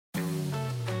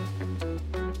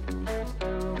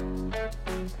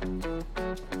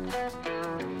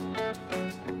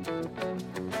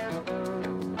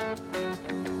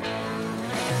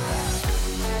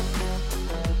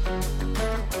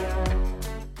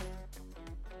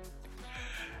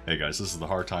Hey guys, this is the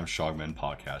Hard Times Strongmen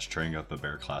podcast, training up a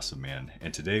better class of man.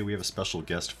 And today we have a special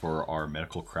guest for our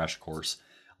medical crash course,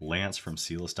 Lance from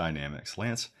Selous Dynamics.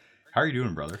 Lance, how are you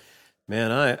doing, brother? Man,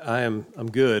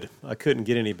 I'm good. I couldn't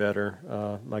get any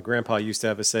better. My grandpa used to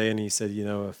have a saying. He said,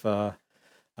 if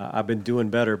I've been doing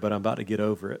better, but I'm about to get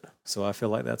over it. So I feel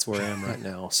like that's where I am right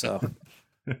now. So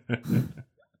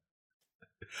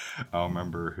Oh,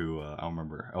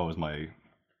 it was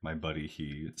my buddy.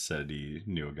 He said he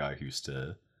knew a guy who used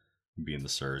to be in the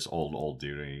SIRS, old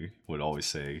dude, and he would always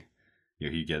say,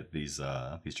 he'd get these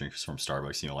drinks from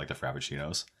Starbucks, like the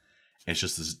Frappuccinos. And it's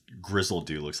just this grizzled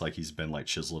dude, looks like he's been like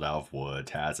chiseled out of wood,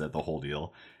 tats at the whole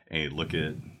deal. And he'd look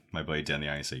at my buddy Den in the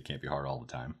eye and say, "You can't be hard all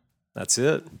the time." that's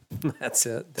it. That's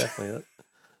it. Definitely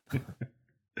it.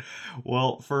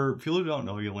 Well, for people who don't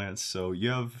know you, Lance, so you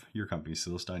have your company,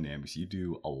 Selous Dynamics. You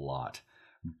do a lot.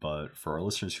 But for our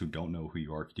listeners who don't know who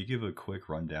you are, could you give a quick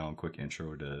rundown, quick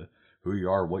intro to who you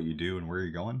are, what you do, and where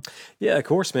you're going? Yeah, of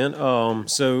course, man.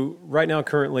 So right now,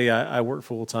 currently, I work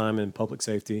full time in public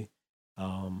safety.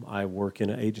 I work in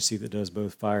an agency that does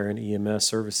both fire and EMS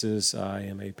services. I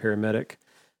am a paramedic,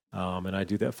 and I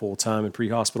do that full time in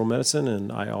pre-hospital medicine.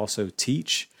 And I also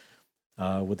teach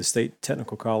with the state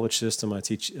technical college system. I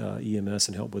teach EMS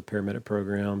and help with paramedic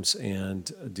programs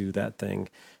and do that thing.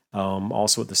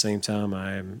 Also, at the same time,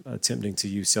 I'm attempting to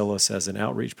use Selous as an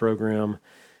outreach program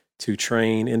to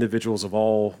train individuals of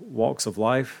all walks of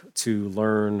life to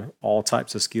learn all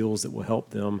types of skills that will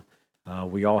help them.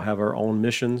 We all have our own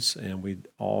missions, and we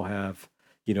all have,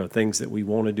 things that we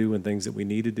want to do and things that we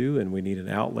need to do, and we need an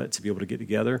outlet to be able to get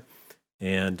together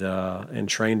and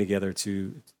train together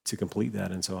to complete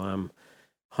that. And so I'm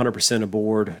 100%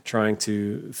 aboard, trying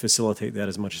to facilitate that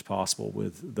as much as possible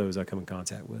with those I come in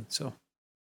contact with. So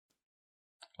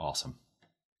Awesome.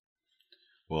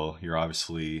 Well, you're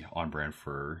obviously on brand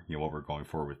for what we're going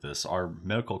for with this. Our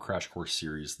medical crash course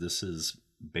series. This is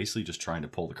basically just trying to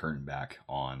pull the curtain back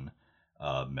on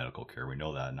medical care. We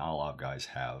know that not a lot of guys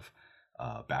have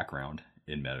background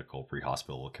in medical,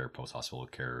 pre-hospital care, post-hospital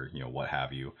care, what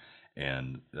have you,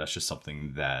 and that's just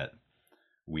something that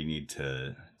we need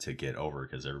to get over,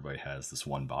 because everybody has this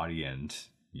one body, and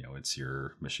it's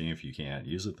your machine. If you can't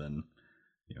use it, then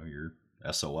you're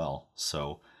SOL.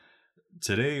 So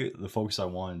today, the focus I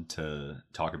wanted to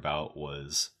talk about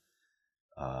was,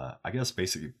 I guess,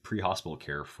 basically pre-hospital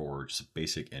care for just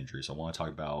basic injuries. I want to talk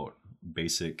about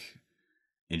basic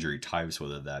injury types,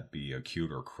 whether that be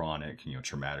acute or chronic,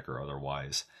 traumatic or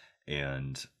otherwise,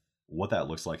 and what that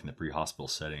looks like in the pre-hospital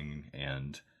setting,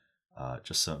 and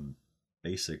just some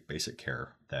basic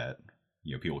care that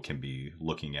people can be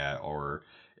looking at, or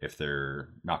if they're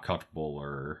not comfortable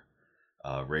or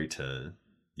ready to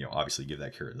obviously give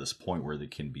that care at this point, where they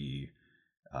can be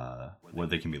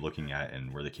looking at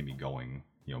and where they can be going,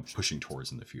 pushing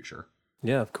towards in the future.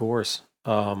 yeah, of course.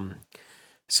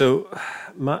 So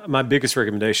my biggest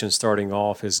recommendation starting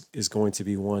off is going to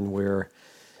be one where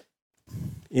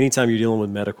anytime you're dealing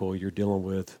with medical, you're dealing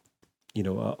with,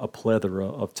 a plethora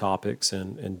of topics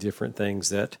and different things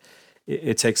that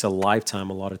it takes a lifetime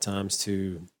a lot of times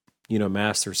to,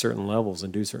 master certain levels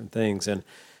and do certain things. And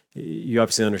you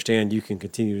obviously understand you can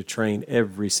continue to train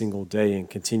every single day and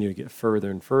continue to get further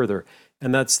and further.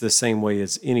 And that's the same way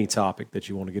as any topic that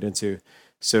you want to get into.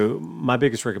 So my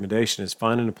biggest recommendation is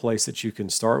finding a place that you can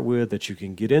start with, that you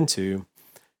can get into,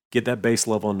 get that base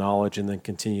level of knowledge, and then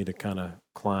continue to kind of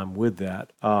climb with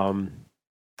that.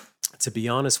 To be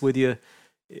honest with you,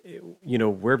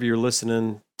 wherever you're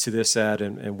listening to this at,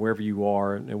 and wherever you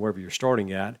are and wherever you're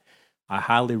starting at, I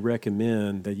highly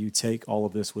recommend that you take all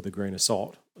of this with a grain of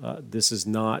salt. This is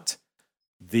not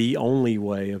the only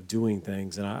way of doing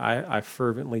things. And I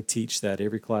fervently teach that.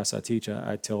 Every class I teach,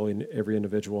 I tell every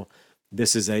individual,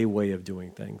 this is a way of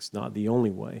doing things, not the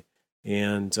only way.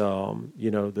 And,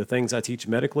 the things I teach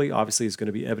medically, obviously, is going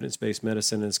to be evidence-based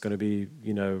medicine. It's going to be,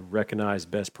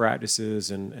 recognized best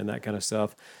practices and that kind of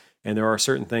stuff. And there are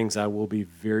certain things I will be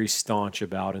very staunch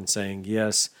about in saying,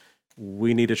 yes,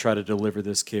 we need to try to deliver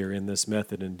this care in this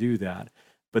method and do that.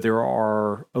 But there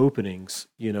are openings,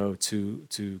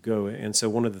 to go. And so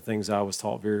one of the things I was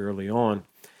taught very early on,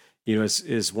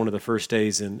 is one of the first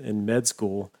days in med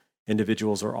school,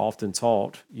 individuals are often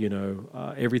taught,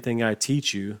 everything I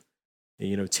teach you,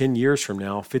 10 years from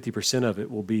now, 50% of it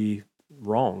will be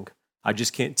wrong. I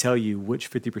just can't tell you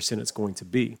which 50% it's going to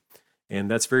be. And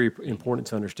that's very important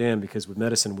to understand, because with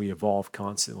medicine, we evolve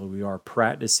constantly. We are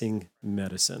practicing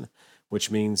medicine, which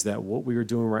means that what we are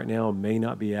doing right now may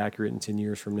not be accurate in 10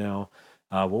 years from now.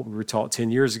 What we were taught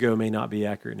 10 years ago may not be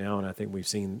accurate now. And I think we've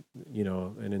seen,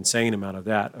 an insane amount of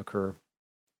that occur.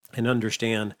 And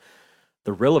understand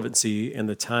the relevancy and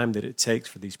the time that it takes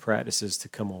for these practices to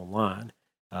come online.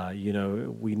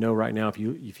 We know right now if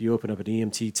you open up an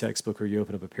EMT textbook or you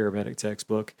open up a paramedic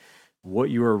textbook, what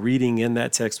you are reading in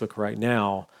that textbook right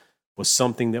now was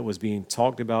something that was being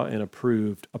talked about and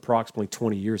approved approximately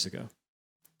 20 years ago.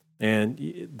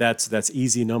 And that's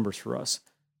easy numbers for us.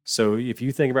 So if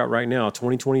you think about right now,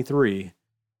 2023,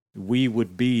 we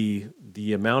would be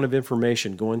the amount of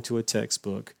information going to a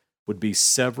textbook would be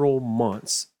several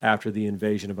months after the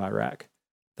invasion of Iraq.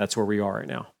 That's where we are right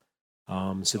now.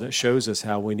 So that shows us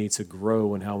how we need to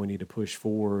grow and how we need to push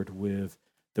forward with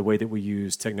the way that we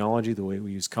use technology, the way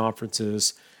we use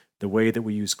conferences, the way that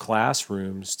we use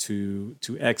classrooms to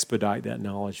expedite that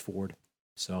knowledge forward.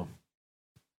 So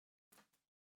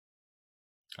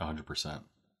 100%.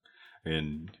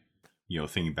 And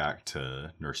thinking back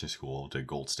to nursing school, to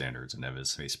gold standards and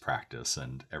evidence-based practice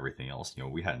and everything else,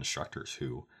 we had instructors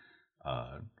who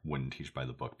wouldn't teach by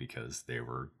the book because they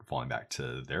were falling back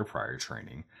to their prior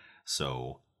training.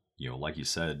 So, like you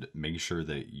said, making sure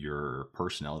that your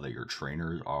personnel, that your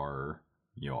trainers are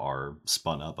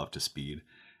spun up to speed,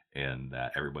 and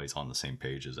that everybody's on the same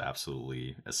page is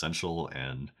absolutely essential.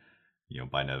 And,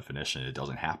 by definition, it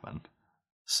doesn't happen.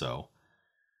 So,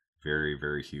 very,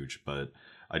 very huge. But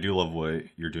I do love what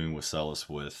you're doing with Selous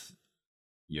with,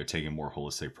 taking a more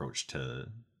holistic approach to,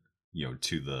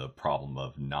 to the problem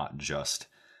of not just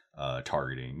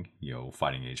targeting,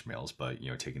 fighting age males, but,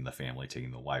 taking the family,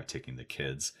 taking the wife, taking the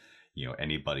kids,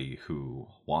 anybody who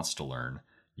wants to learn,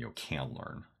 can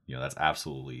learn. That's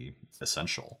absolutely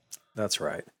essential. that's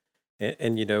right.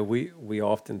 And we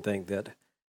often think that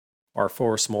our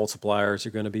force multipliers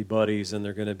are going to be buddies and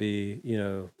they're going to be,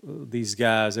 these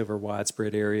guys over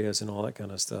widespread areas and all that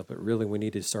kind of stuff. But really, we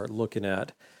need to start looking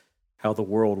at how the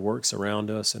world works around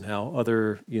us and how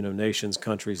other, nations,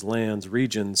 countries, lands,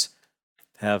 regions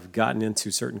have gotten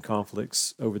into certain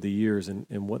conflicts over the years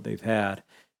and what they've had.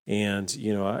 And,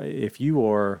 if you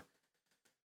are,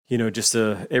 just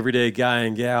a everyday guy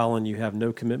and gal and you have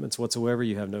no commitments whatsoever,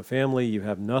 you have no family, you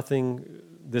have nothing,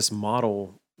 this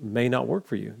model may not work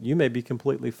for you. You may be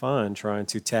completely fine trying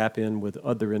to tap in with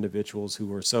other individuals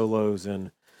who are solos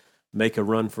and make a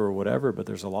run for whatever, but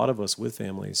there's a lot of us with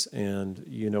families, and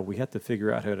we have to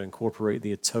figure out how to incorporate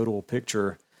the total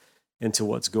picture into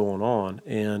what's going on.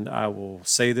 And I will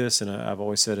say this, and I've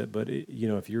always said it, but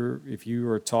if you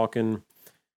are talking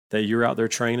that you're out there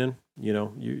training,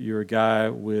 you're a guy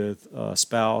with a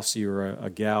spouse, you're a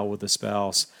gal with a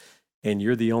spouse, and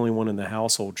you're the only one in the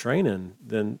household training,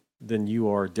 then you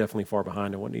are definitely far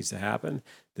behind on what needs to happen.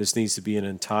 This needs to be an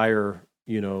entire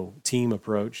team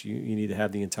approach. You need to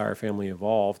have the entire family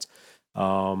involved.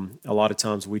 A lot of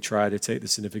times we try to take the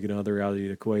significant other out of the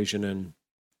equation and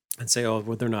say, oh,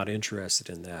 well, they're not interested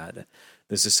in that.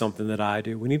 This is something that I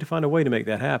do. We need to find a way to make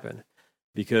that happen,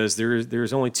 because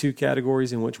there's only two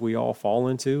categories in which we all fall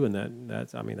into, and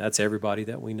that's everybody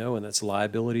that we know, and that's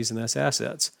liabilities and that's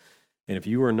assets. And if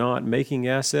you are not making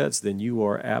assets, then you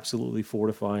are absolutely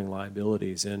fortifying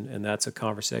liabilities, and that's a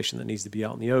conversation that needs to be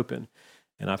out in the open.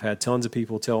 And I've had tons of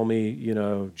people tell me,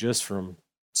 just from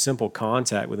simple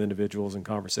contact with individuals and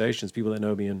conversations, people that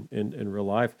know me in real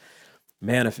life,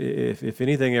 man, if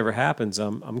anything ever happens,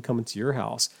 I'm coming to your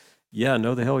house. Yeah,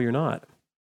 no, the hell you're not.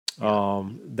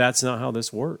 That's not how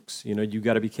this works. You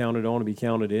got to be counted on to be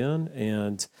counted in.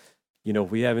 And,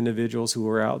 if we have individuals who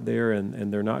are out there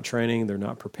and they're not training, they're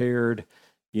not prepared,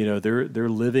 they're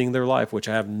living their life, which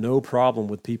I have no problem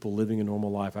with people living a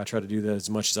normal life. I try to do that as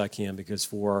much as I can, because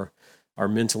for our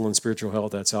mental and spiritual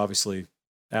health, that's obviously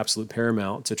absolute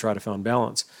paramount to try to find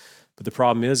balance. But the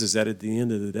problem is that at the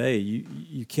end of the day,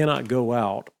 you cannot go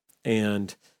out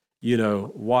and,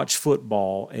 watch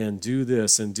football and do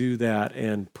this and do that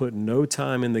and put no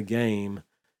time in the game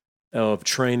of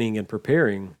training and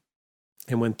preparing.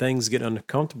 And when things get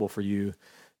uncomfortable for you,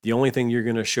 the only thing you're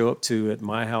going to show up to at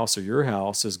my house or your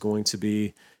house is going to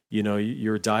be,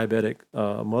 your diabetic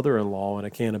mother-in-law and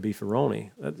a can of beefaroni.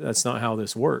 That's not how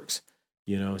this works.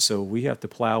 So we have to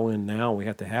plow in now. We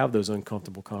have to have those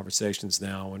uncomfortable conversations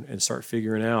now and start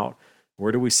figuring out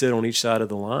where do we sit on each side of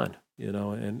the line,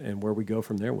 and where we go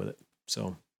from there with it.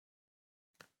 So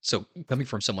coming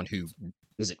from someone who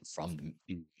isn't from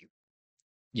you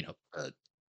know uh,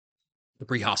 the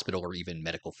pre-hospital or even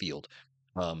medical field,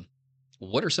 um,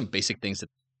 what are some basic things that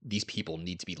these people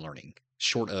need to be learning,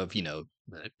 short of the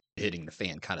hitting the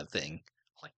fan kind of thing?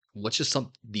 Like, what's just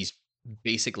some these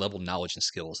basic level knowledge and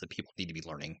skills that people need to be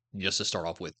learning just to start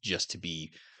off with, just to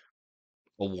be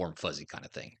a warm fuzzy kind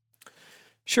of thing?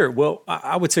 sure. Well,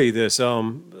 I would tell you this.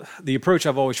 The approach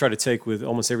I've always tried to take with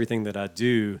almost everything that I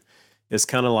do is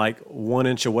kind of like 1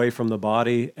 inch away from the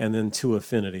body and then to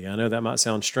affinity. I know that might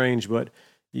sound strange, but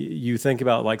you think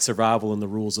about like survival and the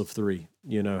rules of three,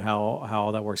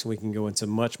 how that works. And we can go into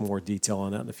much more detail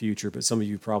on that in the future, but some of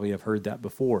you probably have heard that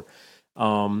before.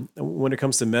 When it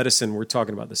comes to medicine, we're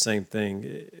talking about the same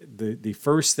thing. The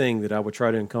first thing that I would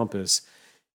try to encompass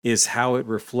is how it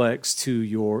reflects to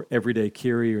your everyday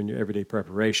carry and your everyday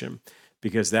preparation,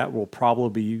 because that will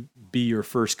probably be your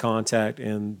first contact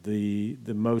and the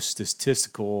most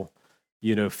statistical,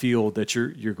 field that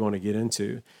you're going to get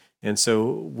into. And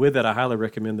so with that, I highly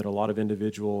recommend that a lot of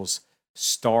individuals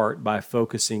start by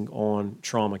focusing on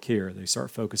trauma care. They start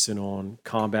focusing on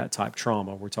combat type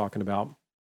trauma. We're talking about,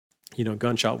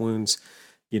 gunshot wounds,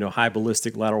 high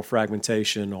ballistic lateral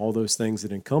fragmentation, all those things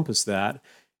that encompass that.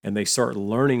 And they start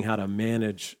learning how to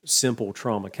manage simple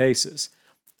trauma cases.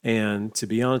 And to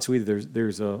be honest with you,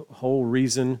 there's a whole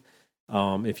reason.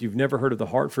 If you've never heard of the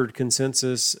Hartford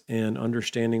Consensus and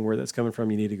understanding where that's coming from,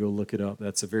 you need to go look it up.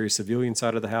 That's a very civilian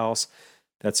side of the house.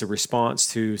 That's a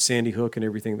response to Sandy Hook and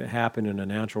everything that happened, and a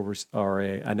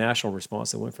national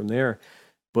response that went from there.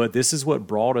 But this is what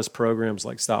brought us programs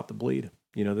like Stop the Bleed.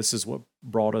 This is what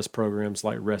brought us programs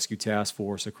like Rescue Task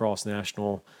Force across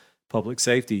national public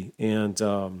safety.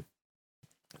 And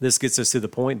this gets us to the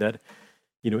point that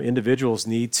individuals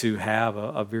need to have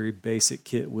a very basic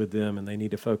kit with them, and they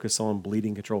need to focus on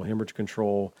bleeding control, hemorrhage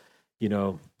control,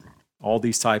 all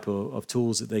these type of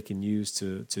tools that they can use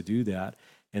to do that.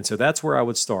 And so that's where I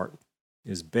would start,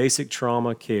 is basic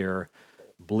trauma care,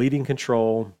 bleeding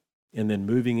control, and then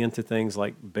moving into things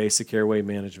like basic airway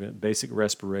management, basic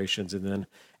respirations, and then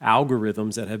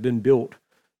algorithms that have been built,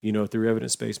 through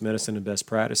evidence-based medicine and best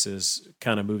practices,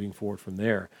 kind of moving forward from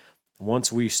there.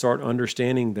 Once we start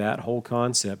understanding that whole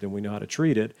concept and we know how to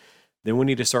treat it, then we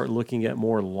need to start looking at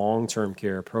more long-term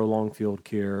care, prolonged field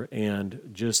care, and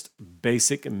just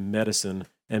basic medicine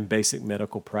and basic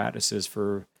medical practices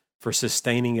for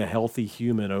sustaining a healthy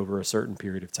human over a certain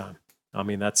period of time. I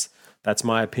mean, that's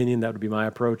my opinion. That would be my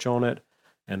approach on it.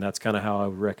 And that's kind of how I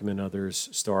would recommend others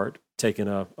start taking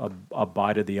a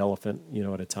bite of the elephant,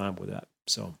 at a time with that.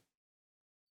 So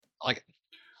I like it.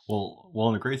 Well,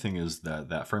 and the great thing is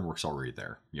that framework's already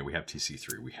there. We have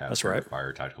TC3, we have That's right.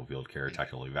 fire, tactical field care,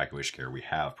 tactical evacuation care, we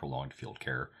have prolonged field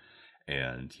care,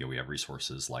 and we have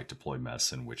resources like deployed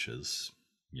medicine, which is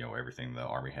everything the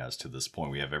Army has to this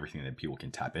point. We have everything that people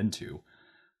can tap into,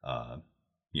 and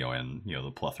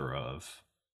the plethora of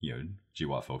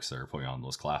GWAT folks that are putting on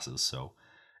those classes. So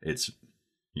it's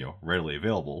readily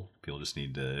available. People just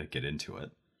need to get into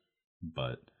it.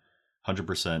 But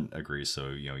 100% agree. So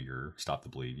your Stop the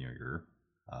Bleed,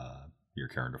 your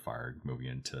care under fire, moving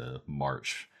into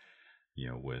March,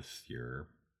 with your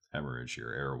hemorrhage,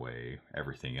 your airway,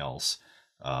 everything else.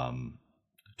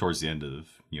 Towards the end of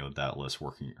that list,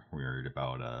 worried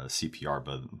about CPR,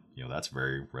 but that's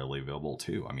very readily available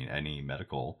too. I mean, any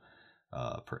medical,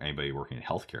 anybody working in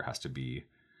healthcare has to be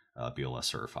BLS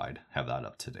certified, have that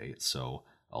up to date. So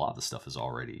a lot of the stuff is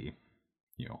already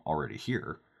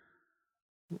here.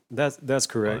 That's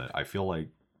correct. But I feel like,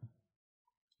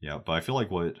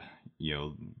 what,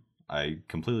 I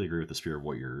completely agree with the spirit of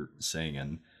what you're saying.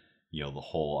 And, the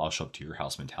whole I'll show up to your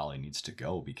house mentality needs to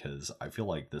go, because I feel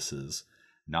like this is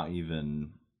not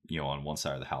even, on one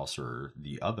side of the house or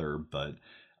the other, but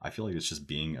I feel like it's just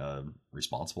being a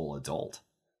responsible adult.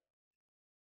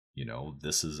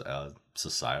 This is a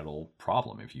societal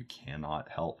problem. If you cannot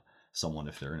help someone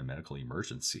if they're in a medical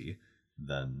emergency,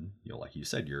 then like you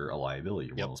said, you're a liability.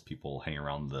 You're one of those people hanging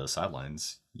around the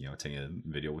sidelines, taking a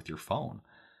video with your phone.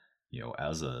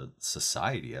 As a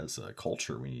society, as a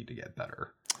culture, we need to get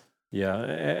better. Yeah,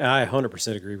 I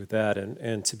 100% agree with that.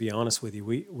 And to be honest with you,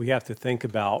 we have to think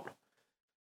about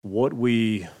what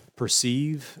we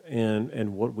perceive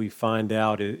and what we find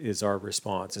out is our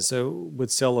response. And so with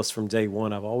Selous from day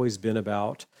one, I've always been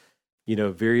about,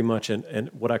 very much an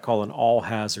what I call an all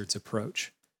hazards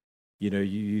approach.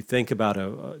 You think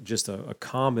about just a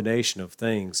combination of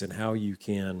things and how you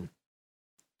can,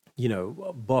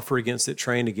 buffer against it,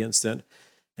 train against it,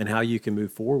 and how you can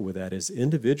move forward with that as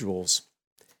individuals.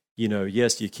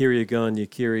 Yes, you carry a gun, you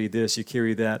carry this, you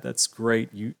carry that. That's great.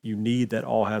 You need that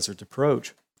all hazards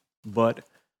approach. But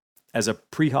as a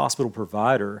pre-hospital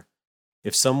provider,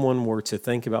 if someone were to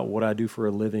think about what I do for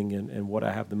a living and what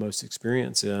I have the most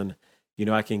experience in,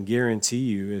 I can guarantee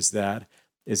you is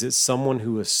it someone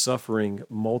who is suffering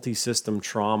multi-system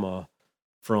trauma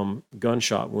from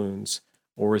gunshot wounds,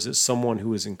 or is it someone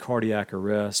who is in cardiac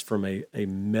arrest from a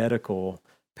medical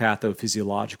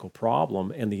pathophysiological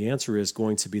problem? And the answer is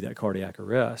going to be that cardiac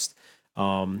arrest.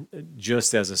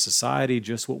 just as a society,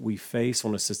 just what we face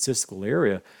on a statistical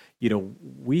area,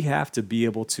 we have to be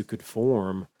able to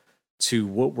conform to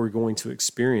what we're going to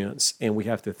experience. And we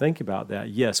have to think about that.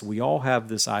 Yes, we all have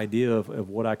this idea of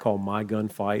what I call my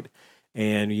gunfight.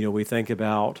 And, we think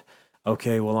about,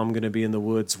 okay, well, I'm going to be in the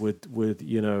woods with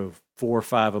 4 or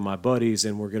 5 of my buddies,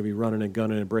 and we're going to be running and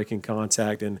gunning and breaking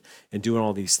contact and doing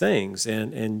all these things.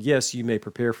 And yes, you may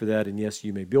prepare for that. And yes,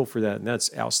 you may build for that. And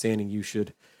that's outstanding. You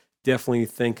should definitely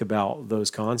think about those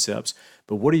concepts.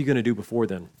 But what are you going to do before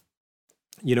then?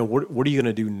 What are you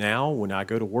going to do now when I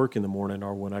go to work in the morning,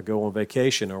 or when I go on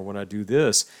vacation, or when I do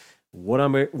this? What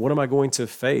am I going to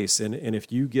face? And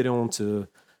if you get into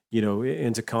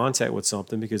contact with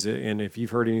something, and if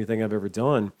you've heard anything I've ever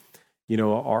done,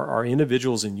 our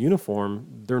individuals in uniform,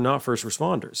 they're not first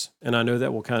responders. And I know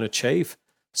that will kind of chafe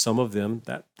some of them.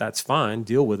 That's fine,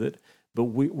 deal with it. But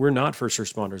we're not first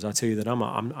responders. I tell you that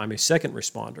I'm a second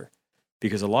responder,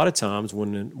 because a lot of times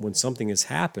when something has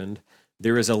happened,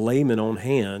 there is a layman on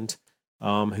hand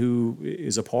who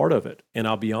is a part of it. And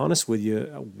I'll be honest with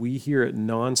you, we hear it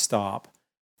nonstop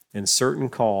in certain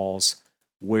calls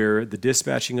where the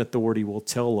dispatching authority will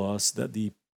tell us that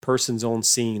the persons on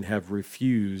scene have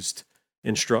refused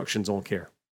instructions on care.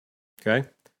 Okay?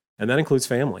 And that includes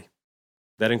family.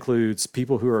 That includes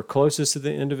people who are closest to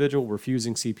the individual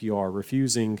refusing CPR,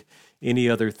 refusing any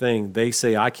other thing. They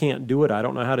say, I can't do it. I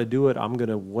don't know how to do it. I'm going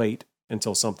to wait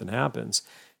until something happens.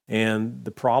 And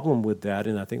the problem with that,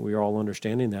 and I think we are all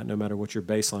understanding that no matter what your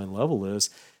baseline level is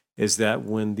that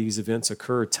when these events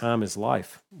occur, time is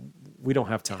life. We don't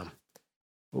have time.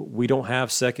 We don't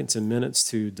have seconds and minutes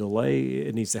to delay.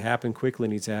 It needs to happen quickly.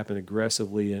 It needs to happen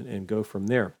aggressively and go from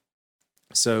there.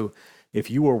 So if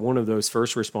you are one of those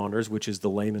first responders, which is the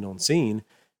layman on scene,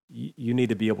 you need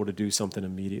to be able to do something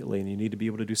immediately, and you need to be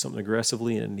able to do something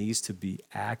aggressively, and it needs to be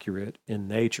accurate in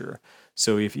nature.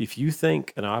 So if you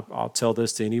think, and I'll tell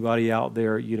this to anybody out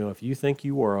there, if you think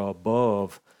you are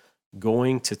above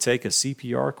going to take a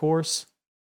CPR course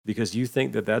because you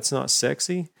think that that's not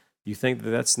sexy, you think that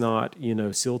that's not,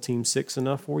 SEAL Team 6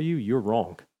 enough for you, you're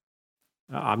wrong.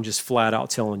 I'm just flat out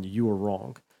telling you are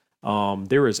wrong.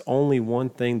 There is only one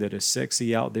thing that is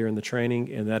sexy out there in the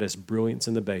training, and that is brilliance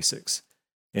in the basics.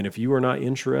 And if you are not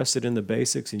interested in the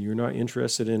basics and you're not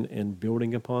interested in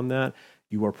building upon that,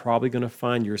 you are probably going to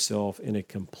find yourself in a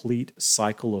complete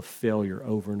cycle of failure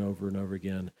over and over and over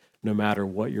again, no matter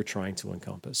what you're trying to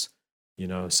encompass.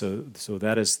 So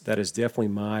that is definitely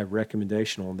my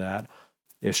recommendation on that,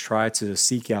 is try to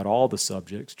seek out all the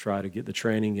subjects, try to get the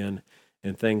training in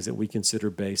and things that we consider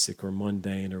basic or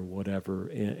mundane or whatever,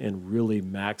 and really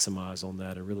maximize on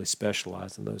that and really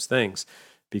specialize in those things.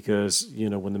 Because,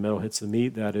 when the metal hits the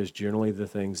meat, that is generally the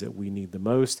things that we need the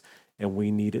most, and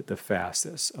we need it the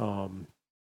fastest. And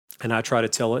I try to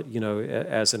tell it,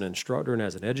 as an instructor and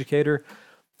as an educator,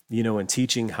 and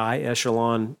teaching high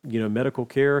echelon, medical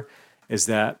care, is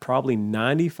that probably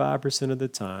 95% of the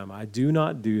time, I do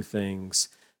not do things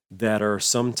that are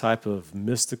some type of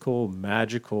mystical,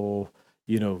 magical,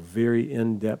 very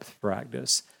in-depth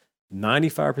practice.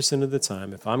 95% of the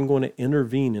time, if I'm going to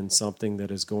intervene in something that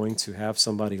is going to have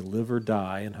somebody live or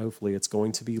die, and hopefully it's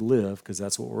going to be live, because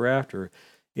that's what we're after,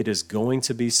 it is going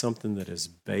to be something that is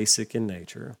basic in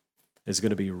nature. It's going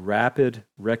to be rapid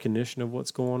recognition of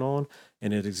what's going on,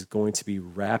 and it is going to be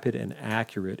rapid and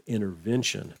accurate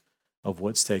intervention of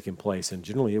what's taking place. And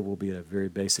generally, it will be at a very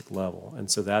basic level.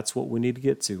 And so that's what we need to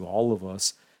get to, all of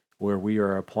us, where we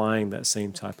are applying that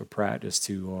same type of practice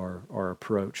to our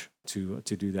approach to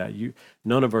do that.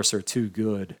 None of us are too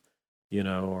good,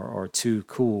 or too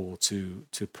cool to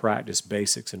practice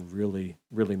basics and really,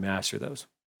 really master those.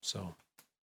 So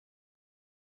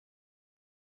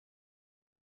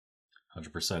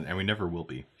 100%. And we never will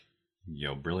be.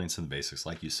 Brilliance in the basics,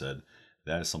 like you said,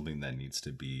 that is something that needs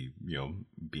to be,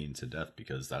 beaten to death,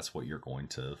 because that's what you're going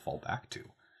to fall back to.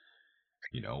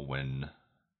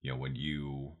 When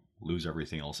you lose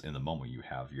everything else in the moment, you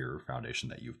have your foundation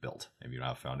that you've built. If you don't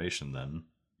have a foundation, then,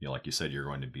 like you said, you're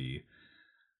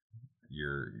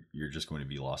just going to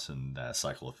be lost in that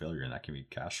cycle of failure, and that can be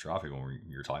catastrophic when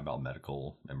you're talking about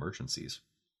medical emergencies.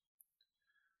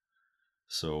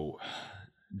 So,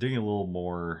 digging a little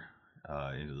more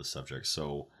into the subject,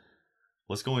 so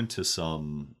let's go into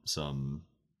some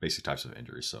basic types of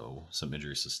injuries. So, some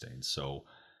injuries sustained. So,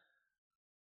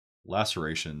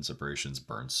 lacerations, abrasions,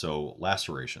 burns. So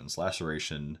laceration,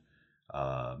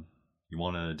 you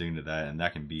want to dig into that, and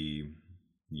that can be,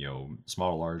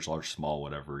 small, large, small,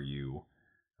 whatever you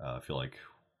feel like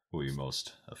will be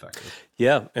most effective.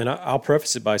 Yeah, and I'll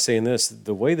preface it by saying this: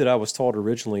 the way that I was taught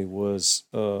originally was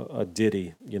a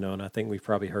ditty, and I think we've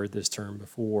probably heard this term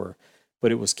before.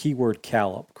 but it was keyword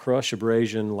callop: crush,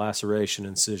 abrasion, laceration,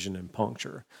 incision, and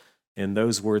puncture. And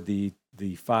those were the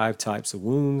 5 types of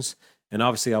wounds. And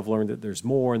obviously, I've learned that there's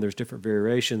more and there's different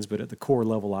variations, but at the core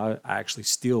level, I actually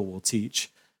still will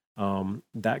teach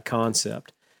that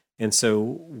concept. And so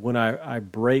when I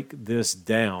break this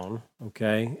down,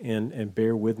 okay, and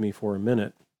bear with me for a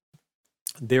minute,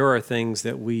 there are things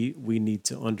that we need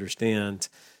to understand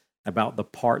about the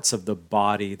parts of the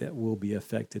body that will be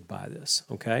affected by this,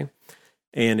 okay?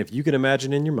 And if you can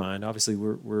imagine in your mind, obviously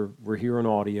we're here on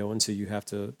audio, and so you have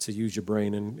to use your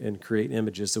brain and create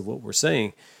images of what we're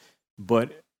saying.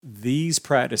 But these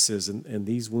practices and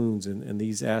these wounds and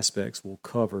these aspects will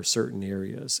cover certain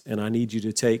areas. And I need you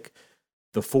to take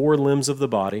the 4 limbs of the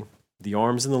body, the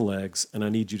arms and the legs, and I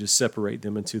need you to separate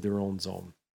them into their own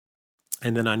zone.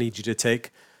 And then I need you to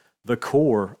take the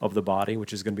core of the body,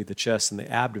 which is going to be the chest and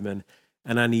the abdomen,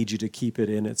 and I need you to keep it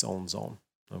in its own zone,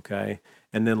 okay?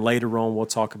 And then later on, we'll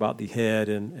talk about the head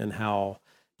and how,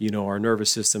 our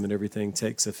nervous system and everything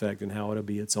takes effect and how it'll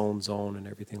be its own zone and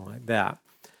everything like that.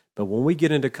 But when we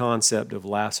get into concept of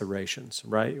lacerations,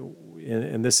 right,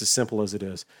 and this is simple as it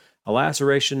is, a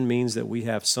laceration means that we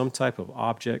have some type of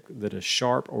object that is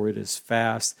sharp or it is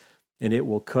fast, and it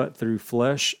will cut through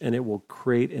flesh and it will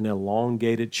create an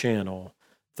elongated channel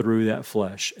through that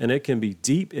flesh. And it can be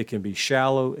deep, it can be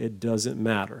shallow, it doesn't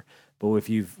matter. But if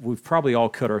we've probably all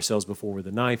cut ourselves before with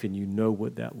a knife, and you know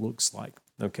what that looks like,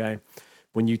 okay?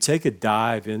 When you take a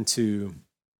dive into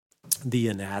the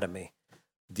anatomy,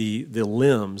 the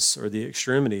limbs or the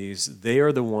extremities, they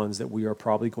are the ones that we are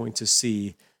probably going to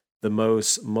see the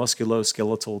most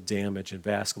musculoskeletal damage and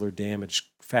vascular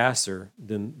damage faster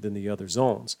than the other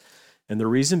zones. And the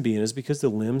reason being is because the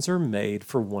limbs are made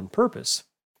for one purpose: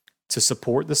 to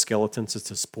support the skeleton, to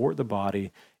support the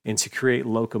body, and to create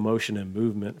locomotion and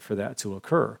movement for that to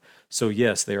occur. So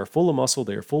yes, they are full of muscle,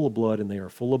 they are full of blood, and they are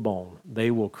full of bone.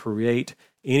 They will create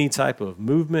any type of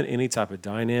movement, any type of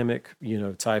dynamic,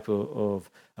 type of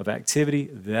activity.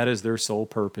 That is their sole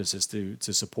purpose, is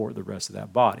to support the rest of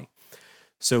that body.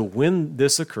 So when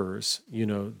this occurs,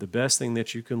 the best thing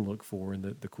that you can look for, and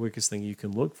the quickest thing you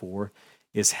can look for,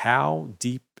 is how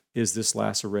deep is this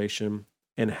laceration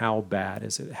and how bad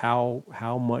is it? How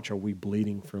much are we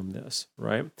bleeding from this,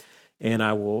 right? And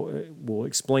I will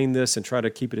explain this and try to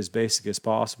keep it as basic as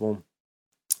possible.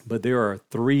 But there are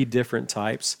 3 different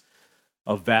types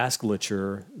of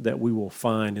vasculature that we will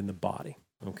find in the body,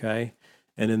 okay?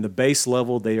 And in the base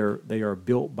level, they are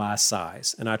built by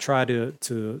size. And I try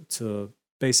to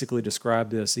basically describe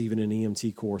this even in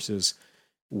EMT courses,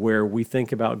 where we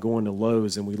think about going to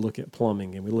Lowe's and we look at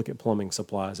plumbing and we look at plumbing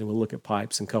supplies and we look at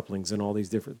pipes and couplings and all these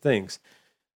different things.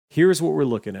 Here's what we're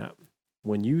looking at.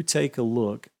 When you take a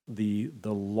look, the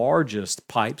largest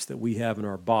pipes that we have in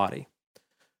our body,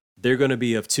 they're going to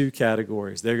be of 2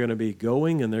 categories. They're going to be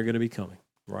going and they're going to be coming,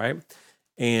 right?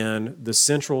 And the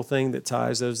central thing that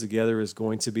ties those together is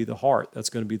going to be the heart. That's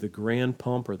going to be the grand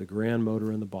pump or the grand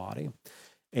motor in the body.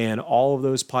 And all of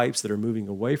those pipes that are moving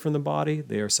away from the body,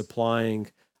 they are supplying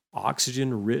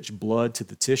oxygen-rich blood to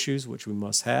the tissues, which we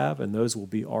must have, and those will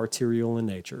be arterial in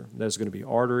nature. Those are going to be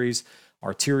arteries,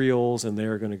 arterioles, and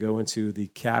they're going to go into the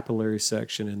capillary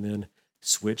section and then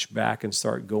switch back and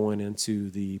start going into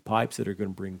the pipes that are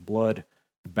going to bring blood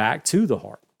back to the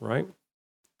heart, right?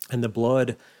 And the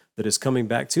blood that is coming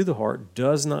back to the heart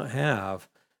does not have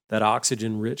that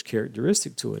oxygen-rich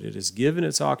characteristic to it. It has given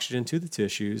its oxygen to the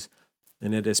tissues,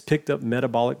 and it has picked up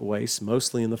metabolic waste,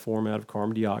 mostly in the format of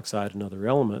carbon dioxide and other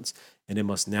elements, and it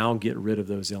must now get rid of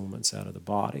those elements out of the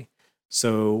body.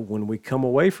 So when we come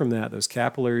away from that, those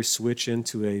capillaries switch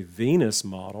into a venous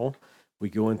model.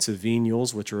 We go into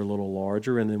venules, which are a little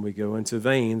larger, and then we go into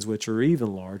veins, which are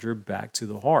even larger, back to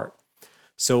the heart.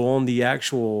 So on the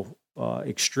actual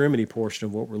extremity portion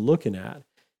of what we're looking at,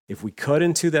 if we cut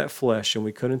into that flesh and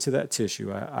we cut into that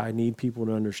tissue, I need people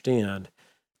to understand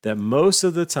that most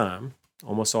of the time,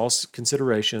 almost all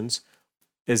considerations,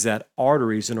 is that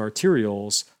arteries and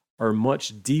arterioles are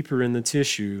much deeper in the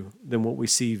tissue than what we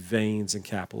see veins and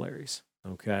capillaries,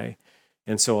 okay?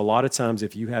 And so a lot of times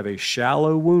if you have a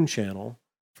shallow wound channel,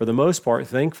 for the most part,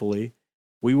 thankfully,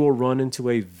 we will run into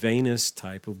a venous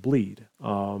type of bleed.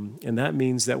 And that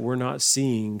means that we're not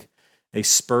seeing a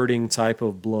spurting type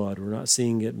of blood. We're not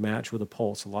seeing it match with a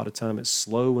pulse. A lot of time it's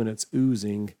slow and it's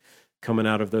oozing coming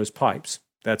out of those pipes.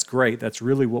 That's great. That's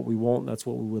really what we want. That's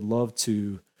what we would love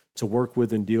to work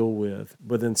with and deal with.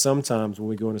 But then sometimes when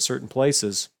we go into certain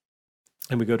places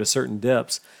and we go to certain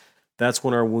depths, that's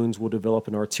when our wounds will develop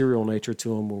an arterial nature to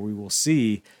them, where we will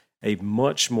see a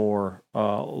much more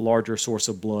larger source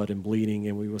of blood and bleeding,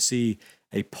 and we will see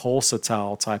a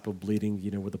pulsatile type of bleeding,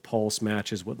 where the pulse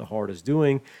matches what the heart is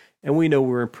doing. And we know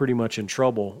we're pretty much in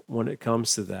trouble when it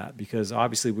comes to that, because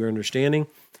obviously we're understanding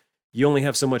you only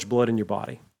have so much blood in your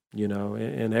body,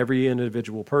 and every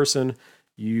individual person,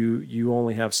 you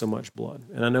only have so much blood.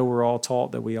 And I know we're all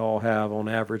taught that we all have on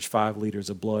average 5 liters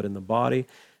of blood in the body.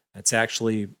 That's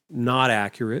actually not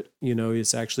accurate.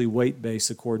 It's actually weight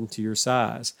based according to your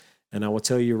size. And I will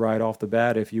tell you right off the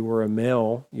bat, if you were a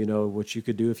male, what you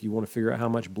could do if you want to figure out how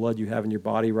much blood you have in your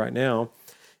body right now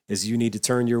is you need to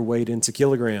turn your weight into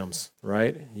kilograms,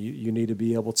 right? You need to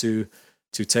be able to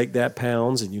take that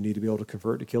pounds, and you need to be able to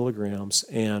convert to kilograms.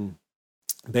 And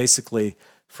basically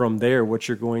from there, what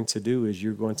you're going to do is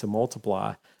you're going to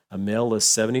multiply. A male is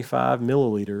 75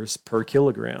 milliliters per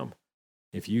kilogram.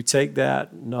 If you take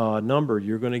that number,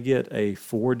 you're going to get a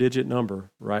 4-digit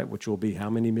number, right? Which will be how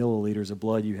many milliliters of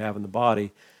blood you have in the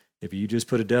body. If you just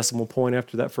put a decimal point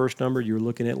after that first number, you're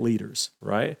looking at liters,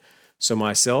 right? So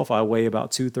myself, I weigh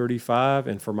about 235,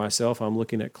 and for myself, I'm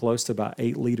looking at close to about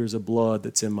 8 liters of blood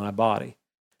that's in my body.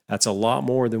 That's a lot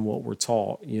more than what we're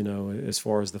taught, as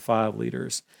far as the 5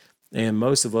 liters. And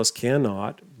most of us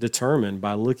cannot determine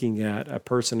by looking at a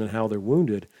person and how they're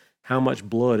wounded, how much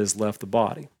blood has left the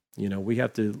body. We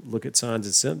have to look at signs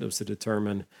and symptoms to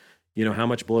determine, how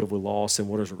much blood have we lost and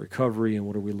what is a recovery and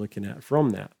what are we looking at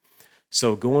from that.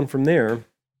 So going from there,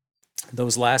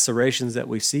 those lacerations that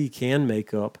we see can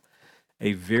make up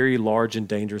a very large and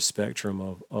dangerous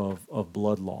spectrum of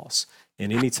blood loss.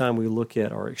 And anytime we look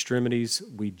at our extremities,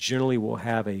 we generally will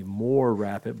have a more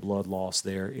rapid blood loss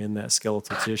there in that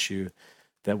skeletal tissue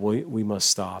that we must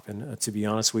stop. And to be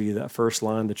honest with you, that first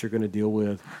line that you're going to deal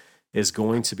with is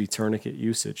going to be tourniquet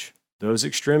usage. Those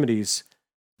extremities,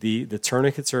 the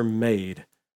tourniquets are made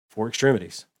for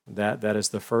extremities. That is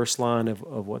the first line of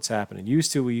what's happening.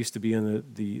 We used to be in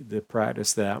the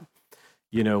practice that,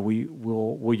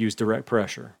 we'll use direct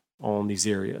pressure on these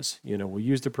areas. We'll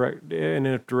use and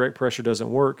if direct pressure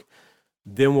doesn't work,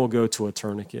 then we'll go to a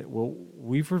tourniquet. Well,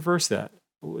 we've reversed that.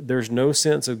 There's no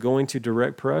sense of going to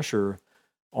direct pressure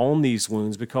on these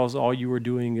wounds, because all you are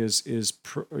doing is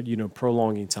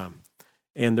prolonging time.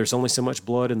 And there's only so much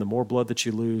blood, and the more blood that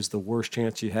you lose, the worse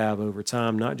chance you have over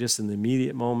time, not just in the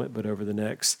immediate moment, but over the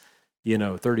next,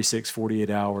 36, 48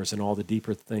 hours and all the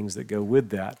deeper things that go with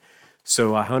that.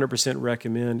 So I 100%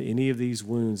 recommend any of these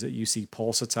wounds that you see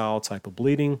pulsatile type of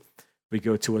bleeding, we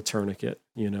go to a tourniquet,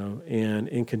 and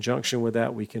in conjunction with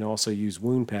that, we can also use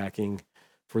wound packing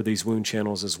for these wound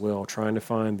channels as well, trying to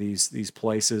find these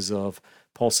places of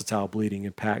pulsatile bleeding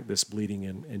and pack this bleeding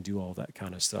and do all that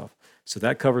kind of stuff. So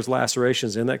that covers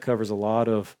lacerations, and that covers a lot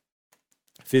of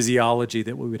physiology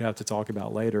that we would have to talk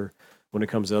about later when it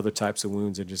comes to other types of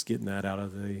wounds, and just getting that out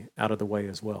of the way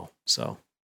as well. So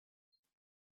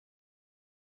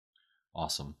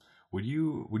awesome. Would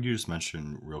you just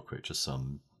mention real quick just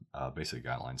some basic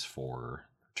guidelines for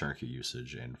tourniquet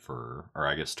usage and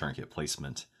tourniquet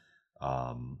placement,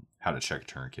 how to check a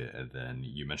tourniquet, and then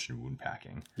you mentioned wound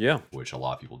packing, which a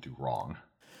lot of people do wrong.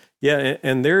 Yeah,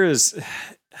 and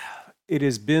it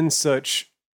has been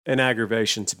such an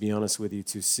aggravation, to be honest with you,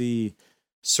 to see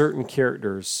certain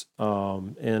characters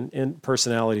and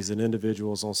personalities and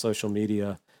individuals on social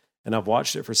media, and I've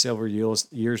watched it for several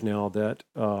years now, that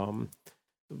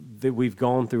we've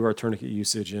gone through our tourniquet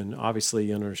usage, and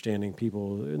obviously understanding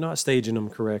people not staging them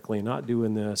correctly, not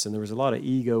doing this, and there was a lot of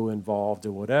ego involved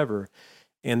or whatever.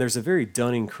 And there's a very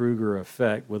Dunning-Kruger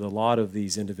effect with a lot of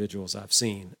these individuals I've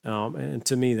seen. And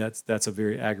to me, that's a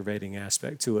very aggravating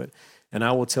aspect to it. And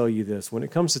I will tell you this, when it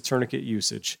comes to tourniquet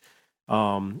usage,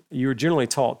 you're generally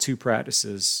taught 2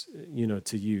 practices,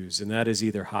 to use, and that is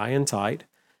either high and tight,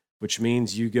 which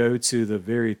means you go to the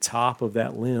very top of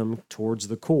that limb towards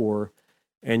the core,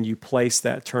 and you place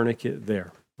that tourniquet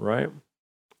there, right?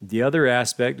 The other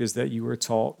aspect is that you are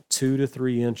taught 2 to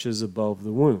 3 inches above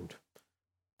the wound.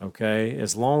 Okay,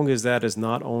 as long as that is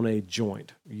not on a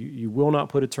joint. You will not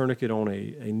put a tourniquet on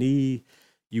a knee.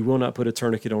 You will not put a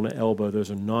tourniquet on an elbow. Those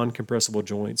are non-compressible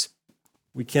joints.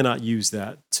 We cannot use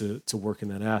that to work in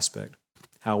that aspect.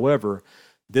 However,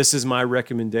 this is my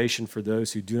recommendation for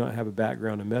those who do not have a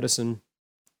background in medicine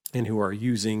and who are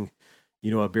using,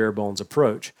 a bare bones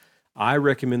approach. I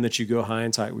recommend that you go high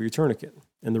and tight with your tourniquet.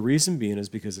 And the reason being is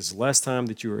because it's less time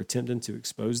that you are attempting to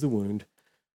expose the wound.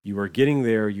 You are getting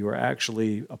there, you are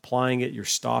actually applying it, you're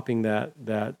stopping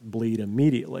that bleed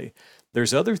immediately.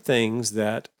 There's other things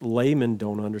that laymen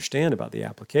don't understand about the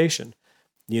application.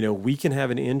 We can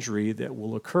have an injury that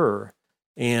will occur,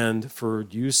 and for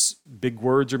use big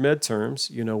words or med terms,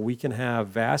 we can have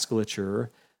vasculature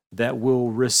that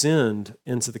will rescind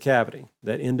into the cavity,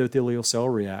 that endothelial cell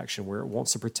reaction where it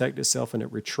wants to protect itself and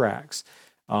it retracts.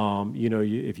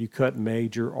 If you cut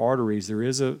major arteries, there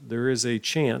is a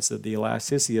chance that the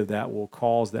elasticity of that will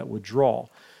cause that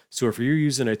withdrawal. So if you're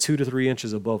using a 2 to 3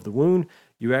 inches above the wound,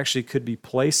 you actually could be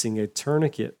placing a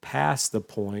tourniquet past the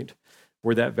point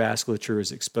where that vasculature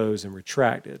is exposed and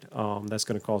retracted. That's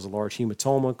going to cause a large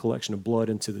hematoma, collection of blood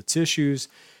into the tissues,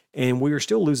 and we are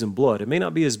still losing blood. It may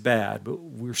not be as bad, but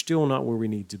we're still not where we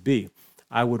need to be.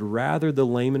 I would rather the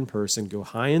layman person go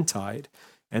high and tight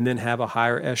and then have a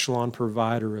higher echelon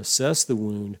provider assess the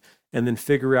wound and then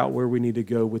figure out where we need to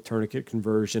go with tourniquet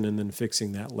conversion and then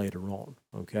fixing that later on,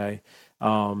 okay?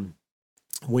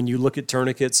 When you look at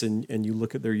tourniquets and you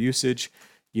look at their usage,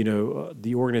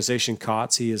 the organization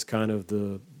COTC is kind of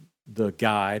the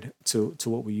guide to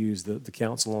what we use, the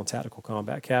Council on Tactical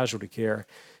Combat Casualty Care.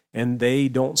 And they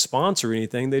don't sponsor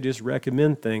anything. They just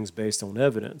recommend things based on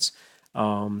evidence.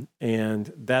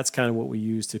 And that's kind of what we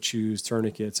use to choose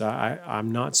tourniquets.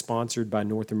 I'm not sponsored by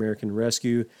North American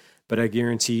Rescue, but I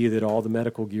guarantee you that all the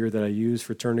medical gear that I use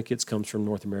for tourniquets comes from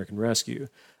North American Rescue.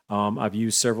 I've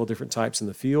used several different types in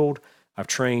the field. I've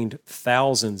trained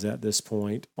thousands at this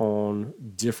point on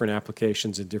different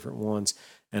applications and different ones.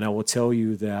 And I will tell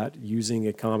you that using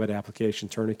a combat application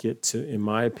tourniquet, in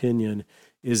my opinion,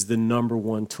 is the number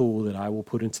one tool that I will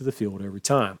put into the field every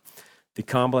time. The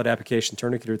combat application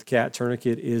tourniquet or the CAT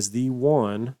tourniquet is the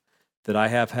one that I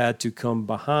have had to come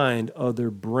behind other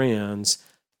brands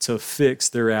to fix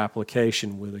their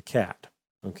application with a CAT.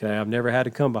 Okay, I've never had to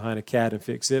come behind a CAT and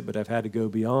fix it, but I've had to go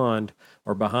beyond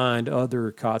or behind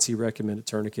other COTC recommended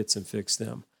tourniquets and fix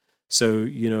them. So,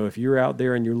 if you're out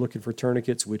there and you're looking for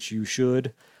tourniquets, which you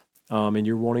should, and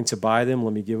you're wanting to buy them,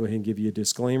 let me go ahead and give you a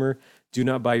disclaimer. Do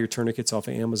not buy your tourniquets off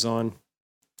of Amazon.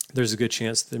 There's a good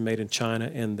chance they're made in China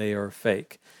and they are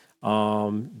fake.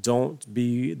 Don't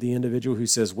be the individual who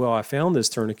says, well, I found this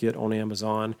tourniquet on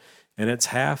Amazon and it's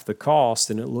half the cost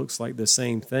and it looks like the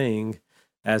same thing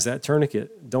as that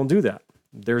tourniquet. Don't do that.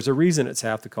 There's a reason it's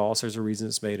half the cost. There's a reason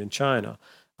it's made in China.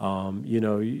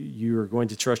 You're going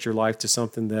to trust your life to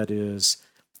something that is,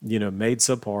 made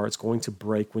subpar. It's going to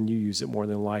break when you use it more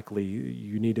than likely.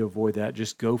 You need to avoid that.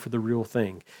 Just go for the real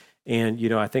thing.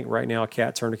 And, I think right now a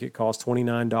CAT tourniquet costs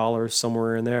 $29,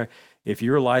 somewhere in there. If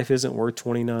your life isn't worth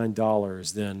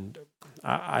 $29, then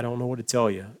I don't know what to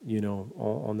tell you,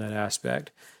 on that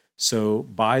aspect. So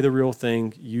buy the real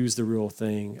thing, use the real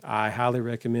thing. I highly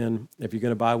recommend if you're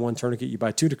going to buy one tourniquet, you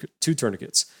buy two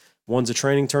tourniquets. One's a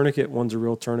training tourniquet, one's a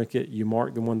real tourniquet. You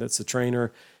mark the one that's the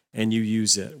trainer and you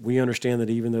use it. We understand that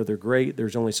even though they're great,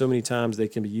 there's only so many times they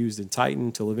can be used and tightened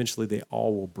until eventually they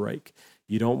all will break.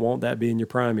 You don't want that being your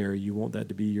primary. You want that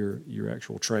to be your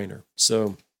actual trainer.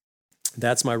 So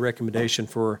that's my recommendation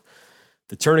for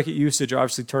the tourniquet usage.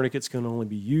 Obviously, tourniquets can only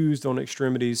be used on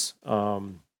extremities.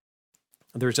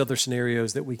 There's other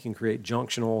scenarios that we can create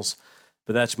junctionals,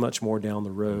 but that's much more down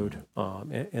the road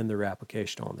and their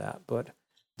application on that. But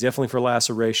definitely for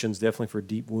lacerations, definitely for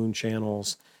deep wound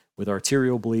channels. With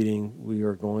arterial bleeding, we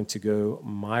are going to go,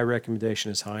 my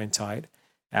recommendation is high and tight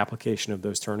application of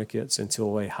those tourniquets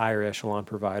until a higher echelon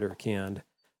provider can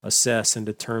assess and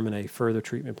determine a further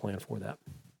treatment plan for that.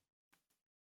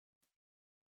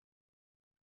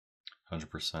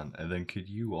 100%. And then could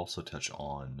you also touch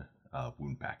on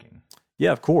wound packing?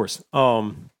 Yeah, of course.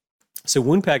 So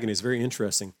wound packing is very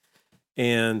interesting.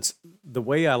 And the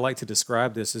way I like to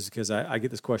describe this is because I get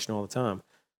this question all the time.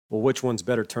 Well, which one's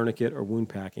better, tourniquet or wound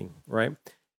packing, right?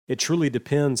 It truly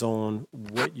depends on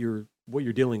what you're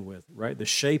dealing with, right? The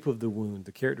shape of the wound,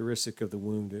 the characteristic of the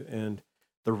wound, and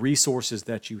the resources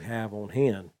that you have on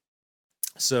hand.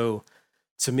 So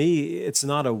to me, it's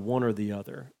not a one or the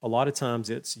other. A lot of times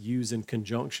it's used in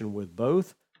conjunction with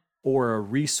both or a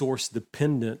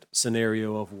resource-dependent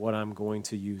scenario of what I'm going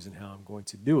to use and how I'm going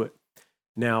to do it.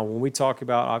 Now, when we talk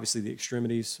about, obviously, the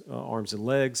extremities, arms and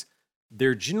legs,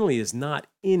 there generally is not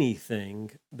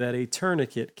anything that a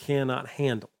tourniquet cannot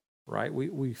handle, right?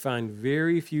 We find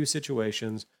very few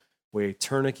situations where a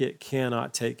tourniquet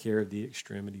cannot take care of the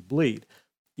extremity bleed.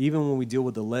 Even when we deal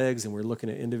with the legs and we're looking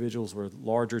at individuals with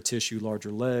larger tissue,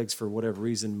 larger legs, for whatever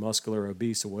reason, muscular,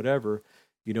 obese, or whatever,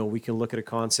 we can look at a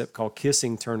concept called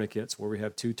kissing tourniquets, where we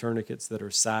have two tourniquets that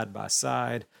are side by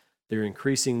side. They're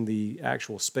increasing the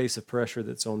actual space of pressure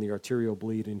that's on the arterial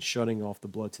bleed and shutting off the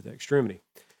blood to the extremity.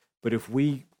 But if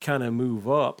we kind of move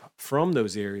up from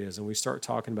those areas and we start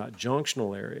talking about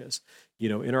junctional areas,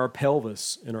 in our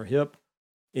pelvis, in our hip,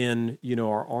 in,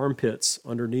 our armpits,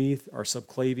 underneath, our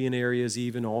subclavian areas,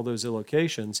 even all those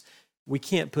locations, we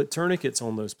can't put tourniquets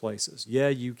on those places. Yeah,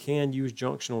 you can use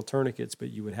junctional tourniquets,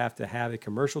 but you would have to have a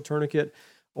commercial tourniquet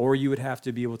or you would have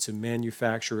to be able to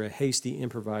manufacture a hasty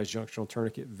improvised junctional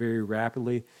tourniquet very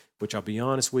rapidly, which I'll be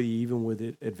honest with you, even with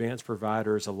advanced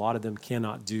providers, a lot of them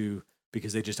cannot do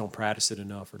because they just don't practice it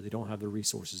enough or they don't have the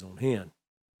resources on hand.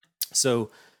 So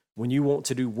when you want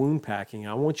to do wound packing,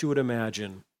 I want you to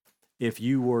imagine if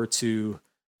you were to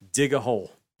dig a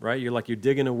hole, right? You're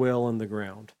digging a well in the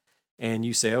ground and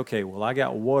you say, okay, well, I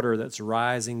got water that's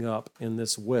rising up in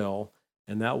this well,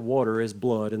 and that water is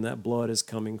blood, and that blood is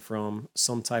coming from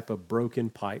some type of broken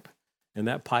pipe. And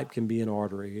that pipe can be an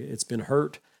artery. It's been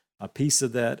hurt. A piece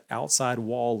of that outside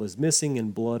wall is missing,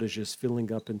 and blood is just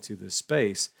filling up into this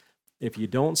space. If you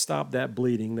don't stop that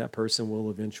bleeding, that person will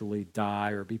eventually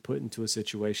die or be put into a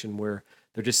situation where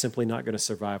they're just simply not going to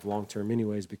survive long term,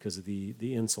 anyways, because of the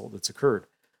insult that's occurred.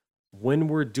 When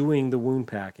we're doing the wound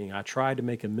packing, I try to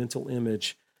make a mental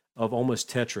image of almost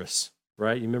Tetris,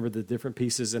 right? You remember the different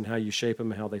pieces and how you shape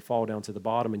them and how they fall down to the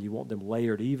bottom, and you want them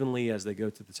layered evenly as they go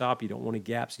to the top. You don't want any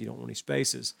gaps. You don't want any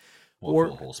spaces. Or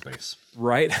the whole space.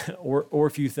 Right. Or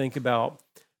if you think about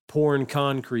pouring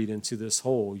concrete into this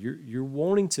hole, you're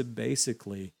wanting to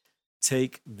basically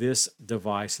take this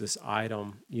device, this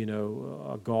item,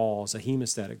 a gauze, a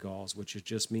hemostatic gauze, which it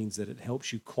just means that it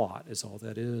helps you clot, is all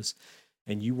that is.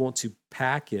 And you want to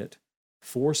pack it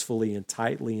forcefully and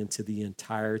tightly into the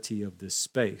entirety of this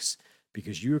space,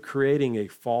 because you're creating a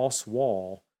false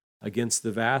wall against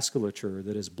the vasculature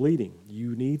that is bleeding.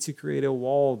 You need to create a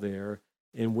wall there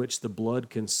in which the blood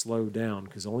can slow down,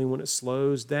 because only when it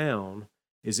slows down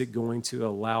is it going to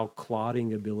allow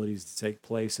clotting abilities to take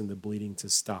place and the bleeding to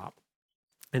stop.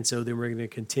 And so then we're going to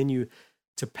continue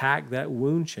to pack that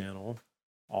wound channel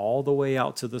all the way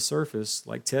out to the surface,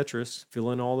 like Tetris,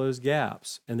 fill in all those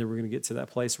gaps. And then we're going to get to that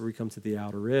place where we come to the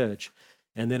outer edge.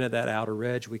 And then at that outer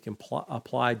edge, we can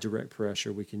apply direct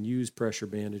pressure. We can use pressure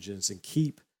bandages and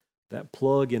keep that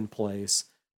plug in place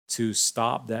to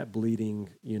stop that bleeding,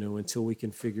 until we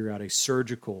can figure out a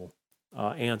surgical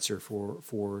answer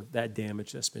for that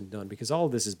damage that's been done. Because all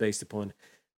of this is based upon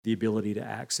the ability to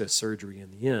access surgery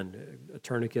in the end. A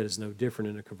tourniquet is no different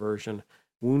in a conversion.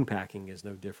 Wound packing is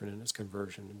no different in its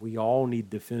conversion. We all need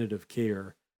definitive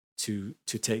care to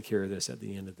take care of this at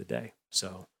the end of the day.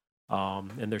 So,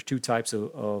 and there's two types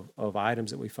of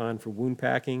items that we find for wound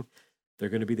packing. They're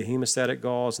going to be the hemostatic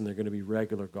gauze and they're going to be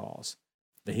regular gauze.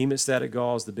 The hemostatic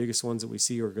gauze, the biggest ones that we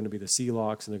see are going to be the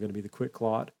Selous, and they're going to be the quick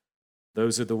clot.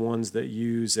 Those are the ones that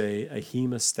use a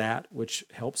hemostat, which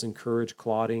helps encourage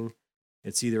clotting.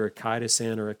 It's either a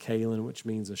chitosan or a kaolin, which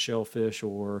means a shellfish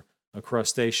or a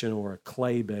crustacean or a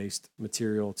clay-based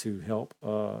material to help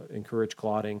encourage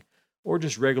clotting, or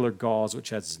just regular gauze,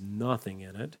 which has nothing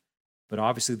in it. But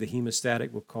obviously the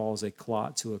hemostatic will cause a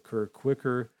clot to occur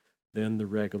quicker than the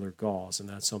regular gauze. And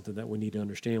that's something that we need to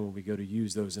understand when we go to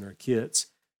use those in our kits,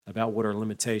 about what our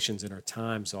limitations and our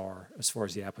times are as far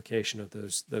as the application of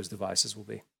those devices will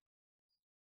be.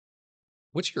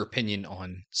 What's your opinion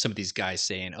on some of these guys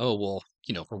saying, "Oh, well,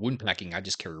 for wound packing, I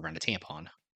just carry around a tampon"?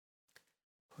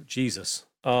 Jesus.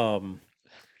 I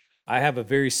have a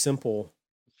very simple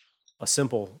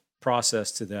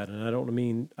process to that. And I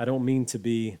don't mean to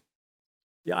be,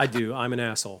 yeah, I do. I'm an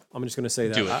asshole. I'm just going to say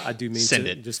that. Do it. I do mean Send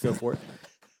to it. just go for it.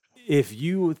 If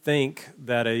you think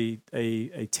that a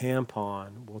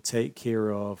tampon will take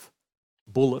care of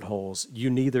bullet holes, you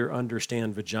neither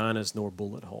understand vaginas nor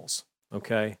bullet holes.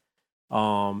 Okay.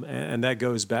 And that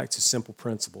goes back to simple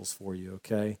principles for you.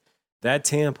 Okay. That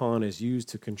tampon is used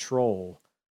to control,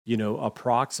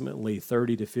 approximately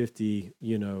 30 to 50,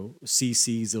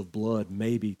 cc's of blood,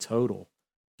 maybe total.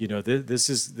 This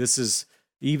is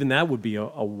even that would be a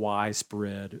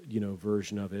widespread,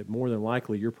 version of it. More than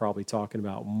likely, you're probably talking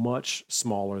about much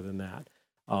smaller than that,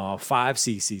 5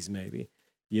 cc's maybe.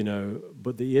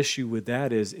 But the issue with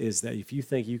that is that if you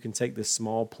think you can take this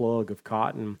small plug of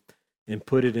cotton and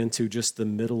put it into just the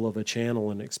middle of a channel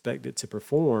and expect it to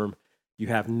perform, you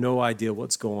have no idea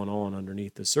what's going on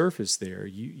underneath the surface there.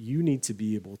 You need to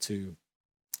be able to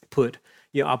put,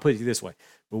 I'll put it this way.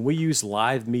 When we use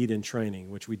live meat in training,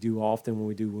 which we do often when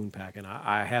we do wound packing,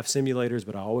 I have simulators,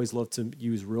 but I always love to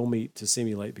use real meat to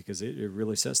simulate because it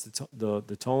really sets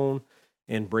the tone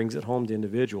and brings it home to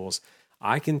individuals.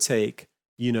 I can take,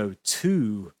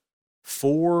 2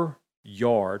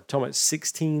 4-yard, talking about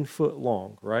 16-foot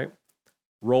long, right,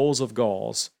 rolls of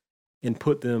gauze and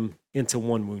put them into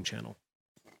one wound channel.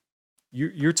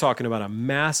 You're talking about a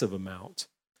massive amount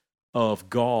of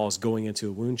gauze going into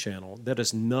a wound channel. That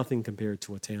is nothing compared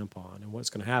to a tampon. And what's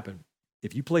going to happen,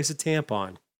 if you place a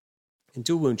tampon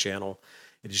into a wound channel,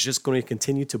 it is just going to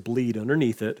continue to bleed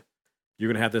underneath it. You're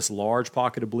going to have this large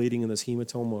pocket of bleeding and this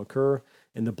hematoma will occur,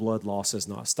 and the blood loss has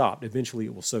not stopped. Eventually,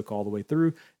 it will soak all the way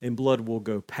through, and blood will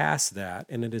go past that,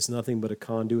 and it is nothing but a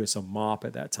conduit. It's a mop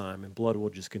at that time, and blood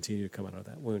will just continue to come out of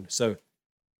that wound. So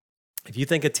if you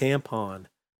think a tampon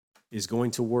is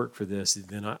going to work for this,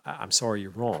 then I'm sorry,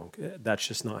 you're wrong. That's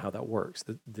just not how that works.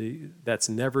 That's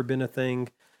never been a thing.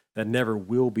 That never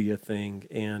will be a thing,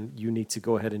 and you need to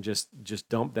go ahead and just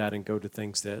dump that and go to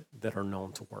things that are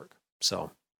known to work.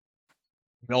 So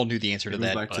We all knew the answer to It goes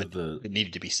that, back to but it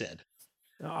needed to be said.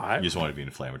 you just want to be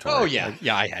inflammatory. Oh yeah,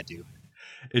 yeah, I had to.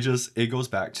 It goes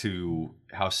back to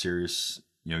how serious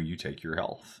you take your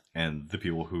health and the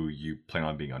people who you plan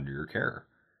on being under your care.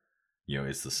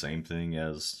 It's the same thing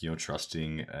as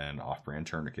trusting an off-brand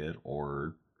tourniquet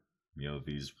or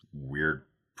these weird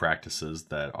practices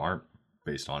that aren't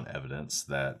based on evidence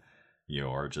that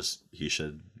are just he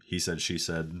said she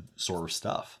said sort of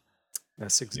stuff.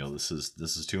 That's this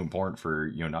is too important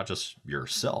for not just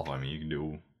yourself. I mean, you can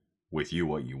do with you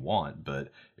what you want,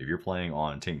 but if you're planning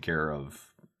on taking care of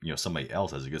somebody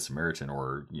else as a good Samaritan,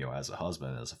 or as a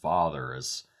husband, as a father,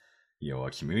 as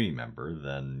a community member,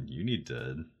 then you need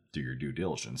to do your due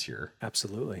diligence here.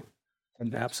 Absolutely.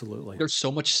 And Absolutely. there's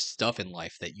so much stuff in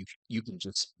life that you can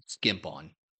just skimp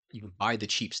on. You can buy the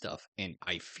cheap stuff, and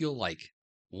I feel like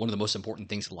one of the most important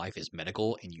things in life is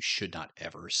medical, and you should not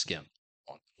ever skimp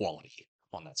on quality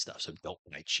on that stuff. So don't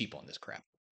buy cheap on this crap.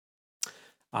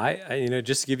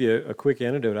 Just to give you a quick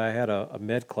anecdote, I had a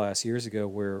med class years ago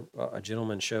where a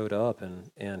gentleman showed up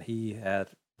and he had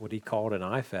what he called an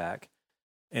IFAC,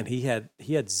 and he had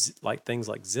like things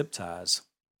like zip ties,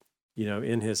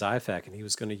 in his IFAC, and he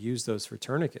was going to use those for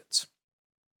tourniquets.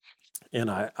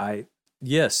 And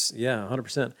yes, yeah,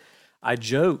 100%. I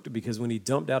joked because when he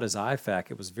dumped out his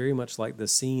IFAC, it was very much like the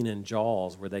scene in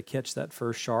Jaws where they catch that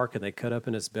first shark and they cut up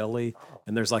in his belly,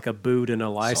 and there's like a boot and a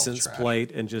license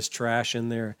plate and just trash in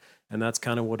there. And that's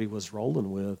kind of what he was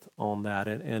rolling with on that.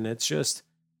 And it's just,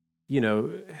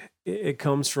 it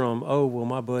comes from, oh, well,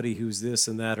 my buddy who's this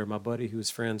and that, or my buddy who's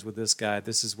friends with this guy,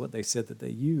 this is what they said that they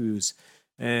use,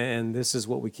 and this is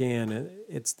what we can.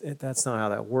 And that's not how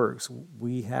that works.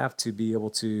 We have to be able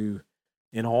to,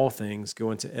 in all things, go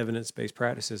into evidence-based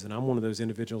practices. And I'm one of those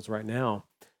individuals right now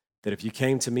that if you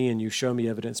came to me and you show me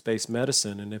evidence-based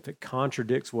medicine, and if it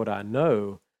contradicts what I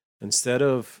know, instead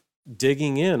of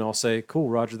digging in, I'll say, cool,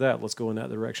 roger that. Let's go in that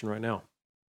direction right now.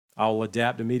 I'll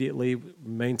adapt immediately,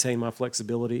 maintain my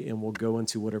flexibility, and we'll go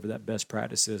into whatever that best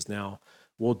practice is. Now,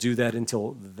 we'll do that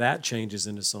until that changes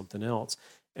into something else.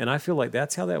 And I feel like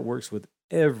that's how that works with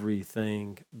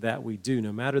everything that we do,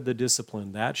 no matter the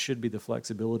discipline. That should be the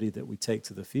flexibility that we take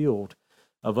to the field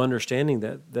of understanding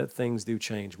that things do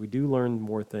change. We do learn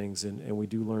more things, and we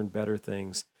do learn better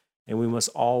things, and we must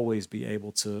always be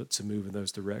able to move in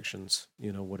those directions,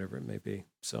 whatever it may be.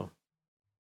 So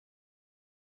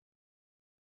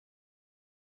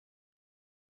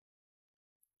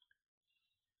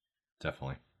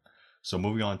definitely. So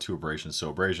moving on to abrasions.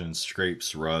 So abrasions,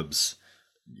 scrapes, rubs,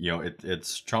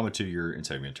 it's trauma to your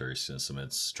integumentary system.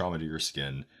 It's trauma to your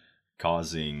skin,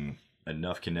 causing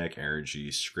enough kinetic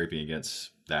energy, scraping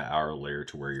against that outer layer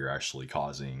to where you're actually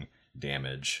causing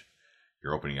damage.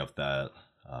 You're opening up that,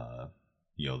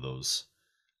 those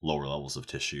lower levels of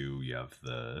tissue. You have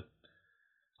the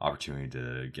opportunity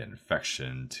to get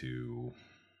infection to,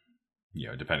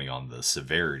 depending on the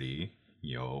severity,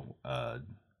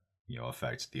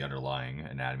 affect the underlying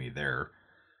anatomy there.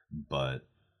 But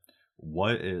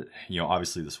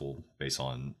obviously this will base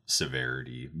on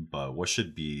severity, but what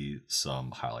should be some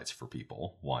highlights for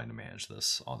people wanting to manage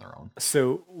this on their own?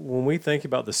 So when we think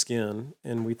about the skin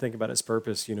and we think about its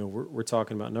purpose, we're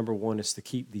talking about, number one, is to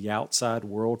keep the outside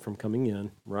world from coming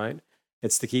in, right?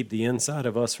 It's to keep the inside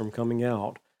of us from coming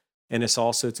out. And it's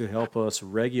also to help us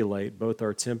regulate both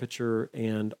our temperature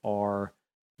and our,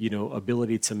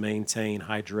 ability to maintain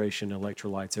hydration,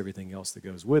 electrolytes, everything else that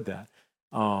goes with that.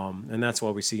 And that's why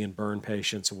we see in burn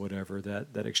patients or whatever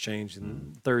that exchange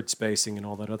and third spacing and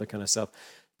all that other kind of stuff.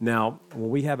 Now, when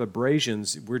we have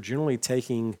abrasions, we're generally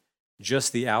taking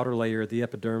just the outer layer of the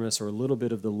epidermis or a little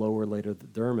bit of the lower layer of the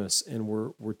dermis, and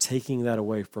we're taking that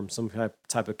away from some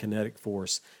type of kinetic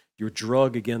force. Your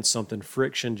drug against something,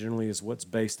 friction generally is what's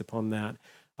based upon that.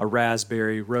 A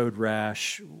raspberry, road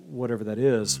rash, whatever that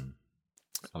is.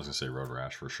 I was gonna say road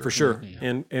rash for sure. For sure.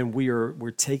 Yeah. And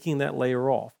we're taking that layer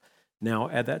off. Now,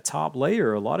 at that top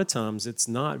layer, a lot of times it's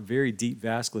not very deep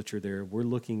vasculature there. We're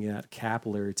looking at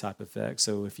capillary type effects.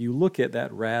 So if you look at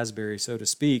that raspberry, so to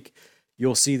speak,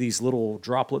 you'll see these little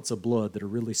droplets of blood that are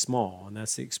really small, and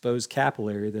that's the exposed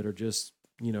capillary that are just,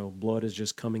 blood is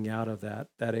just coming out of that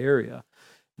area.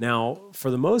 Now,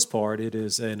 for the most part, it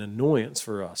is an annoyance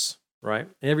for us, right?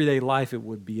 Everyday life, it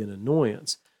would be an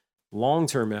annoyance.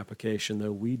 Long-term application,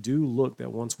 though, we do look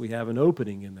that once we have an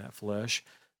opening in that flesh,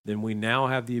 then we now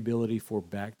have the ability for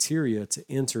bacteria to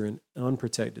enter an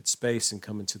unprotected space and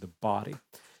come into the body.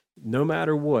 No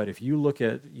matter what, if you look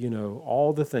at,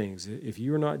 all the things, if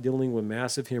you're not dealing with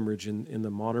massive hemorrhage in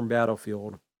the modern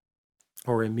battlefield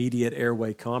or immediate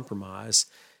airway compromise,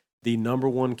 the number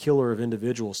one killer of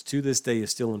individuals to this day is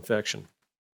still infection.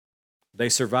 They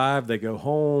survive, they go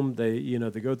home, they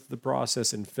go through the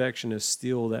process. Infection is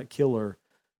still that killer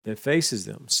that faces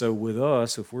them. So with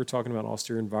us, if we're talking about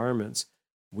austere environments,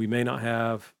 we may not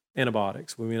have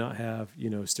antibiotics, we may not have,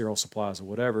 sterile supplies or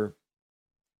whatever.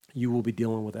 You will be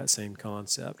dealing with that same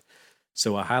concept.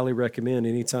 So I highly recommend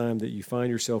anytime that you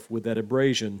find yourself with that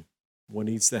abrasion, what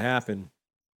needs to happen,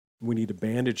 we need to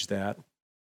bandage that.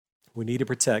 We need to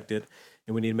protect it,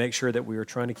 and we need to make sure that we are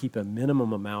trying to keep a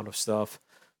minimum amount of stuff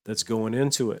that's going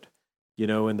into it.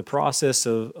 In the process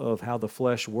of how the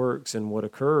flesh works and what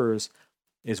occurs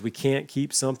is we can't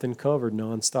keep something covered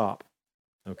nonstop.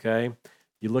 Okay?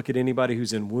 You look at anybody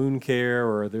who's in wound care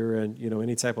or they're in,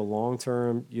 any type of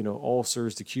long-term,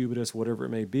 ulcers, decubitus, whatever it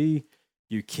may be,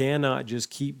 you cannot just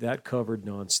keep that covered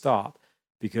nonstop,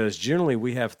 because generally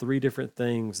we have three different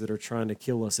things that are trying to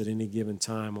kill us at any given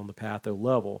time on the patho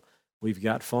level. We've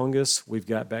got fungus, we've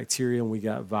got bacteria, and we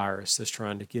got virus that's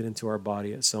trying to get into our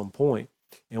body at some point.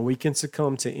 And we can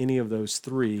succumb to any of those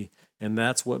three, and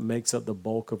that's what makes up the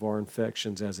bulk of our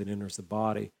infections as it enters the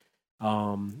body.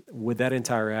 With that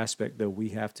entire aspect, though, we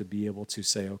have to be able to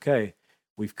say, okay,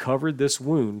 we've covered this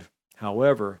wound.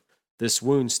 However, this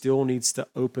wound still needs to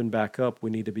open back up. We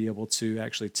need to be able to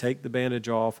actually take the bandage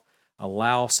off,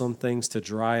 allow some things to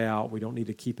dry out. We don't need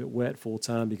to keep it wet full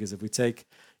time, because if we take,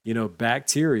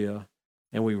 bacteria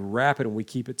and we wrap it and we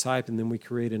keep it tight and then we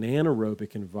create an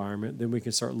anaerobic environment, then we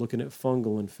can start looking at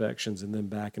fungal infections and then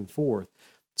back and forth.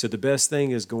 So the best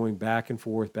thing is going back and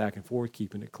forth,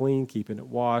 keeping it clean, keeping it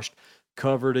washed,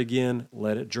 cover it again,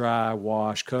 let it dry,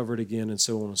 wash, cover it again, and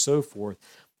so on and so forth.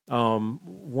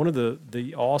 One of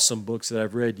the awesome books that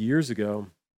I've read years ago,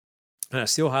 and I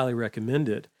still highly recommend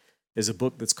it, is a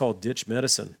book that's called Ditch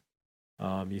Medicine.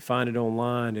 You find it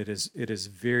online. It is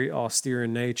very austere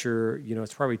in nature.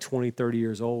 It's probably 20, 30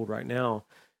 years old right now.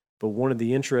 But one of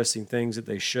the interesting things that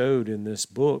they showed in this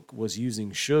book was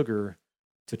using sugar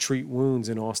to treat wounds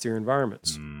in austere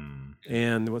environments.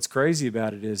 And what's crazy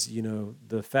about it is,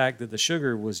 the fact that the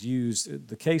sugar was used,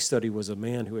 the case study was a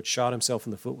man who had shot himself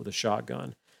in the foot with a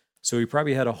shotgun. So he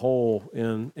probably had a hole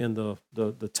in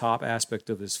the top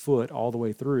aspect of his foot all the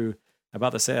way through,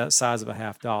 about the size of a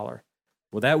 $50.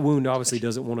 Well, that wound obviously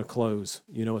doesn't want to close.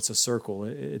 It's a circle.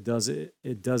 It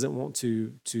doesn't want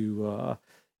to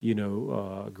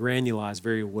granulize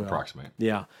very well. Approximate.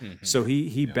 Yeah. Mm-hmm. So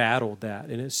he battled that,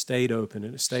 and it stayed open,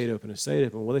 and it stayed open, and it stayed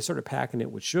open. Well, they started packing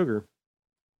it with sugar,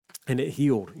 and it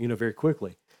healed, very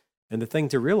quickly. And the thing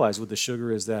to realize with the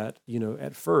sugar is that,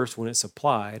 at first when it's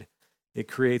applied, it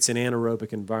creates an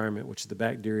anaerobic environment, which the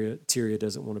bacteria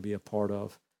doesn't want to be a part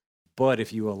of. But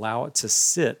if you allow it to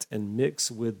sit and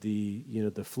mix with the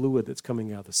fluid that's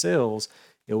coming out of the cells,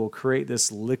 it will create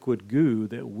this liquid goo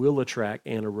that will attract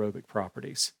anaerobic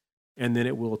properties, and then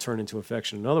it will turn into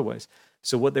infection in other ways.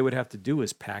 So what they would have to do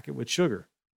is pack it with sugar,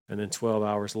 and then 12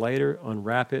 hours later,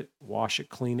 unwrap it, wash it,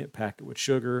 clean it, pack it with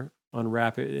sugar,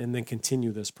 unwrap it, and then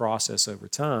continue this process over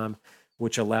time,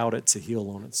 which allowed it to heal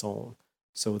on its own.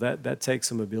 So that takes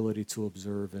some ability to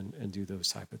observe and do those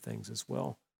type of things as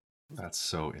well. That's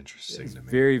so interesting to me.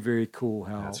 Very, very cool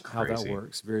how that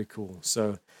works. Very cool.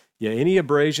 So yeah, any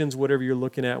abrasions, whatever you're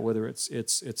looking at, whether it's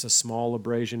a small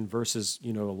abrasion versus, a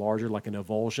larger, like an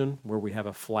avulsion, where we have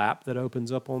a flap that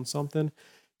opens up on something,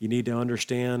 you need to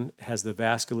understand, has the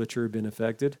vasculature been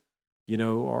affected?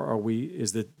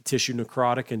 Is the tissue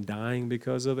necrotic and dying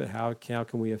because of it? How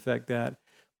can we affect that?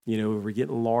 If we're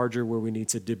getting larger, where we need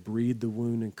to debride the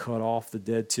wound and cut off the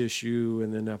dead tissue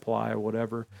and then apply or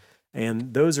whatever.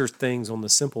 And those are things on the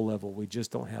simple level. We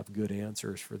just don't have good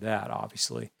answers for that,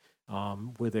 obviously,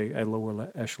 with a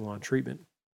lower echelon treatment.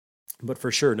 But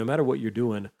for sure, no matter what you're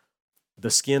doing,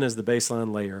 the skin is the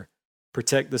baseline layer.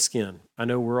 Protect the skin. I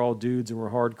know we're all dudes and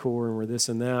we're hardcore and we're this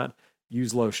and that.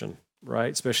 Use lotion,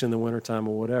 right? Especially in the wintertime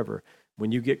or whatever.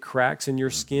 When you get cracks in your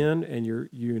skin and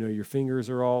your fingers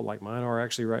are all, like mine are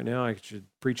actually right now, I should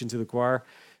preach into the choir.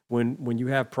 When you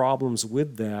have problems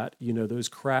with that, those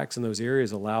cracks in those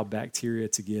areas allow bacteria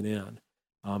to get in.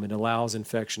 It allows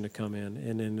infection to come in.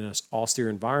 And in an austere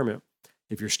environment,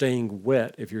 if you're staying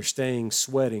wet, if you're staying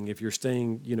sweating, if you're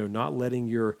staying, not letting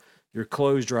your your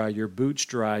clothes dry, your boots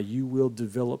dry, you will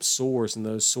develop sores, and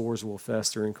those sores will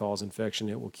fester and cause infection.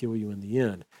 It will kill you in the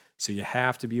end. So you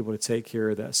have to be able to take care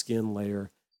of that skin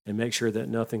layer and make sure that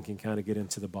nothing can kind of get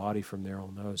into the body from there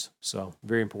on those. So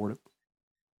very important.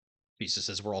 Jesus,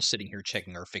 as we're all sitting here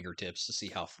checking our fingertips to see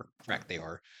how cracked they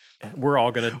are. We're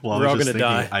all gonna Well, I we're was all just gonna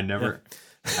thinking, die.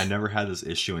 I never had this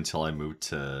issue until I moved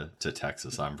to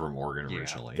Texas. I'm from Oregon Yeah.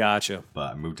 originally. Gotcha.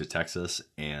 But I moved to Texas,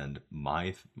 and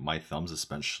my thumbs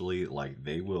especially, like,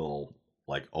 they will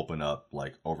like open up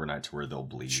like overnight to where they'll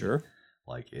bleed. Sure.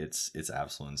 Like it's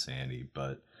absolute insanity.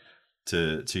 But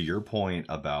to your point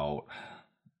about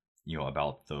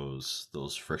about those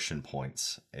friction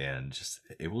points, and just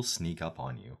it will sneak up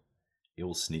on you. It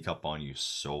will sneak up on you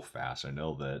so fast. I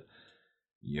know that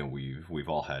we've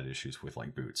all had issues with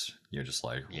like boots, just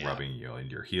like Yeah. rubbing into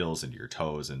your heels, into your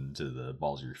toes, into the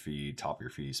balls of your feet, top of your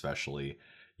feet especially.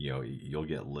 You'll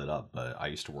get lit up. But I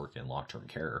used to work in long-term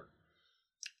care,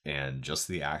 and just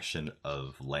the action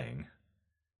of laying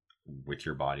with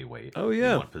your body weight Oh, in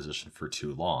yeah. one position for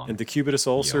too long, And decubitus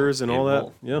ulcers and it all that.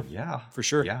 will- Yeah, yeah, for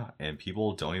sure. yeah. And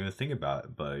people don't even think about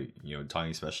it. But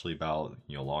talking especially about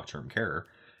long-term care,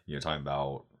 talking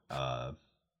about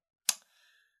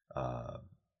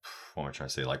what am I trying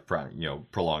to say? Like,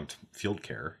 prolonged field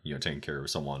care, taking care of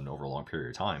someone over a long period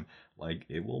of time, like,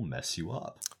 it will mess you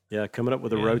up. Yeah, coming up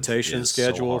with a And rotation it's so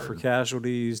schedule for hard.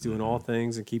 casualties, doing all Mhm.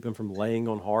 things and keep them from laying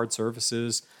on hard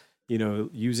surfaces,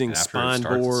 using And after it spine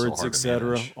starts, it's so boards, hard to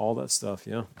etc. manage. All that stuff.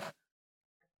 Yeah,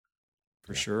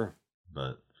 for Yeah. sure.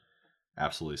 But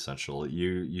absolutely essential.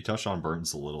 You touched on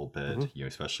burns a little bit, Mhm.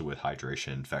 especially with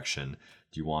hydration, infection.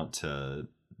 Do you want to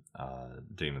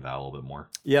dig into that a little bit more?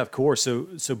 Yeah, of course.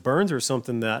 So burns are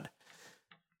something that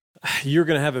you're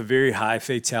going to have a very high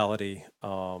fatality,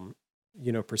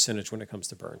 percentage when it comes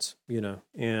to burns.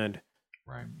 And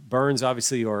Right. burns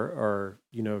obviously are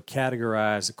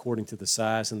categorized according to the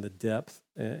size and the depth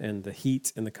and the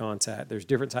heat and the contact. There's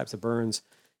different types of burns.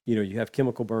 You have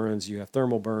chemical burns, you have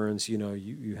thermal burns.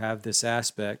 You have this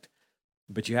aspect,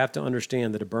 but you have to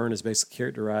understand that a burn is basically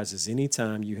characterized as any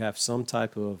time you have some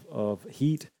type of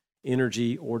heat,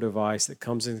 energy, or device that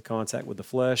comes into contact with the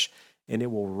flesh, and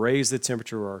it will raise the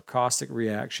temperature or a caustic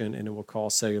reaction, and it will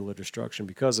cause cellular destruction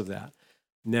because of that.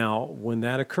 Now, when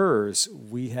that occurs,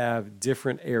 we have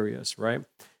different areas, right?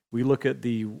 We look at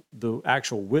the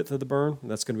actual width of the burn.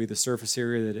 That's going to be the surface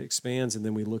area that it expands, and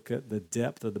then we look at the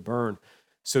depth of the burn.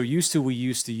 So we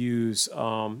used to use,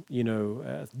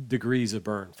 degrees of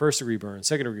burn, 1st-degree burn,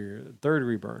 2nd-degree,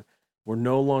 3rd-degree burn. We're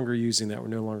no longer using that. We're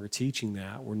no longer teaching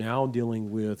that. We're now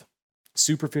dealing with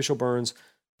superficial burns,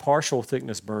 partial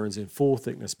thickness burns, and full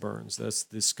thickness burns. That's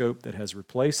the scope that has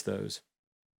replaced those.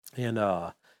 And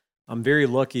I'm very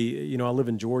lucky. I live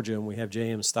in Georgia, and we have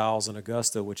J.M. Stiles in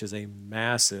Augusta, which is a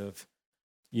massive,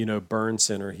 burn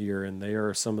center here. And they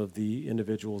are some of the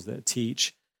individuals that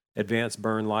teach advanced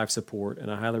burn life support.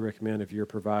 And I highly recommend, if you're a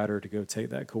provider, to go take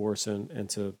that course and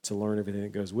to learn everything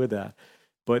that goes with that.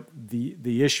 But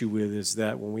the issue with is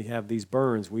that when we have these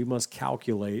burns, we must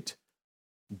calculate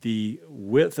the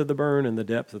width of the burn and the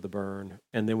depth of the burn.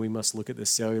 And then we must look at the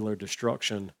cellular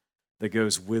destruction that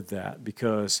goes with that,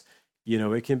 because,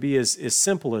 it can be as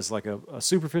simple as like a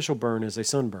superficial burn is a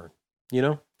sunburn.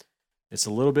 It's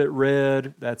a little bit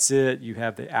red. That's it. You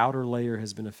have the outer layer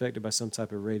has been affected by some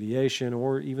type of radiation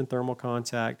or even thermal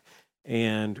contact,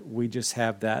 and we just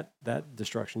have that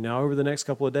destruction. Now, over the next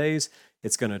couple of days,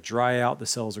 it's going to dry out. The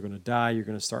cells are going to die. You're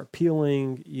going to start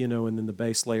peeling, and then the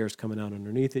base layer is coming out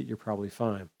underneath it. You're probably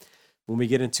fine. When we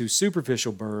get into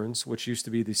superficial burns, which used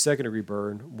to be the 2nd-degree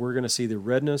burn, we're going to see the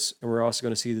redness, and we're also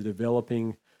going to see the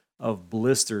developing of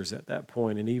blisters at that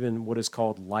point, and even what is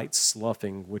called light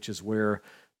sloughing, which is where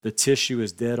the tissue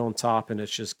is dead on top and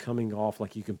it's just coming off,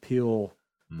 like you can peel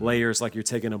layers like you're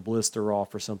taking a blister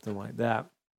off or something like that.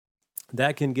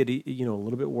 That can get a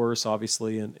little bit worse,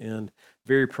 obviously, and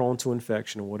very prone to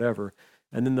infection or whatever.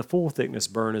 And then the full thickness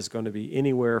burn is going to be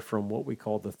anywhere from what we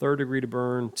call the 3rd-degree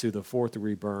burn to the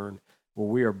 4th-degree burn, where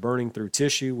we are burning through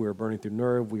tissue, we are burning through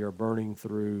nerve, we are burning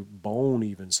through bone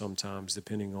even sometimes,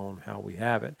 depending on how we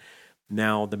have it.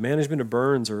 Now, the management of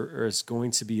burns is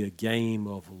going to be a game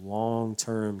of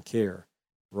long-term care,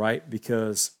 right?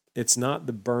 Because it's not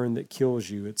the burn that kills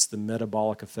you, it's the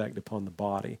metabolic effect upon the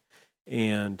body.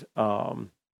 And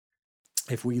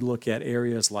if we look at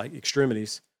areas like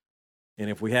extremities, and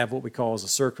if we have what we call as a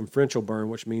circumferential burn,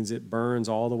 which means it burns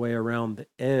all the way around the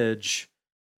edge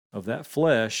of that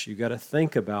flesh, you got to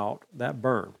think about that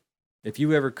burn. If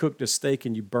you ever cooked a steak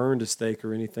and you burned a steak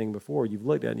or anything before, you've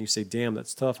looked at it and you say, damn,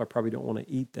 that's tough. I probably don't want to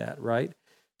eat that, right?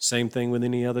 Same thing with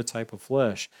any other type of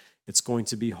flesh. It's going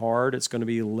to be hard, it's going to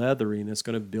be leathery, and it's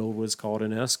going to build what's called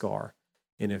an eschar.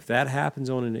 And if that happens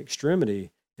on an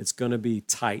extremity, it's going to be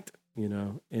tight,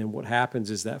 And what happens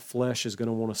is that flesh is going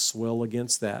to want to swell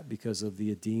against that because of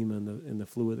the edema and the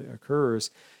fluid that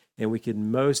occurs. And we can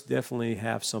most definitely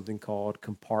have something called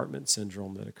compartment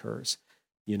syndrome that occurs.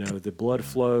 The blood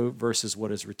flow versus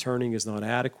what is returning is not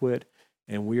adequate,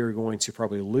 and we are going to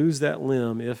probably lose that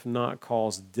limb, if not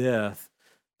cause death,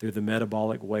 through the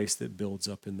metabolic waste that builds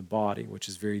up in the body, which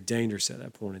is very dangerous at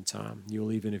that point in time.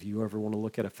 You'll even, if you ever want to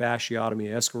look at a fasciotomy,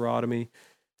 escharotomy,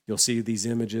 you'll see these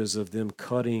images of them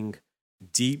cutting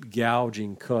deep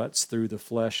gouging cuts through the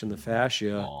flesh and the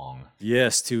fascia. Long.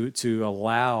 Yes, to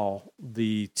allow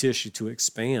the tissue to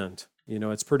expand.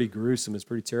 It's pretty gruesome. It's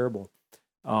pretty terrible.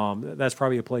 That's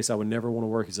probably a place I would never want to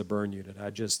work as a burn unit. I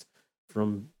just,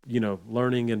 from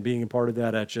learning and being a part of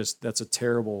that, that's a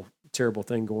terrible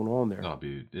thing going on there. No,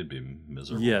 it'd be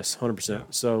miserable. Yes, 100%.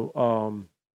 Yeah.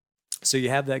 So you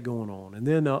have that going on, and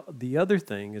then the other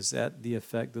thing is that the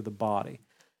effect of the body.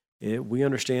 We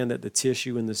understand that the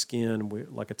tissue in the skin,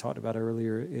 like I talked about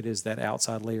earlier, it is that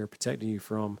outside layer protecting you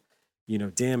from,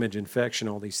 damage, infection,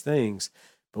 all these things.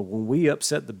 But when we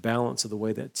upset the balance of the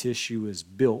way that tissue is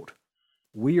built,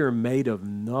 we are made of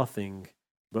nothing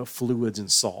but fluids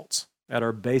and salts. At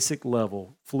our basic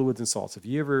level, fluids and salts. If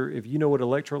you know what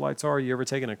electrolytes are, you ever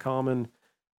taken a common,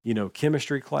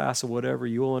 chemistry class or whatever,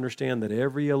 you will understand that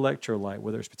every electrolyte,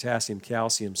 whether it's potassium,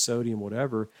 calcium, sodium,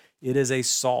 whatever, it is a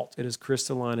salt. It is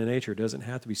crystalline in nature. It doesn't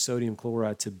have to be sodium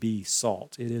chloride to be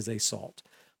salt. It is a salt.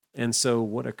 And so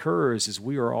what occurs is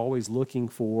we are always looking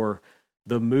for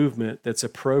the movement that's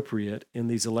appropriate in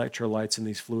these electrolytes and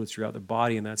these fluids throughout the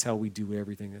body, and that's how we do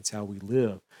everything. That's how we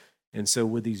live. And so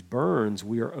with these burns,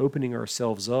 we are opening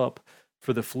ourselves up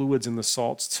for the fluids and the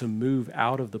salts to move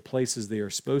out of the places they are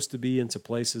supposed to be into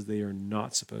places they are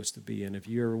not supposed to be. And if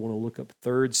you ever want to look up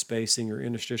third spacing or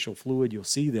interstitial fluid, you'll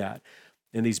see that.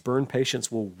 And these burn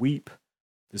patients will weep.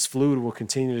 This fluid will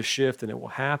continue to shift and it will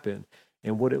happen.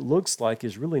 And what it looks like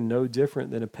is really no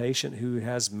different than a patient who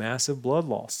has massive blood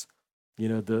loss.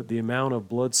 The amount of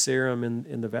blood serum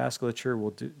in the vasculature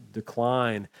will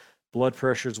decline. Blood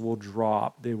pressures will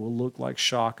drop. They will look like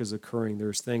shock is occurring.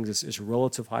 There's things, it's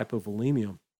relative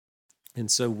hypovolemia.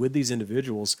 And so with these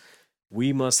individuals,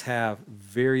 we must have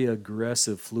very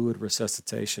aggressive fluid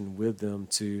resuscitation with them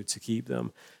to keep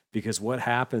them. Because what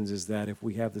happens is that if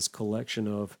we have this collection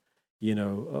of,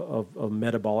 of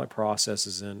metabolic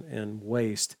processes and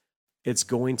waste, it's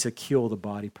going to kill the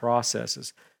body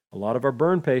processes. A lot of our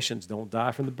burn patients don't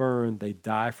die from the burn. They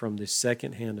die from the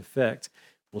secondhand effect.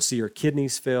 We'll see our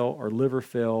kidneys fail, our liver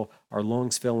fail, our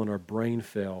lungs fail, and our brain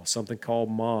fail. Something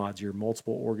called MODS, your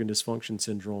multiple organ dysfunction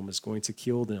syndrome, is going to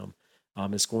kill them.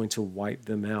 It's going to wipe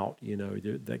them out.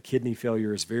 That kidney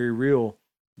failure is very real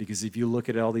because if you look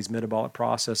at all these metabolic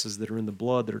processes that are in the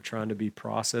blood that are trying to be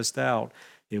processed out,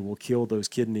 it will kill those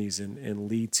kidneys and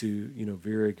lead to,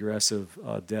 very aggressive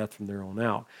death from there on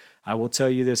out. I will tell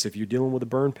you this, if you're dealing with a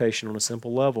burn patient on a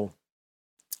simple level,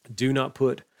 do not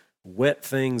put wet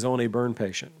things on a burn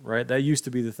patient, right? That used to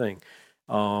be the thing.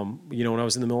 When I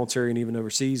was in the military and even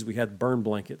overseas, we had burn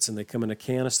blankets and they come in a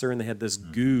canister and they had this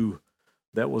goo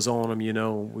that was on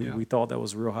them. We thought that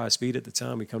was real high speed at the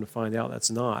time. We come to find out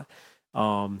that's not.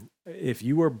 If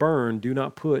you are burned, do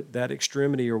not put that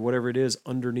extremity or whatever it is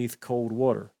underneath cold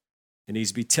water. It needs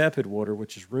to be tepid water,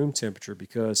 which is room temperature,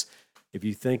 because if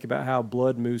you think about how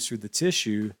blood moves through the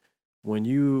tissue, when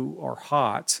you are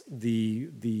hot, the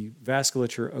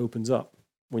vasculature opens up.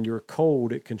 When you're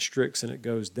cold, it constricts and it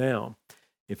goes down.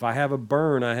 If I have a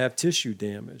burn, I have tissue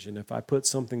damage. And if I put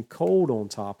something cold on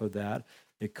top of that,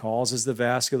 it causes the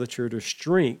vasculature to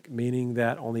shrink, meaning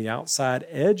that on the outside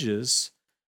edges,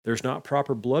 there's not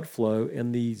proper blood flow,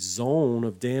 and the zone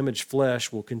of damaged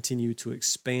flesh will continue to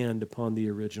expand upon the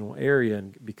original area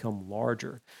and become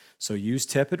larger. So use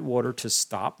tepid water to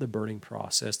stop the burning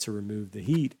process, to remove the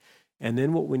heat. And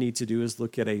then what we need to do is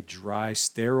look at a dry,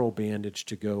 sterile bandage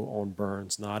to go on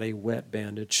burns, not a wet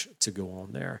bandage to go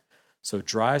on there. So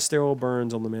dry, sterile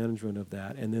burns on the management of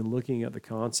that, and then looking at the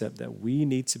concept that we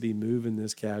need to be moving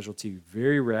this casualty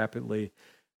very rapidly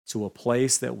to a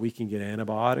place that we can get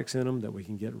antibiotics in them, that we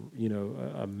can get,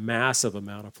 a massive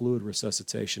amount of fluid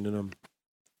resuscitation in them.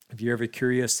 If you're ever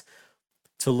curious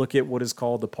to look at what is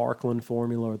called the Parkland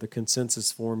formula or the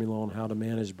consensus formula on how to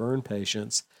manage burn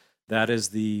patients, that is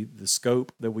the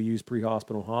scope that we use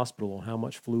pre-hospital and hospital on how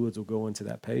much fluids will go into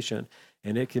that patient.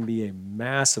 And it can be a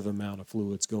massive amount of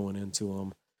fluids going into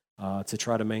them to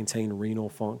try to maintain renal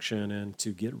function and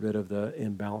to get rid of the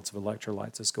imbalance of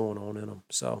electrolytes that's going on in them.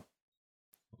 So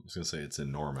I was going to say it's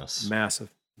enormous. Massive,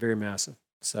 very massive.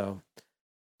 So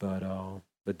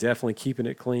But definitely keeping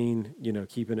it clean,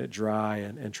 keeping it dry,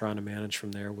 and trying to manage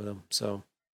from there with them. So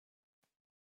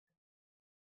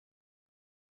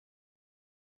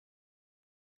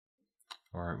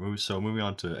All right, moving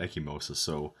on to ecchymosis.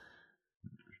 So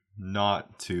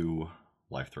not too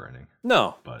life threatening,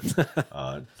 no. but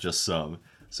just some.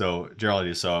 So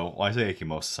generally, so when I say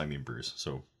ecchymosis, I mean bruise.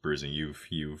 So bruising,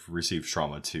 you've received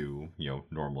trauma to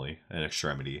normally an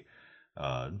extremity,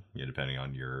 depending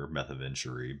on your method of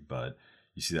injury, but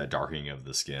you see that darkening of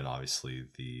the skin. Obviously,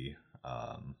 the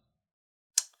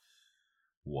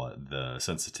the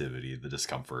sensitivity, the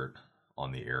discomfort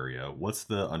on the area. What's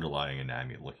the underlying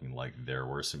anatomy looking like there?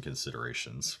 What are some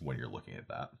considerations when you're looking at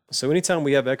that? So anytime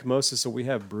we have ecchymosis or we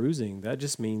have bruising, that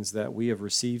just means that we have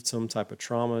received some type of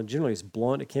trauma. Generally, it's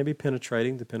blunt. It can be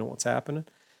penetrating, depending on what's happening.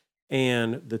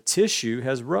 And the tissue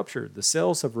has ruptured. The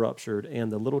cells have ruptured,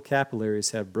 and the little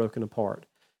capillaries have broken apart.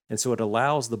 And so it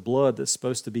allows the blood that's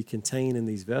supposed to be contained in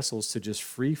these vessels to just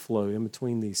free flow in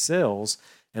between these cells.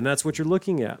 And that's what you're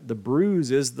looking at. The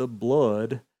bruise is the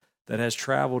blood that has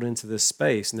traveled into this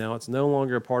space. Now, it's no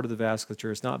longer a part of the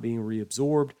vasculature. It's not being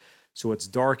reabsorbed. So it's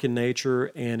dark in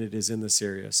nature, and it is in this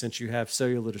area. Since you have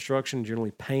cellular destruction,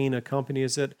 generally pain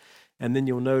accompanies it. And then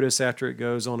you'll notice after it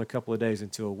goes on a couple of days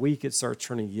into a week, it starts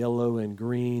turning yellow and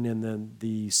green, and then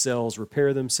the cells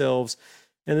repair themselves.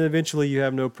 And then eventually you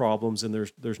have no problems, and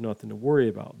there's nothing to worry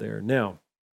about there. Now,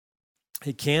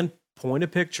 it can point a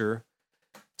picture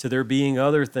to there being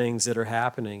other things that are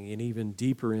happening and even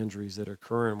deeper injuries that are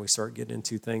occurring. We start getting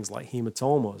into things like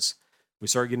hematomas. We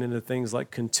start getting into things like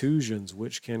contusions,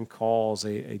 which can cause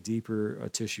a deeper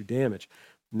tissue damage.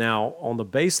 Now, on the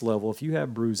base level, if you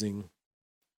have bruising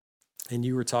and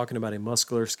you were talking about a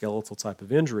muscular skeletal type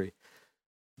of injury,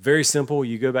 very simple.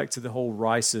 You go back to the whole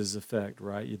Rice's effect,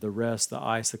 right? The rest, the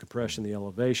ice, the compression, the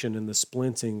elevation, and the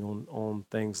splinting on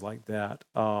things like that.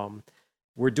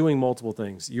 We're doing multiple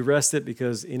things. You rest it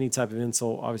because any type of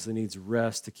insult obviously needs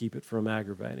rest to keep it from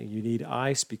aggravating. You need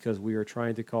ice because we are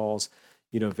trying to cause,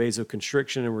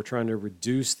 vasoconstriction, and we're trying to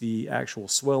reduce the actual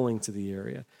swelling to the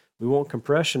area. We want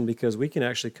compression because we can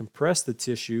actually compress the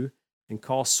tissue and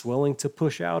cause swelling to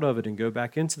push out of it and go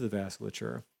back into the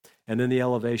vasculature. And then the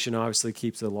elevation obviously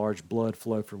keeps the large blood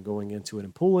flow from going into it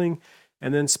and pooling.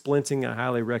 And then splinting, I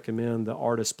highly recommend. The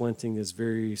art of splinting is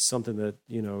very something that,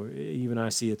 even I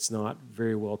see it's not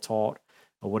very well taught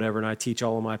or whatever. And I teach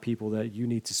all of my people that you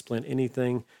need to splint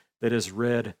anything that is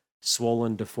red,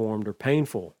 swollen, deformed, or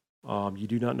painful. You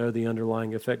do not know the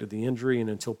underlying effect of the injury, and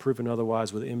until proven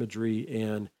otherwise with imagery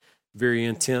and very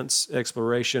intense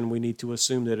exploration, we need to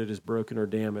assume that it is broken or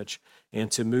damaged.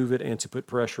 And to move it and to put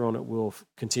pressure on it will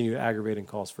continue to aggravate and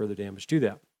cause further damage to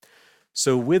that.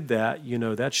 So with that,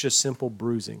 that's just simple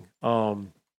bruising.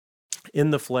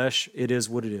 In the flesh, it is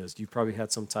what it is. You've probably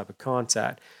had some type of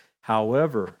contact.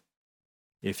 However,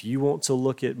 if you want to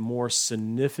look at more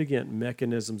significant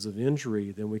mechanisms of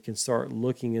injury, then we can start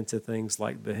looking into things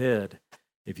like the head.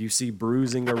 If you see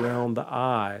bruising around the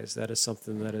eyes, that is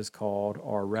something that is called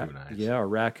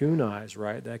raccoon eyes,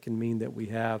 right? That can mean that we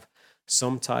have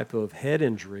some type of head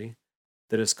injury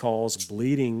that has caused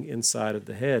bleeding inside of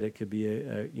the head. It could be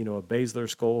a basilar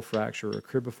skull fracture or a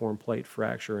cribriform plate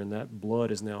fracture, and that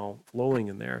blood is now flowing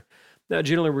in there. Now,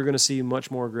 generally, we're going to see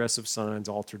much more aggressive signs,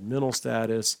 altered mental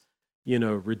status,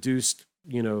 reduced,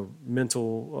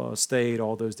 mental state,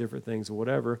 all those different things or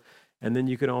whatever. And then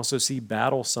you can also see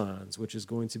battle signs, which is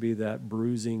going to be that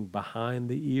bruising behind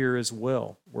the ear as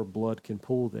well, where blood can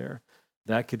pool there.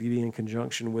 That could be in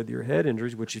conjunction with your head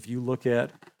injuries, which if you look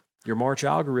at your March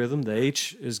algorithm, the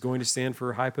H is going to stand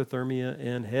for hypothermia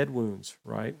and head wounds,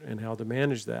 right? And how to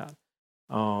manage that.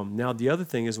 Now, the other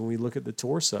thing is when we look at the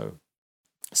torso,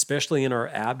 especially in our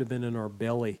abdomen and our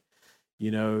belly,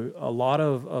 a lot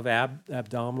of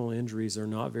abdominal injuries are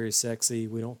not very sexy.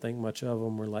 We don't think much of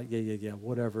them. We're like, yeah,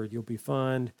 whatever, you'll be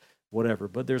fine, whatever.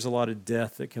 But there's a lot of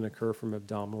death that can occur from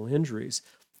abdominal injuries.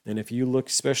 And if you look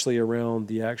especially around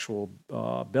the actual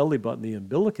belly button, the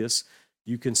umbilicus,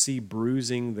 you can see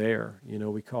bruising there.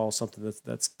 We call something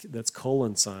that's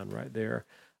colon sign right there.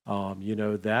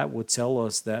 That would tell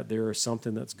us that there is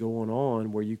something that's going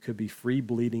on where you could be free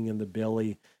bleeding in the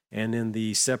belly and in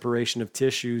the separation of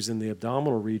tissues in the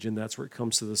abdominal region. That's where it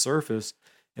comes to the surface,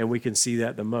 and we can see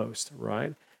that the most,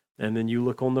 right? And then you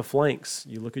look on the flanks,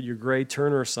 you look at your gray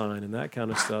Turner sign, and that kind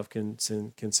of stuff can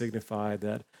signify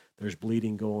that there's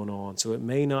bleeding going on. So it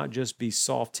may not just be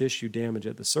soft tissue damage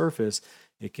at the surface.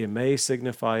 It may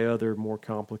signify other more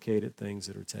complicated things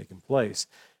that are taking place.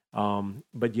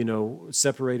 But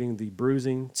separating the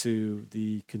bruising to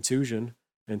the contusion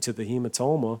and to the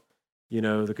hematoma,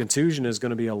 The contusion is going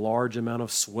to be a large amount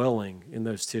of swelling in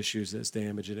those tissues that's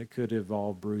damaged, and it could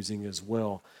involve bruising as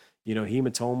well.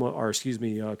 Hematoma, or excuse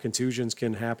me, contusions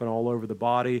can happen all over the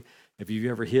body. If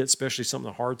you've ever hit, especially something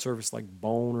the hard surface like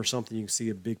bone or something, you can see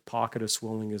a big pocket of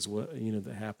swelling as well,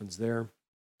 that happens there.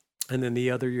 And then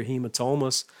the other, your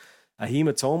hematomas. A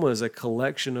hematoma is a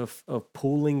collection of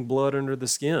pooling blood under the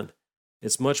skin.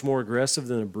 It's much more aggressive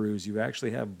than a bruise. You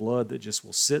actually have blood that just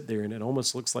will sit there, and it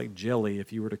almost looks like jelly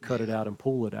if you were to cut it out and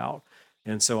pull it out.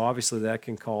 And so obviously that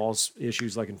can cause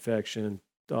issues like infection,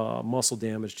 muscle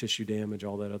damage, tissue damage,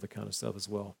 all that other kind of stuff as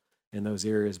well in those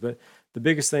areas. But the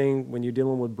biggest thing when you're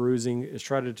dealing with bruising is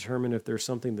try to determine if there's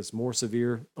something that's more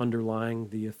severe underlying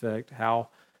the effect, how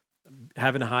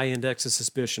having a high index of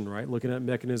suspicion, right? Looking at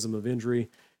mechanism of injury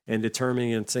and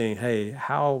determining and saying, hey,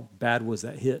 how bad was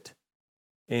that hit?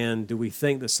 And do we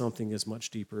think that something is much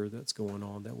deeper that's going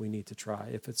on that we need to try?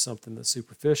 If it's something that's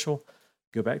superficial,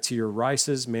 go back to your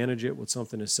RICEs, manage it with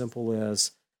something as simple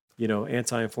as,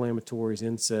 anti-inflammatories,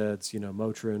 NSAIDs,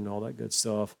 Motrin, all that good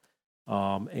stuff,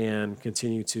 and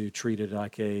continue to treat it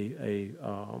like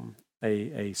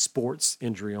a sports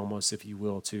injury almost, if you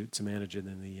will, to manage it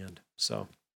in the end. So.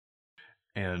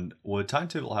 And would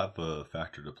timetable have a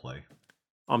factor to play?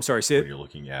 I'm sorry, when you're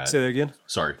looking at. Say that again.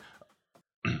 Sorry.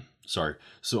 Sorry.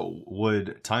 So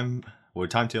would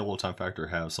timetable, time factor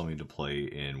have something to play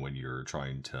in when you're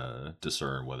trying to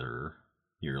discern whether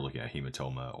you're looking at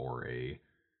hematoma or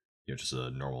just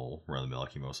a normal run-of-the-mill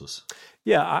ecchymosis?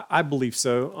 Yeah, I believe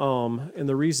so. And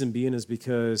the reason being is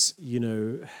because,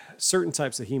 certain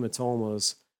types of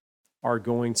hematomas are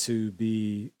going to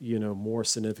be, more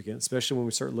significant, especially when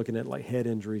we start looking at like head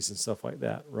injuries and stuff like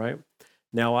that, right?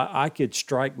 Now, I could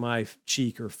strike my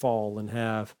cheek or fall and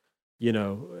have,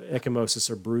 ecchymosis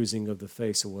or bruising of the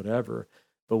face or whatever.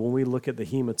 But when we look at the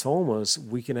hematomas,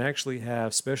 we can actually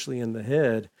have, especially in the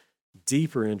head,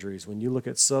 deeper injuries. When you look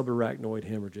at subarachnoid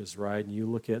hemorrhages, right, and you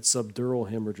look at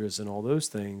subdural hemorrhages and all those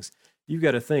things, you've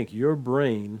got to think your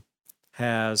brain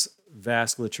has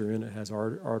vasculature in it, has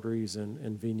arteries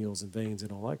and venules and veins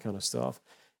and all that kind of stuff.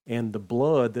 And the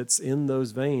blood that's in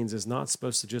those veins is not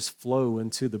supposed to just flow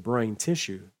into the brain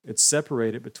tissue. It's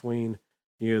separated between,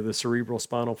 the cerebral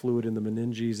spinal fluid and the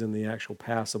meninges and the actual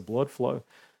paths of blood flow.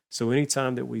 So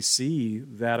anytime that we see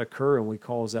that occur and we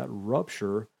cause that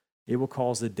rupture, it will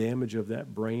cause the damage of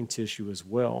that brain tissue as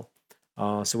well.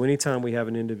 So anytime we have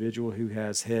an individual who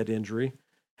has head injury,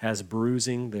 has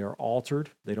bruising, they are altered,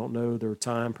 they don't know their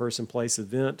time, person, place,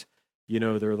 event,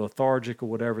 they're lethargic or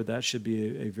whatever, that should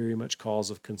be a very much cause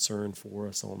of concern for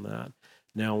us on that.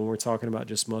 Now, when we're talking about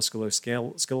just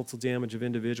musculoskeletal damage of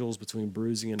individuals between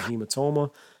bruising and hematoma,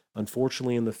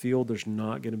 unfortunately in the field, there's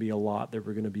not going to be a lot that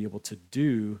we're going to be able to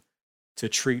do to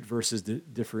treat versus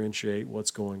differentiate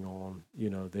what's going on,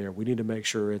 there. We need to make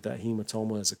sure that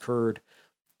hematoma has occurred,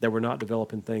 that we're not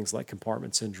developing things like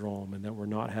compartment syndrome, and that we're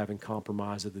not having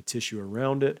compromise of the tissue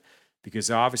around it.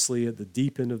 Because obviously at the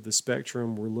deep end of the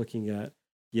spectrum, we're looking at,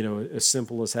 as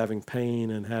simple as having pain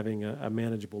and having a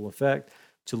manageable effect,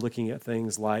 to looking at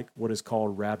things like what is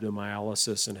called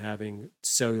rhabdomyolysis and having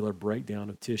cellular breakdown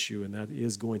of tissue. And that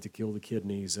is going to kill the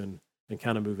kidneys and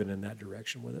kind of moving in that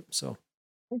direction with it. So.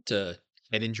 Head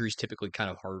injuries typically kind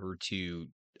of harder to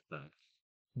uh,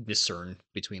 discern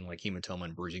between like hematoma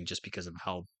and bruising just because of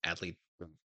how badly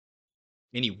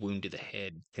any wound to the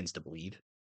head tends to bleed.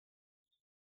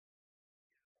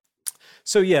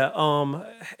 So yeah,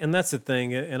 and that's the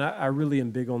thing, and I really am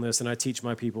big on this, and I teach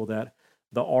my people that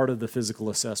the art of the physical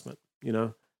assessment.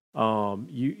 You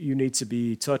need to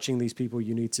be touching these people,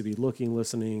 you need to be looking,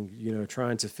 listening,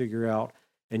 trying to figure out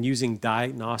and using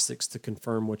diagnostics to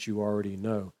confirm what you already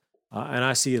know. And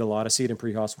I see it a lot. I see it in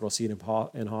pre-hospital. I see it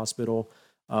in hospital.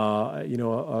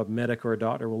 A medic or a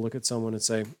doctor will look at someone and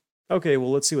say, "Okay, well,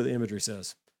 let's see what the imagery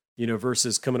says,"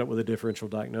 versus coming up with a differential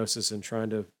diagnosis and trying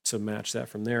to match that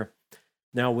from there.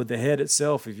 Now, with the head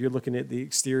itself, if you're looking at the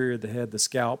exterior of the head, the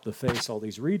scalp, the face, all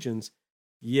these regions,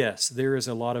 yes, there is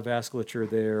a lot of vasculature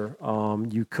there.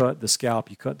 You cut the scalp,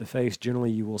 you cut the face,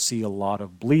 generally you will see a lot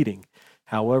of bleeding.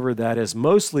 However, that is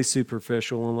mostly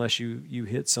superficial unless you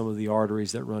hit some of the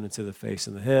arteries that run into the face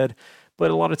and the head.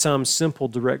 But a lot of times, simple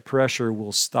direct pressure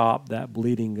will stop that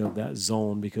bleeding of that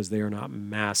zone because they are not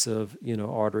massive,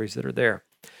 arteries that are there.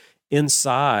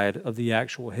 Inside of the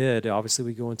actual head, obviously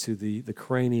we go into the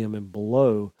cranium and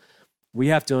below, we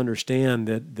have to understand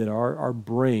that our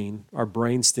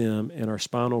brain stem and our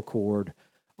spinal cord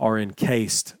are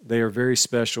encased. They are very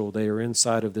special. They are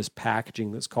inside of this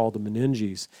packaging that's called the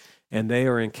meninges, and they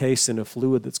are encased in a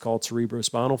fluid that's called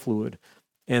cerebrospinal fluid.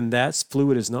 And that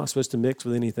fluid is not supposed to mix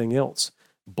with anything else.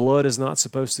 Blood is not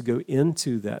supposed to go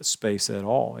into that space at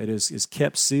all. It is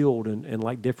kept sealed in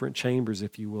like different chambers,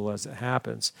 if you will, as it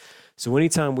happens. So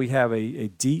anytime we have a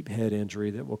deep head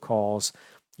injury that will cause,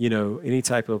 any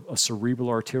type of a cerebral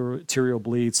arterial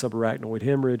bleed, subarachnoid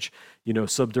hemorrhage,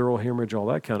 subdural hemorrhage, all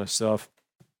that kind of stuff,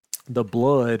 the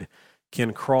blood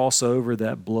can cross over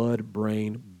that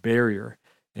blood-brain barrier.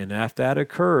 And if that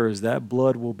occurs, that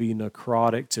blood will be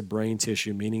necrotic to brain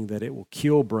tissue, meaning that it will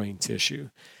kill brain tissue.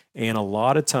 And a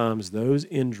lot of times those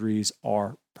injuries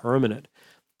are permanent.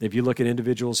 If you look at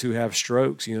individuals who have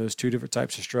strokes, there's two different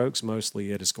types of strokes.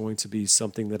 Mostly it is going to be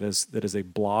something that is a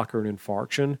block or an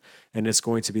infarction, and it's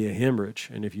going to be a hemorrhage.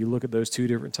 And if you look at those two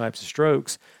different types of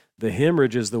strokes, the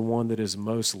hemorrhage is the one that is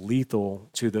most lethal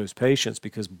to those patients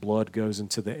because blood goes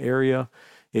into the area.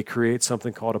 It creates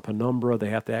something called a penumbra.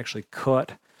 They have to actually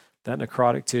cut that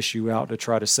necrotic tissue out to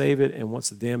try to save it. And once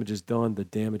the damage is done, the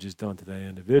damage is done to that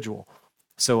individual.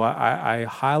 So I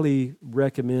highly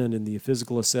recommend in the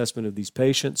physical assessment of these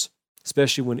patients,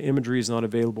 especially when imagery is not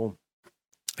available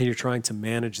and you're trying to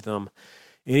manage them.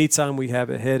 Anytime we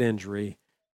have a head injury,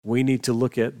 we need to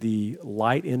look at the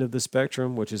light end of the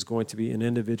spectrum, which is going to be an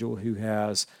individual who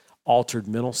has altered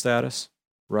mental status,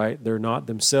 right? They're not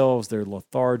themselves, they're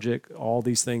lethargic, all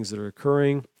these things that are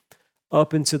occurring,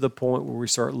 up into the point where we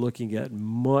start looking at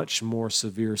much more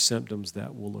severe symptoms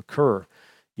that will occur.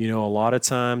 A lot of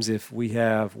times if we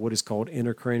have what is called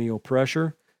intracranial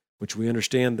pressure, which we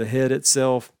understand the head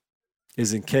itself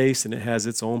is encased and it has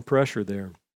its own pressure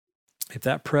there. If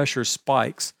that pressure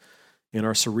spikes and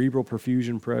our cerebral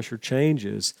perfusion pressure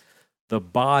changes, the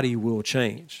body will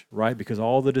change, right? Because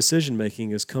all the decision making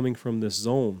is coming from this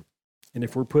zone. And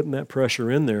if we're putting that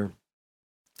pressure in there,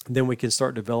 then we can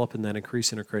start developing that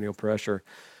increased intracranial pressure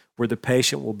where the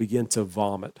patient will begin to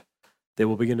vomit. They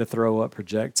will begin to throw up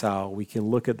projectile. We can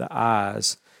look at the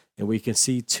eyes and we can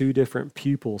see two different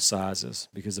pupil sizes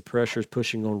because the pressure is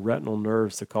pushing on retinal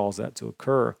nerves to cause that to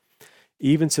occur,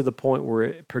 even to the point where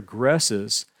it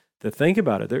progresses. To think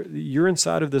about it, you're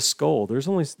inside of this skull. There's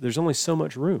only so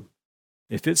much room.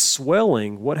 If it's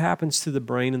swelling, what happens to the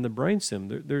brain and the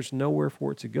brainstem? There's nowhere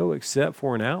for it to go except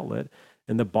for an outlet.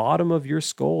 In the bottom of your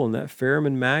skull, in that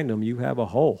foramen magnum, you have a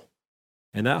hole.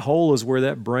 And that hole is where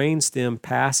that brainstem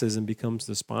passes and becomes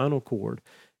the spinal cord.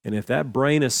 And if that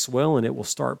brain is swelling, it will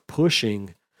start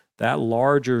pushing that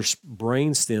larger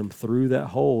brainstem through that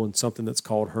hole in something that's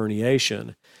called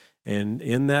herniation. And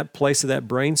in that place of that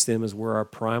brainstem is where our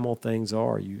primal things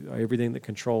are. Everything that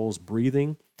controls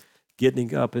breathing,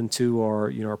 getting up into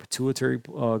our pituitary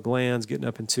glands, getting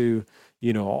up into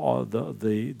all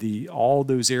all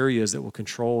those areas that will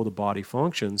control the body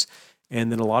functions. And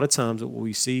then a lot of times what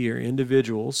we see are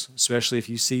individuals, especially if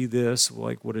you see this, if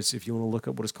you want to look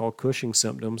up what is called Cushing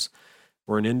symptoms,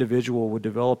 where an individual would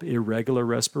develop irregular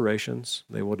respirations,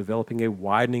 they will developing a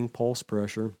widening pulse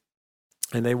pressure,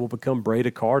 and they will become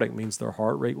bradycardic, means their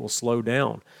heart rate will slow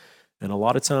down. And a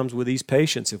lot of times with these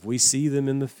patients, if we see them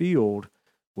in the field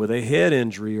with a head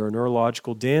injury or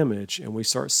neurological damage, and we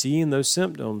start seeing those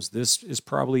symptoms, this is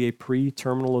probably a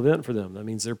pre-terminal event for them. That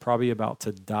means they're probably about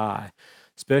to die,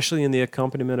 especially in the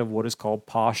accompaniment of what is called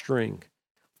posturing.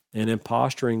 And in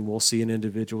posturing, we'll see an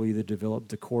individual either develop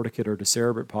decorticate or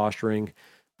decerebrate posturing,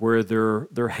 where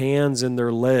their hands and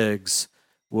their legs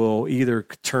will either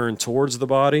turn towards the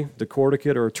body,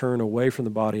 decorticate, or turn away from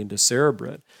the body and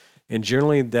decerebrate. And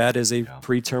generally, that is a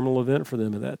pre-terminal event for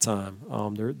them at that time.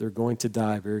 They're going to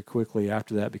die very quickly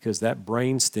after that because that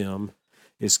brainstem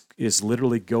is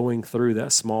literally going through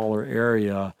that smaller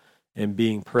area and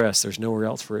being pressed. There's nowhere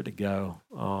else for it to go.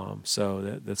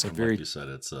 So that's a very, like you said,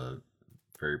 it's a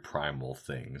very primal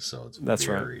thing. So it's that's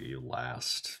very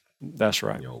last. That's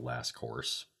right. Last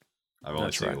course. I've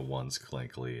only seen it once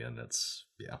clinically, and it's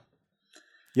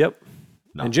Yep.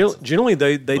 And generally,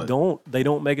 they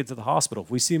don't make it to the hospital. If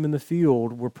we see them in the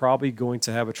field, we're probably going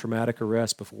to have a traumatic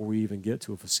arrest before we even get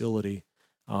to a facility,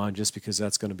 just because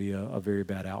that's going to be a very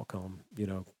bad outcome,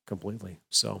 completely.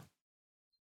 So.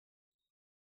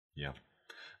 Yeah.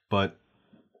 But,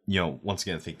 once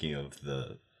again, thinking of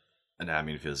the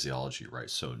anatomy and physiology,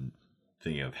 right? So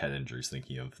thinking of head injuries,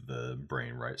 thinking of the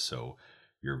brain, right? So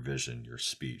your vision, your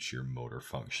speech, your motor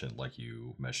function, like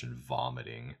you mentioned,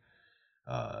 vomiting,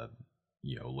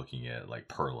 looking at like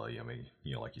Perla,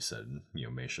 like you said,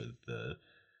 make sure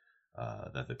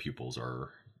that the pupils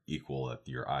are equal, that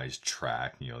your eyes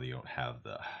track, you don't have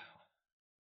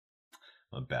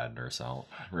a bad nurse. I don't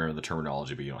remember the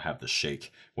terminology, but you don't have the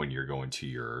shake when you're going to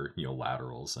your,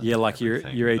 laterals. And like your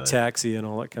ataxia and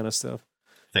all that kind of stuff.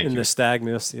 Thank you.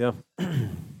 Nystagmus, yeah.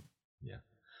 Yeah.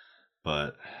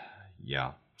 But,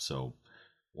 yeah. So,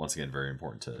 once again, very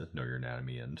important to know your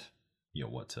anatomy and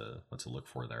what to look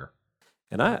for there.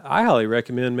 And I highly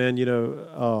recommend, man,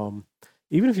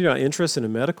 even if you're not interested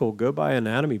in medical, go buy an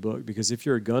anatomy book, because if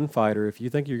you're a gunfighter, if you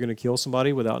think you're going to kill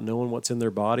somebody without knowing what's in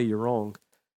their body, you're wrong.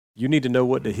 You need to know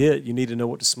what to hit. You need to know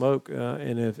what to smoke.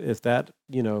 And if that,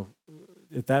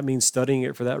 if that means studying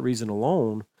it for that reason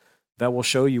alone, that will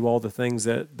show you all the things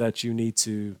that you need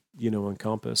to,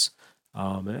 encompass.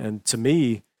 And to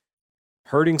me,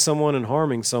 hurting someone and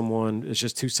harming someone is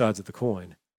just two sides of the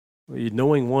coin.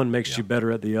 Knowing one makes you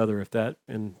better at the other. If that,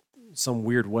 in some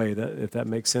weird way, if that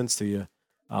makes sense to you,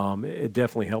 it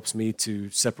definitely helps me to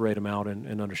separate them out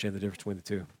and understand the difference between the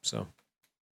two. So,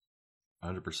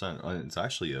 100%. It's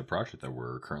actually a project that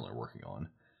we're currently working on,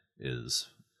 is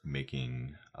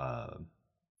making a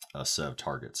set of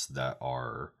targets that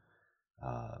are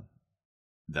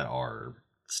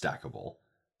stackable,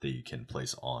 that you can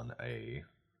place on a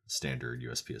standard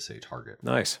USPSA target.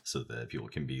 Nice. So that people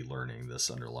can be learning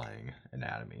this underlying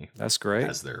anatomy. That's great.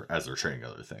 As they're training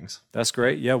other things. That's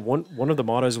great. Yeah. One of the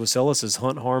mottos with Selous is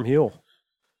hunt, harm, heal.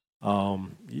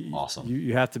 Awesome.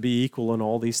 You have to be equal in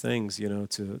all these things,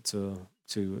 to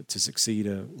succeed,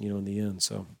 in the end.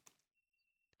 So.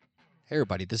 Hey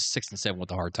everybody, this is 6 and 7 with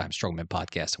the Hard Time Strongman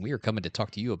podcast, and we are coming to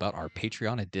talk to you about our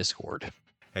Patreon and Discord.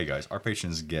 Hey guys, our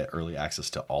patrons get early access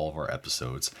to all of our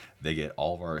episodes. They get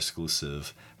all of our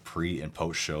exclusive pre and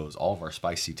post shows, all of our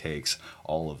spicy takes,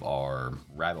 all of our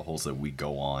rabbit holes that we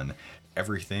go on,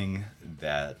 everything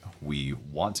that we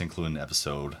want to include in an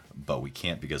episode, but we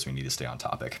can't because we need to stay on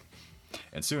topic.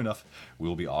 And soon enough, we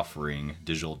will be offering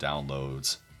digital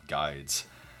downloads, guides,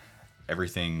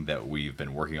 everything that we've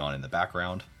been working on in the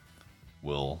background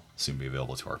will soon be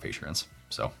available to our patrons.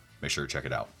 So make sure to check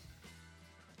it out.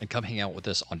 And come hang out with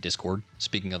us on Discord.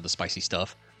 Speaking of the spicy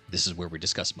stuff, this is where we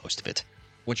discuss most of it.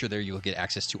 Once you're there, you'll get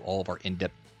access to all of our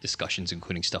in-depth discussions,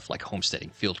 including stuff like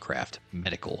homesteading, fieldcraft,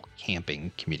 medical,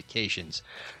 camping, communications,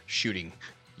 shooting.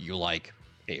 You like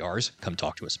ARs? Come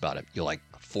talk to us about it. You like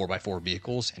 4x4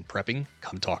 vehicles and prepping?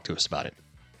 Come talk to us about it.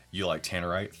 You like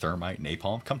tannerite, thermite,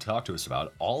 napalm? Come talk to us about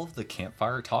it. All of the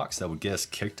campfire talks that would get us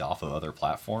kicked off of other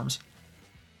platforms,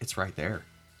 it's right there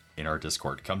in our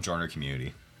Discord. Come join our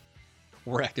community.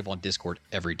 We're active on Discord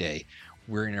every day.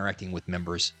 We're interacting with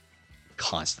members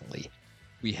constantly.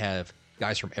 We have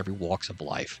guys from every walks of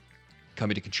life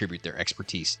coming to contribute their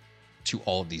expertise to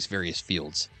all of these various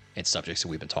fields and subjects that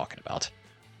we've been talking about.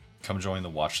 Come join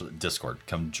the Discord.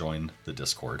 Come join the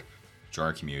Discord. Join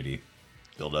our community.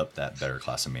 Build up that better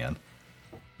class of man.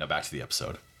 Now back to the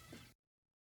episode.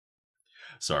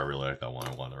 Sorry, I really like that one.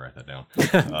 I wanted to write that down.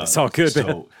 It's all good,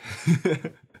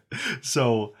 man.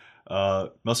 So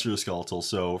musculoskeletal,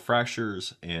 so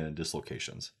fractures and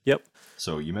dislocations. Yep.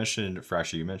 So you mentioned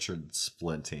fracture, you mentioned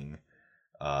splinting,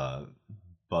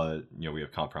 but we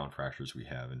have compound fractures, we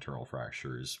have internal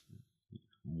fractures.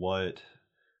 What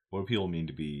do people mean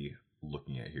to be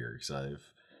looking at here? Because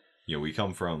we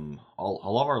come from a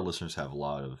lot of our listeners have a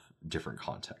lot of different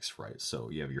contexts, right? So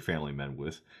you have your family men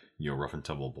with rough and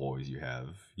tumble boys. You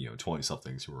have 20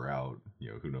 somethings who are out.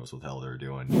 Who knows what the hell they're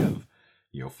doing.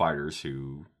 You have fighters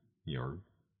who are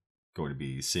going to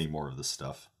be seeing more of this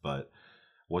stuff. But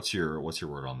what's your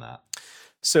word on that?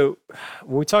 So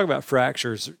when we talk about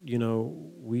fractures,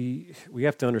 we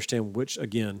have to understand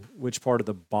which part of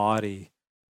the body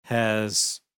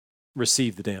has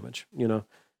received the damage.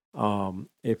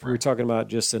 If we're talking about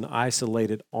just an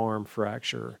isolated arm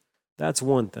fracture, that's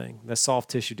one thing. That's soft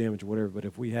tissue damage or whatever. But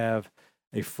if we have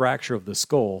a fracture of the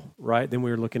skull, right, then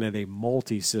we're looking at a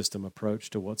multi-system approach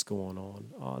to what's going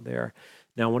on there.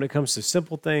 Now, when it comes to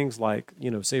simple things like,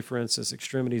 say, for instance,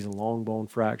 extremities and long bone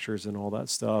fractures and all that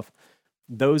stuff,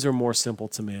 those are more simple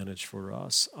to manage for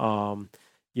us.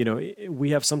 We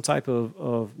have some type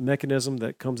of mechanism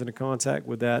that comes into contact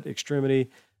with that extremity.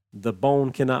 The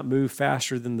bone cannot move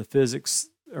faster than the physics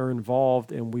are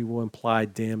involved, and we will imply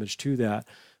damage to that.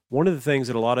 One of the things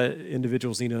that a lot of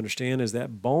individuals need to understand is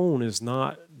that bone is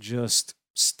not just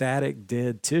static,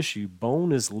 dead tissue.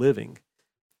 Bone is living.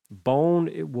 Bone,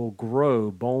 it will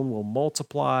grow. Bone will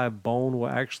multiply. Bone will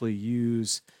actually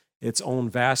use its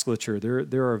own vasculature.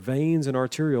 There are veins and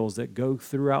arterioles that go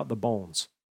throughout the bones,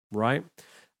 right?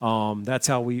 That's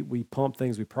how we pump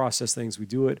things, we process things, we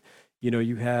do it.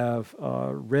 You have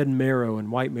red marrow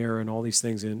and white marrow and all these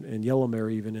things, and yellow marrow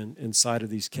even inside of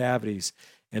these cavities.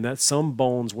 And that some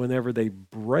bones, whenever they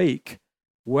break,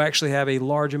 will actually have a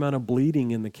large amount of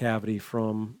bleeding in the cavity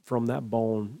from that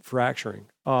bone fracturing.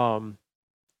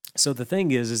 So the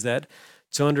thing is that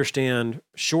to understand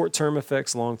short-term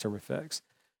effects, long-term effects.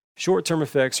 Short-term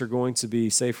effects are going to be,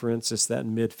 say, for instance, that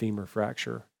mid-femur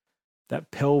fracture. that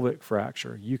pelvic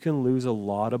fracture, you can lose a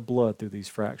lot of blood through these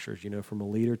fractures, from a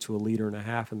liter to a liter and a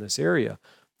half in this area.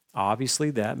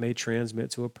 Obviously, that may transmit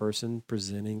to a person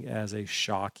presenting as a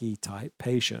shocky type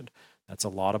patient. That's a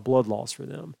lot of blood loss for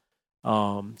them.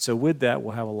 So with that,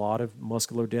 we'll have a lot of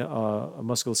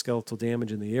musculoskeletal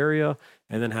damage in the area,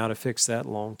 and then how to fix that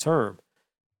long term.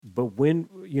 But when,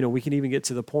 we can even get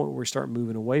to the point where we start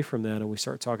moving away from that and we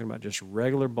start talking about just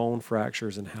regular bone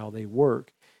fractures and how they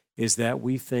work, is that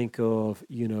we think of,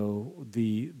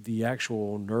 the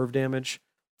actual nerve damage,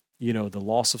 the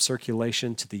loss of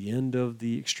circulation to the end of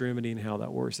the extremity and how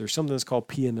that works. There's something that's called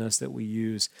PMS that we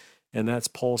use, and that's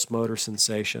pulse motor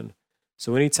sensation.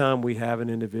 So anytime we have an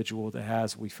individual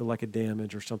that we feel like a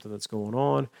damage or something that's going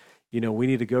on, we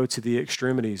need to go to the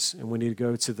extremities, and we need to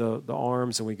go to the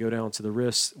arms, and we go down to the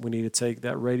wrists. We need to take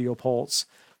that radial pulse.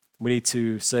 We need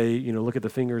to say, look at the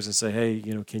fingers and say, hey,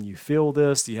 can you feel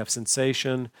this? Do you have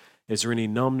sensation? Is there any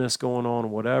numbness going on,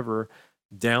 whatever?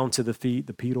 Down to the feet,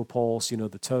 the pedal pulse,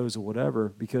 the toes or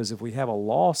whatever. Because if we have a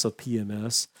loss of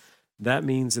PMS, that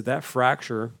means that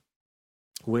fracture,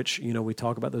 which, we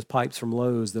talk about those pipes from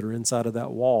Lowe's that are inside of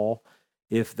that wall,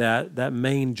 if that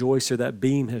main joist or that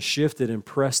beam has shifted and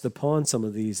pressed upon some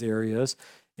of these areas,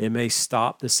 it may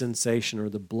stop the sensation or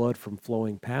the blood from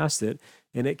flowing past it,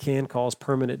 and it can cause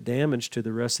permanent damage to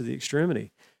the rest of the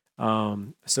extremity.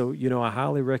 So, I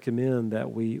highly recommend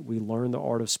that we learn the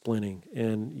art of splinting.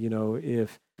 And,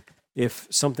 if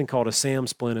something called a SAM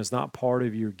splint is not part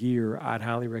of your gear, I'd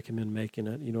highly recommend making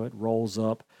it. It rolls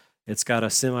up. It's got a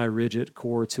semi-rigid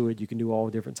core to it. You can do all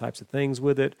different types of things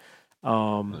with it.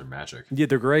 They're magic. Yeah,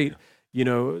 they're great.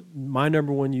 My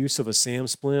number one use of a SAM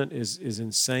splint is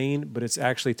insane, but it's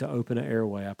actually to open an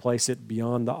airway. I place it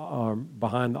behind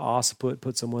the occiput,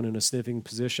 put someone in a sniffing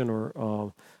position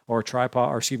or a tripod,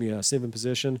 or excuse me, a sniffing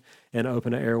position, and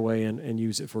open an airway and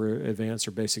use it for advanced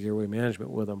or basic airway management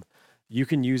with them. You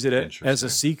can use it as a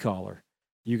C-collar.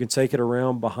 You can take it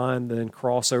around behind, then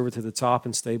cross over to the top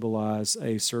and stabilize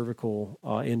a cervical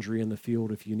injury in the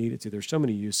field if you need it to. There's so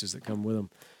many uses that come with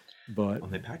them. But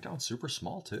they pack down super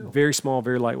small too. Very small,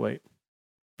 very lightweight.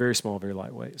 Very small, very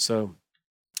lightweight. So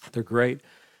they're great.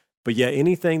 But yeah,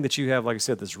 anything that you have, like I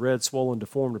said, that's red, swollen,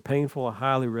 deformed, or painful, I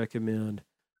highly recommend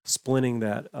splinting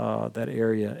that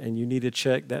area. And you need to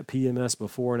check that PMS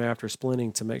before and after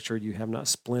splinting to make sure you have not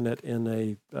splint it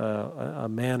in a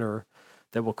manner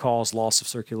that will cause loss of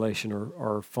circulation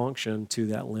or function to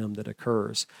that limb that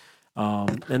occurs.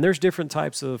 And there's different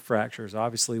types of fractures.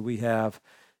 Obviously, we have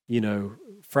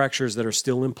fractures that are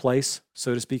still in place,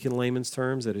 so to speak, in layman's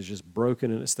terms, that is just broken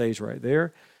and it stays right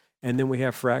there. And then we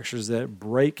have fractures that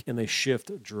break and they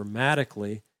shift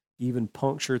dramatically, even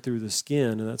puncture through the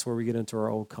skin. And that's where we get into our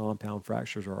old compound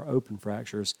fractures or our open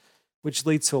fractures, which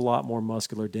leads to a lot more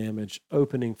muscular damage,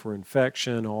 opening for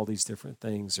infection, all these different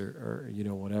things or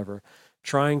whatever.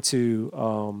 Trying to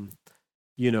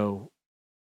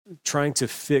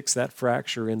fix that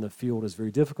fracture in the field is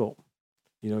very difficult.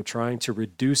 Trying to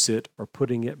reduce it or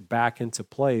putting it back into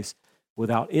place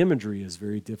without imagery is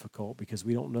very difficult because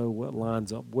we don't know what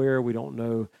lines up where. We don't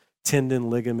know tendon,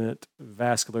 ligament,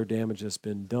 vascular damage that's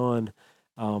been done.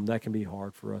 That can be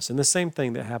hard for us. And the same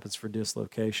thing that happens for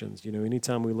dislocations.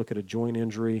 Anytime we look at a joint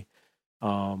injury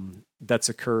that's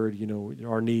occurred,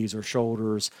 our knees, our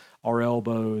shoulders, our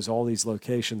elbows, all these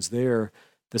locations there,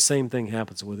 the same thing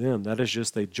happens with them. That is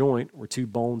just a joint where two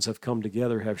bones have come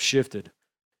together, have shifted,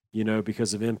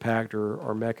 because of impact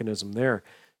or mechanism there.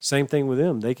 Same thing with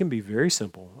them. They can be very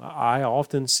simple. I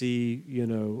often see,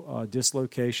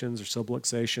 dislocations or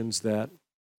subluxations that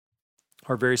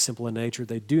are very simple in nature.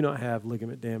 They do not have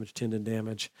ligament damage, tendon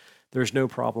damage. There's no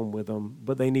problem with them,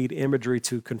 but they need imagery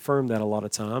to confirm that a lot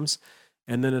of times.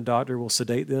 And then a doctor will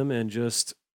sedate them and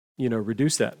just,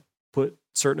 reduce that, put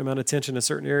certain amount of tension in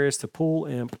certain areas to pull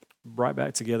and right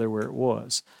back together where it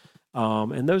was.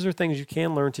 And those are things you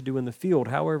can learn to do in the field.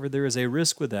 However, there is a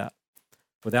risk with that.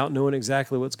 Without knowing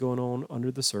exactly what's going on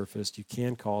under the surface, you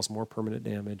can cause more permanent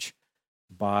damage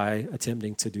by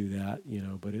attempting to do that,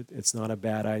 but it's not a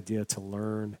bad idea to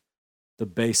learn the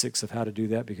basics of how to do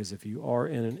that, because if you are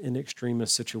in an in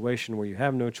extremis situation where you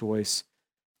have no choice,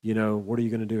 what are you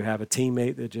going to do? Have a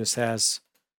teammate that just has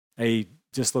a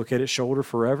dislocated shoulder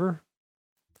forever?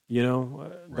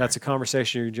 That's a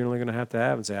conversation you're generally going to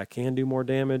have and say, I can do more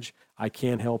damage. I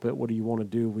can help it. What do you want to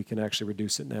do? We can actually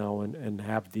reduce it now and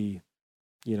have the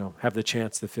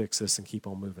chance to fix this and keep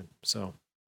on moving. So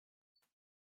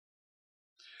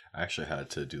I actually had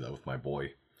to do that with my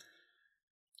boy.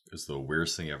 It was the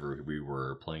weirdest thing ever. We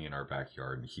were playing in our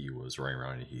backyard and he was running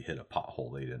around and he hit a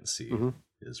pothole they didn't see. Mm-hmm.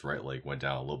 His right leg went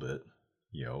down a little bit,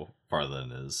 farther than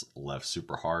his left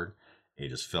super hard. and he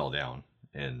just fell down.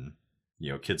 And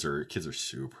kids are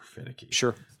super finicky.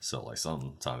 Sure. So like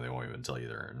sometimes they won't even tell you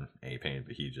they're in any pain.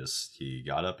 But he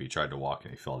got up, he tried to walk,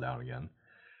 and he fell down again.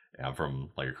 And I'm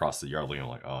from like across the yard looking, I'm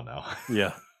like, oh no.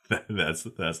 Yeah.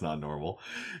 that's not normal.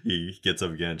 He gets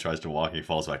up again, tries to walk, and he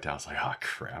falls back down. It's like, oh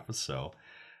crap. So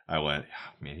I went,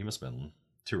 man, he must have been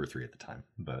 2 or 3 at the time.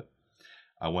 But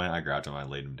I went, I grabbed him, I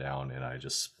laid him down, and I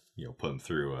just put him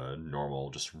through a normal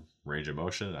just range of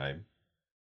motion. I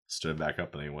stood back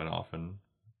up, and he went off and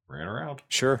ran around.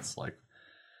 Sure. It's like,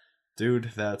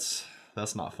 dude, that's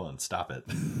not fun. Stop it.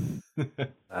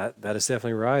 That is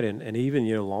definitely right. And even,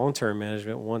 long-term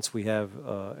management, once we have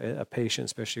a patient,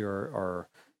 especially our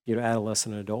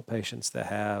adolescent and adult patients that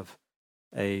have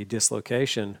a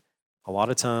dislocation, a lot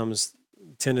of times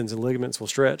tendons and ligaments will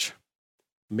stretch,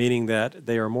 meaning that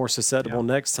they are more susceptible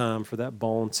next time for that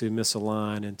bone to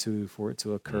misalign and for it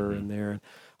to occur in there. And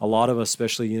a lot of us,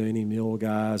 especially, any meal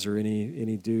guys or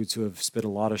any dudes who have spent a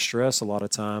lot of stress, a lot of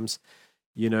times,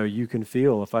 you can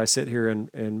feel, if I sit here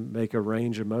and make a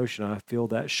range of motion, I feel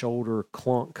that shoulder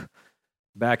clunk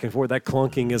back and forth. That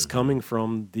clunking is coming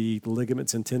from the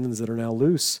ligaments and tendons that are now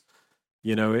loose.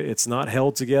 It's not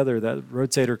held together. That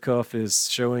rotator cuff is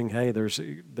showing, hey,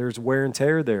 there's wear and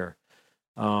tear there.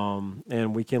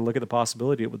 And we can look at the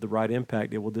possibility with the right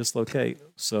impact, it will dislocate.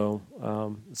 So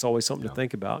it's always something to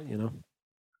think about,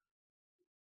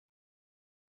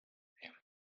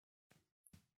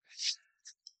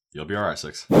 You'll be all right,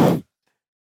 Six.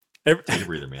 Take a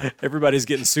breather, man. Everybody's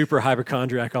getting super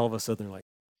hypochondriac all of a sudden. They're like,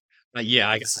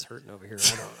 this is hurting over here.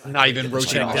 I'm not even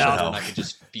rotating checked my out. shoulder, and I can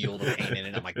just feel the pain in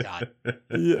it. Oh my God.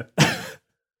 Yeah.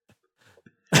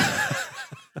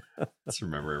 Just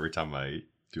remember every time I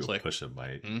do Click. a push-up,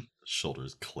 my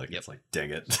shoulders click. Yep. It's like, dang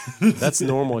it. That's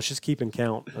normal. It's just keeping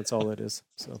count. That's all it is.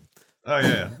 So. Oh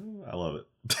yeah, I love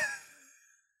it.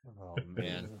 Oh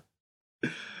man.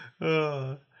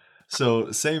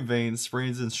 So same vein,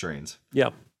 sprains and strains. Yeah.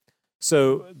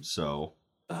 So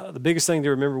the biggest thing to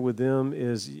remember with them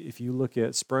is if you look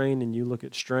at sprain and you look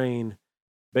at strain,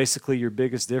 basically your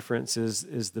biggest difference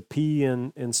is the P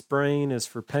in sprain is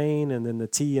for pain, and then the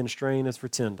T in strain is for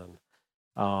tendon.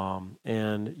 And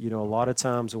a lot of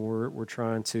times when we're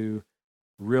trying to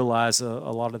realize a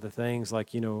lot of the things, like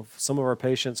some of our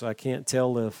patients, I can't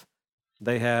tell if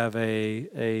they have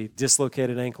a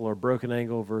dislocated ankle or broken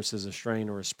ankle versus a strain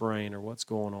or a sprain or what's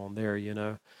going on there,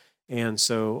 And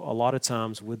so a lot of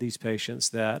times with these patients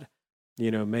that,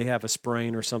 may have a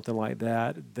sprain or something like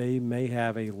that, they may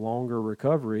have a longer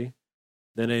recovery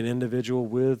than an individual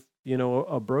with,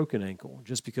 a broken ankle,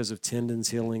 just because of tendons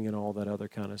healing and all that other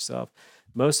kind of stuff.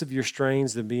 Most of your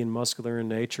strains, them being muscular in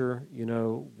nature,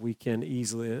 we can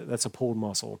easily, that's a pulled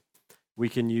muscle. We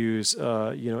can use,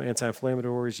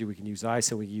 anti-inflammatories. We can use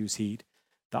ice and we can use heat.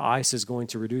 The ice is going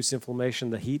to reduce inflammation.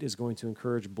 The heat is going to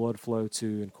encourage blood flow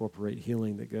to incorporate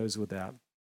healing that goes with that.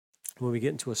 When we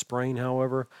get into a sprain,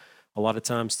 however, a lot of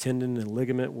times tendon and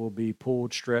ligament will be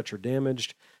pulled, stretched, or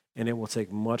damaged, and it will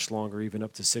take much longer, even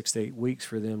up to 6 to 8 weeks,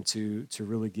 for them to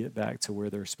really get back to where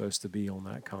they're supposed to be on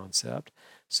that concept.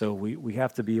 So we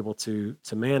have to be able to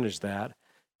manage that,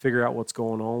 figure out what's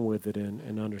going on with it,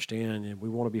 and understand. And we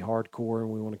want to be hardcore, and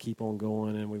we want to keep on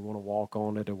going, and we want to walk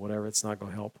on it or whatever. It's not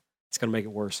going to help. It's going to make it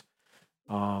worse.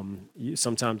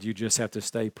 Sometimes you just have to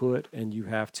stay put, and you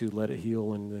have to let it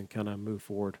heal and then kind of move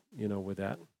forward, with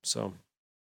that. So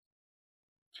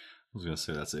I was going to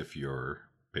say that's if your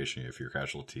patient, if your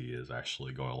casualty is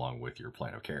actually going along with your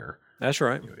plan of care. That's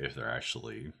right. If they're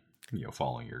actually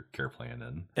following your care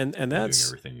plan and that's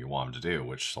doing everything you want them to do,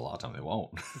 which a lot of time they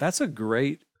won't. That's a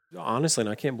great, honestly, and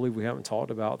I can't believe we haven't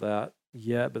talked about that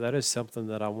yet, but that is something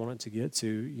that I wanted to get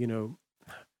to.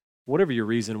 Whatever your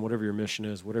reason, whatever your mission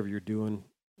is, whatever you're doing,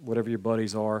 whatever your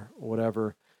buddies are,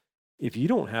 whatever, if you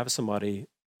don't have somebody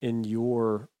in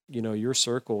your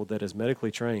circle that is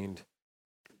medically trained,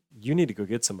 you need to go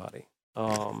get somebody.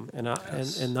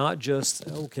 And not just,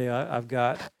 okay, I've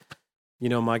got,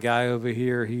 my guy over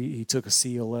here, he took a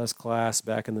CLS class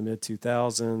back in the mid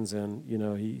 2000s,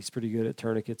 and, he's pretty good at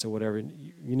tourniquets or whatever.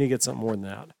 You need to get something more than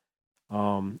that.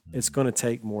 It's going to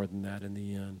take more than that in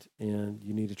the end, and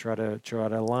you need to try to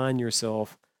align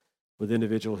yourself with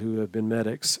individuals who have been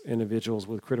medics, individuals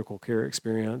with critical care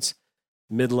experience,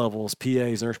 mid-levels,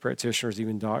 PAs, nurse practitioners,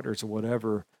 even doctors or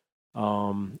whatever,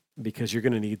 because you're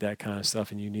going to need that kind of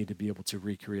stuff, and you need to be able to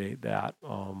recreate that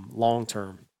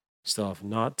long-term stuff.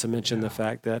 Not to mention the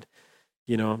fact that,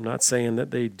 I'm not saying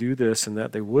that they do this and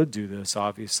that they would do this,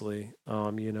 obviously,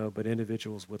 but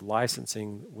individuals with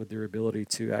licensing, with their ability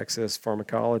to access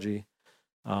pharmacology,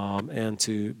 and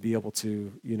to be able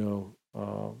to,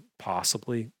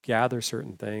 possibly gather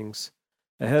certain things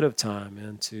ahead of time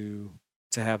and to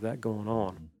have that going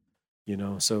on.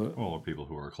 Mhm. So Well, or people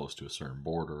who are close to a certain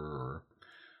border, or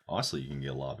honestly, you can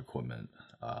get a lot of equipment.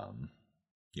 Um,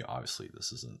 obviously,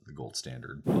 this isn't the gold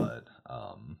standard, but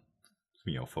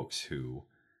folks who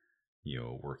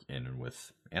work in and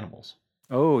with animals.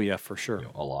 oh yeah, for sure.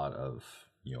 A lot of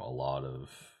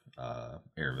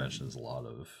interventions, a lot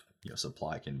of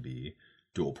supply can be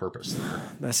dual purpose there.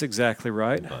 That's exactly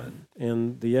right. But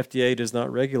And the FDA does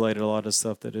not regulate a lot of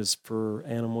stuff that is for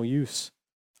animal use.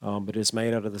 But it's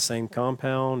made out of the same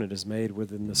compound. It is made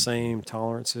within the same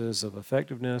tolerances of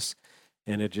effectiveness,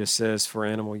 and it just says for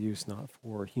animal use, not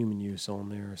for human use on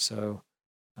there. So,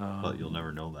 but you'll um,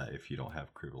 never know that if you don't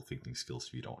have critical thinking skills,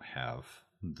 if you don't have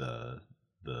the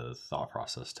thought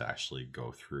process to actually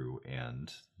go through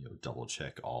and double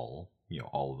check all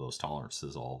of those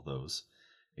tolerances, all of those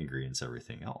ingredients,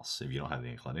 everything else. If you don't have the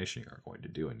inclination, you aren't going to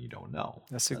do it, and you don't know.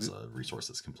 that's That's a resource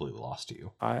that's completely lost to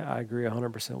you. I agree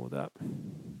 100% with that.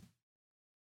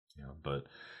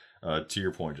 But to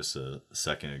your point just a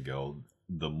second ago,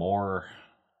 the more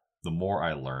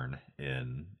I learn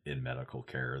in medical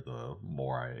care, the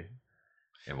more I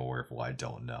am aware of what I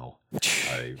don't know.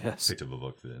 I Yes. picked up a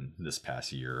book in this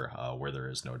past year, Where There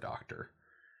Is No Doctor,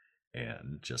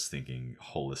 and just thinking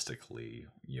holistically,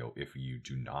 if you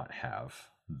do not have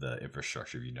the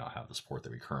infrastructure, if you do not have the support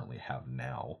that we currently have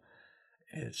now,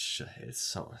 it's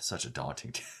such a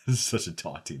daunting such a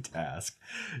daunting task,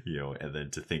 and then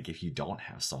to think if you don't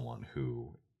have someone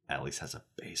who at least has a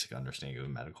basic understanding of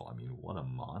medical, I mean, what a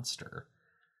monster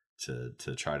to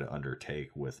try to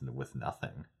undertake with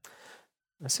nothing.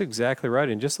 That's exactly right.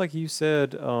 And just like you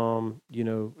said,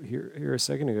 here a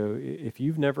second ago, if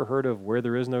you've never heard of Where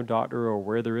There Is No Doctor or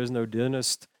Where There Is No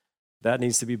Dentist, that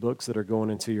needs to be books that are going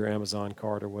into your Amazon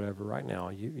cart or whatever right now.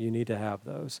 You need to have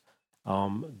those.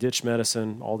 Ditch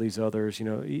Medicine, all these others,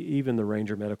 even the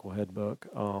Ranger Medical Head book.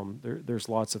 There's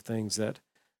lots of things that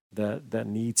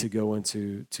need to go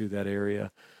into that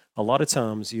area. A lot of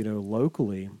times,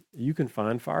 locally, you can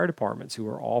find fire departments who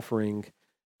are offering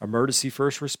emergency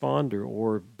first responder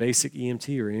or basic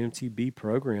EMT or EMTB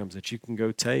programs that you can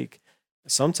go take.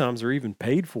 Sometimes they're even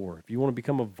paid for. If you want to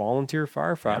become a volunteer Yeah,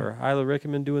 firefighter, I highly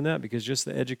recommend doing that because just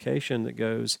the education that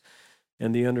goes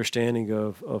and the understanding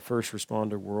of first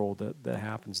responder world that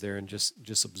happens there and just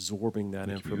absorbing that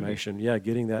the community. information. Yeah,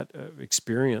 getting that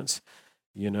experience,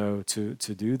 to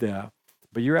do that.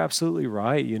 But you're absolutely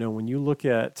right. When you look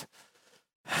at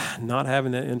not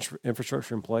having that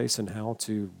infrastructure in place and how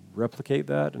to replicate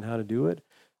that and how to do it,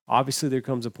 obviously there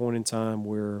comes a point in time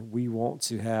where we want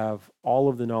to have all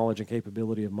of the knowledge and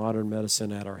capability of modern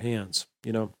medicine at our hands.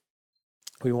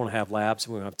 We want to have labs,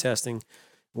 we want to have testing,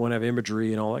 we want to have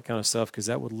imagery and all that kind of stuff because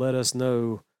that would let us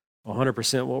know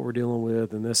 100% what we're dealing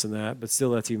with and this and that. But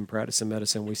still, that's even practicing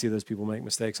medicine. We see those people make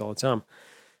mistakes all the time.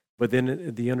 But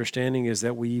then the understanding is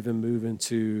that we even move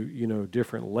into,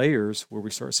 different layers where we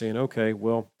start saying, okay,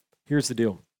 well, here's the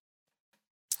deal.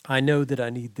 I know that I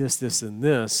need this, this, and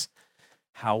this.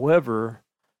 However,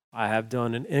 I have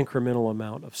done an incremental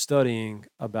amount of studying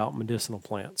about medicinal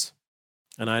plants.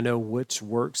 And I know which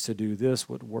works to do this,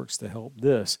 what works to help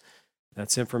this.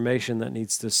 That's information that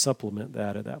needs to supplement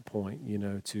that at that point,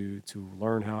 to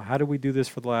learn how do we do this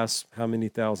for the last how many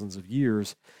thousands of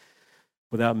years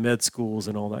without med schools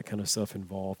and all that kind of stuff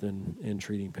involved in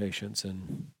treating patients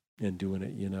and doing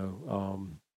it.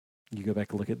 You go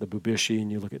back and look at the Bubishi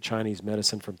and you look at Chinese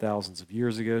medicine from thousands of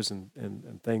years ago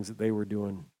and things that they were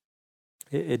doing.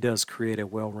 It does create a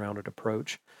well-rounded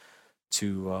approach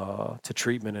to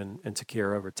treatment and to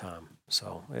care over time.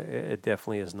 So it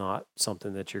definitely is not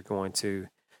something that you're going to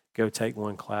go take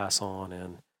one class on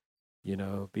and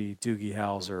be Doogie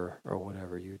Howser or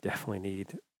whatever. You definitely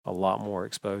need a lot more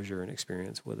exposure and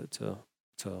experience with it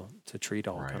to treat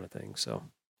all Right. kind of things. So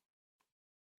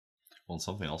Well, and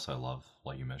something else I love,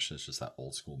 like you mentioned, is just that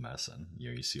old school medicine.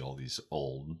 You see all these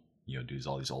old, dudes,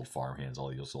 all these old farm hands, all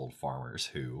these old farmers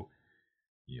who,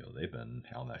 they've been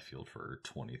out in that field for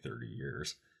 20, 30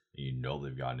 years. They've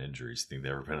gotten injuries. Think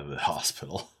they've ever been to the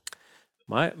hospital?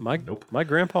 my my Nope. my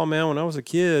grandpa, man, when I was a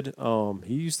kid,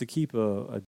 he used to keep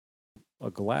a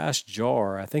glass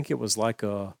jar. I think it was like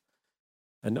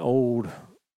an old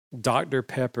Dr.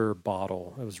 Pepper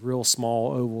bottle. It was real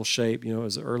small, oval shape. It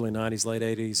was the early '90s, late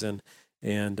 '80s,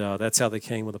 and that's how they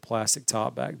came with a plastic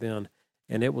top back then.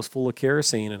 And it was full of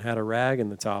kerosene and had a rag in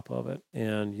the top of it.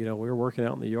 And we were working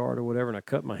out in the yard or whatever, and I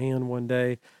cut my hand one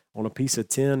day on a piece of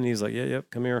tin. And he's like, "Yeah, yep,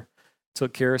 come here."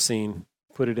 Took kerosene,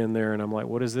 put it in there, and I'm like,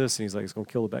 "What is this?" And he's like, "It's going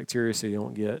to kill the bacteria so you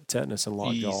don't get tetanus and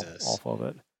lockjaw Jesus. off of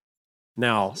it."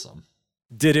 Now, Awesome.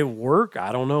 Did it work?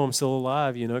 I don't know. I'm still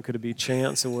alive. It could be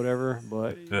chance or whatever.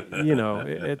 But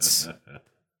it's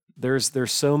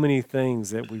there's so many things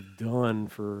that we've done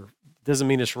for. Doesn't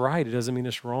mean it's right. It doesn't mean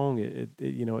it's wrong.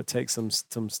 It takes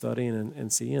some studying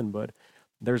and seeing. But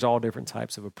there's all different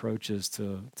types of approaches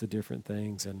to different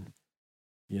things, and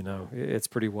it's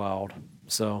pretty wild.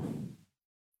 So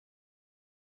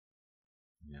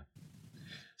Yeah.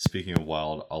 Speaking of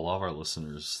wild, a lot of our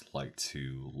listeners like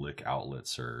to lick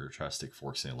outlets or try to stick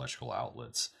forks in electrical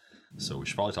outlets. So we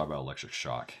should probably talk about electric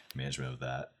shock management of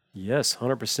that. yes,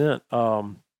 100%.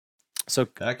 So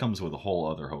That comes with a whole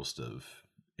other host of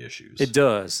issues. it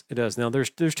does. It does. Now there's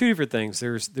two different things.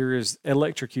 There is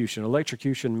electrocution.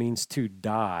 Electrocution means to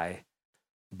die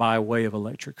by way of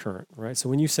electric current, right? So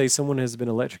when you say someone has been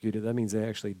electrocuted, that means they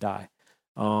actually die.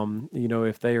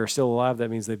 If they are still alive, that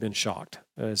means they've been shocked.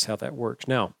 Is how that works.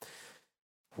 Now,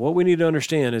 what we need to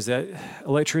understand is that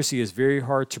electricity is very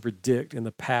hard to predict in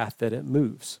the path that it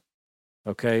moves.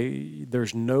 Okay,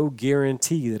 there's no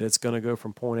guarantee that it's going to go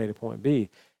from point A to point B.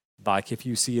 Like if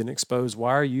you see an exposed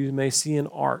wire, you may see an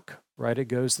arc, right? It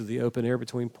goes to the open air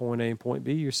between point A and point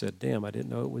B. You said, damn, I didn't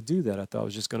know it would do that. I thought it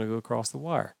was just going to go across the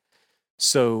wire.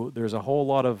 So there's a whole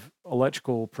lot of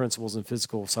electrical principles and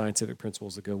physical scientific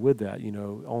principles that go with that,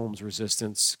 ohms,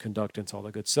 resistance, conductance, all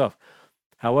that good stuff.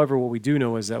 However, what we do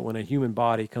know is that when a human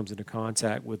body comes into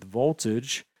contact with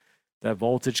voltage, that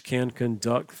voltage can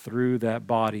conduct through that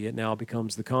body. It now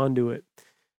becomes the conduit.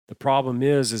 The problem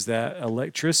is that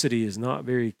electricity is not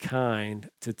very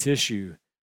kind to tissue.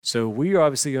 So we are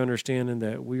obviously understanding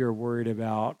that we are worried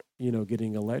about,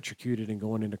 getting electrocuted and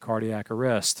going into cardiac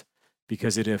arrest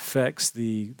because it affects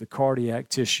the cardiac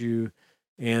tissue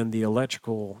and the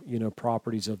electrical,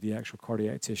 properties of the actual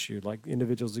cardiac tissue, like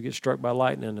individuals that get struck by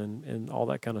lightning and all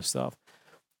that kind of stuff.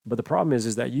 But the problem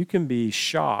is that you can be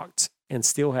shocked and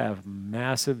still have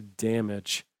massive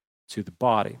damage to the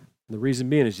body. And the reason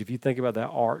being is if you think about that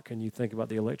arc and you think about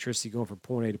the electricity going from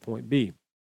point A to point B,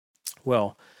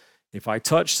 well, if I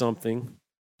touch something,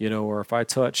 or if I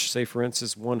touch, say, for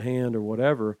instance, one hand or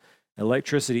whatever,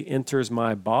 electricity enters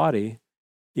my body,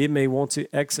 it may want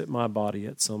to exit my body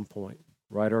at some point,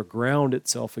 right? Or ground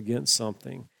itself against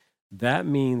something. That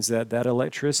means that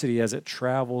electricity, as it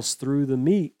travels through the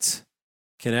meat,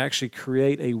 can actually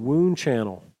create a wound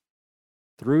channel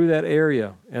through that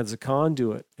area as a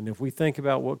conduit. And if we think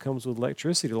about what comes with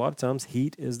electricity, a lot of times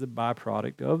heat is the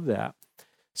byproduct of that.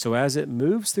 So as it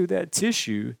moves through that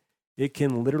tissue, it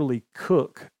can literally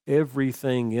cook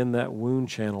everything in that wound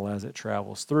channel as it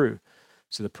travels through.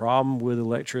 So the problem with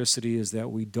electricity is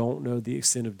that we don't know the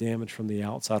extent of damage from the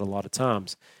outside a lot of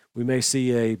times. We may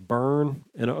see a burn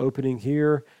in an opening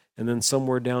here, and then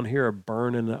somewhere down here, a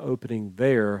burn in an opening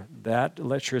there. That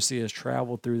electricity has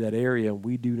traveled through that area, and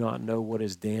we do not know what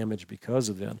is damaged because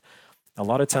of it. A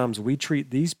lot of times we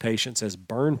treat these patients as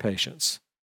burn patients.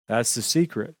 That's the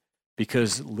secret,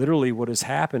 because literally what has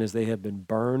happened is they have been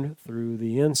burned through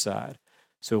the inside.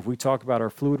 So if we talk about our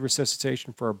fluid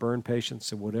resuscitation for our burn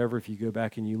patients and whatever, if you go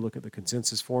back and you look at the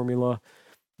consensus formula,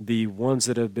 the ones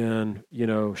that have been,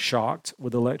 shocked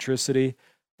with electricity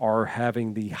are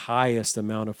having the highest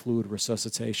amount of fluid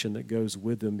resuscitation that goes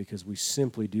with them because we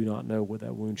simply do not know what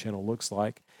that wound channel looks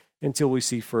like until we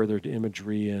see further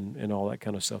imagery and all that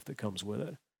kind of stuff that comes with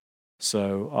it.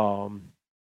 So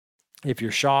if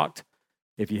you're shocked,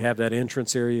 if you have that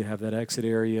entrance area, you have that exit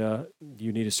area,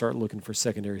 you need to start looking for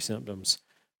secondary symptoms,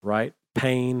 right?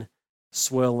 Pain,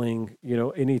 swelling,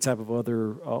 any type of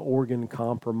other organ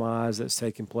compromise that's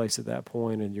taking place at that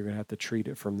point, and you're going to have to treat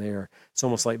it from there. It's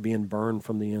almost like being burned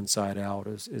from the inside out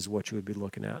is what you would be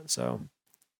looking at. So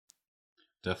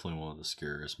definitely one of the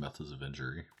scariest methods of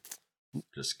injury,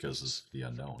 just because of the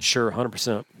unknown. Sure,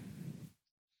 100%.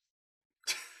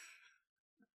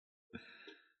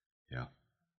 Yeah.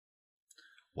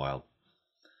 Wild.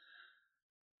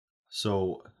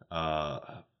 So,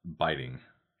 biting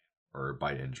or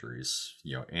bite injuries,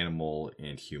 animal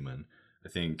and human. I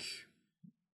think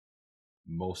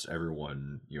most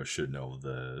everyone, should know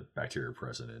the bacteria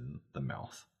present in the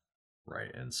mouth,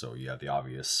 right? And so you have the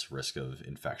obvious risk of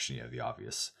infection. You have the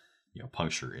obvious,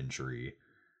 puncture injury.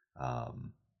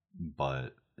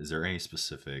 But is there any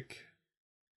specific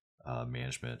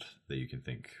management that you can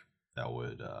think that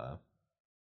would,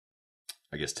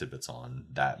 I guess, tidbits on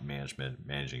that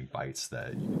managing bites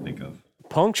that you can think of?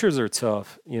 Punctures are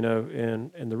tough,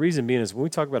 and the reason being is when we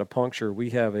talk about a puncture, we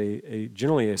have a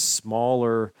generally a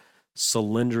smaller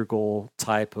cylindrical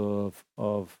type of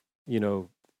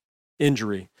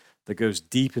injury that goes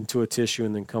deep into a tissue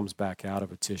and then comes back out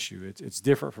of a tissue. It's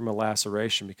different from a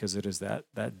laceration because it is that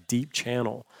deep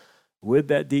channel. with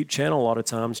that deep channel, a lot of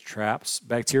times traps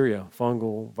bacteria,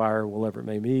 fungal, viral, whatever it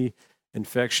may be.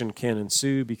 Infection can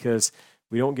ensue because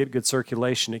we don't get good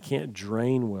circulation. It can't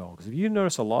drain well. Because if you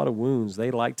notice a lot of wounds,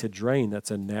 they like to drain.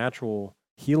 That's a natural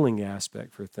healing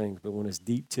aspect for things. But when it's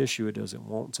deep tissue, it doesn't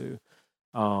want to.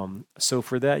 So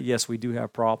for that, yes, we do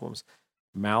have problems.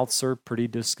 Mouths are pretty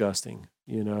disgusting.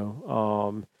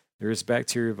 There is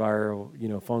bacteria, viral,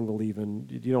 fungal even.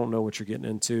 You don't know what you're getting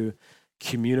into.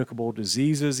 Communicable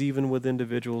diseases, even with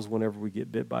individuals, whenever we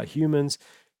get bit by humans.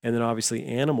 And then obviously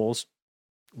animals,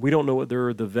 we don't know what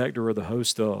they're the vector or the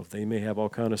host of. They may have all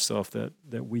kind of stuff that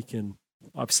we can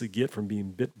obviously get from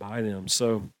being bit by them.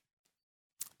 So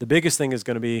the biggest thing is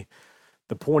going to be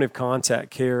the point of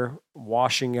contact care,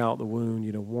 washing out the wound,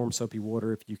 warm soapy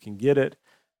water if you can get it,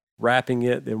 wrapping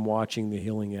it, then watching the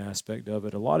healing aspect of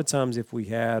it. A lot of times if we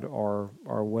had our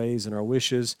ways and our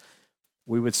wishes,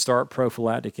 we would start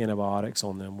prophylactic antibiotics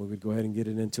on them. We would go ahead and get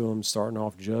it into them starting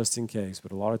off just in case.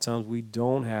 But a lot of times we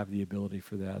don't have the ability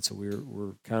for that. So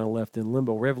we're kind of left in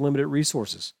limbo. We have limited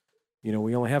resources.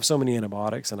 We only have so many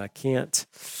antibiotics, and I can't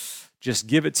just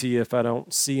give it to you if I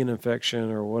don't see an infection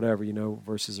or whatever,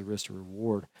 versus a risk to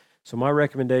reward. So my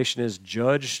recommendation is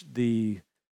judge the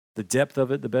depth of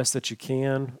it the best that you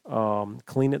can,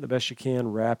 clean it the best you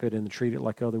can, wrap it, and treat it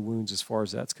like other wounds as far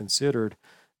as that's considered.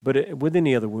 But with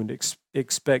any other wound,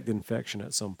 expect infection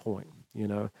at some point.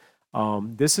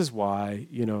 This is why,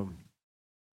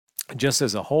 just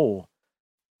as a whole,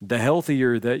 the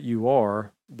healthier that you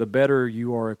are, the better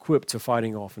you are equipped to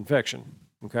fighting off infection.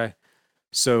 Okay.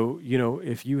 So,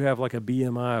 if you have like a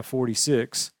BMI of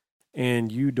 46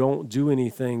 and you don't do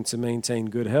anything to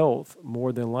maintain good health,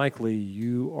 more than likely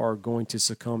you are going to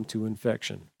succumb to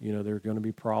infection. There are going to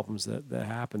be problems that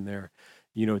happen there.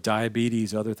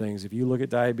 Diabetes, other things. If you look at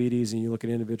diabetes and you look at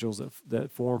individuals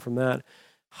that form from that,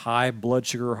 high blood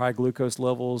sugar or high glucose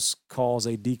levels cause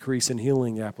a decrease in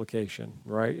healing application,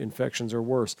 right? Infections are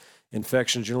worse.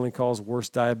 Infections generally cause worse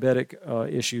diabetic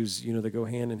issues, that go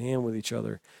hand in hand with each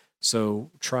other. So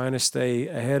trying to stay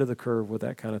ahead of the curve with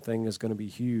that kind of thing is going to be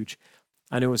huge.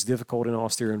 I know it's difficult in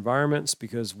austere environments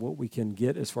because what we can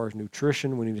get as far as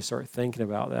nutrition, we need to start thinking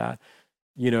about that.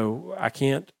 I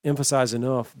can't emphasize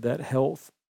enough that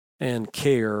health and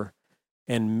care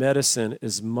and medicine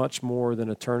is much more than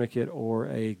a tourniquet or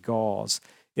a gauze.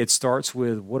 It starts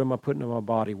with, what am I putting in my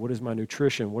body? What is my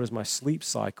nutrition? What is my sleep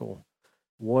cycle?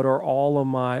 What are all of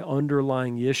my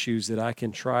underlying issues that I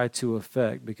can try to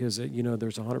affect? Because, there's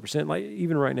 100%, like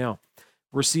even right now,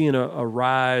 we're seeing a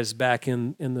rise back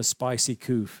in the spicy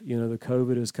coof. The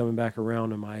COVID is coming back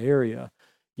around in my area,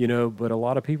 but a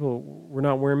lot of people, we're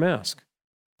not wearing masks.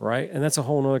 Right. And that's a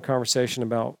whole nother conversation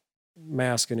about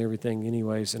mask and everything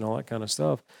anyways, and all that kind of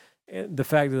stuff. And the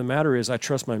fact of the matter is I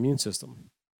trust my immune system.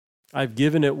 I've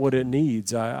given it what it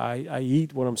needs. I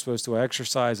eat what I'm supposed to, I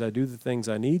exercise, I do the things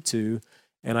I need to,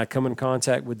 and I come in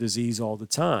contact with disease all the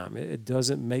time. It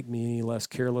doesn't make me any less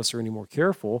careless or any more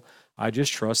careful. I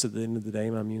just trust at the end of the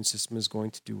day, my immune system is going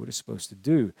to do what it's supposed to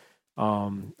do.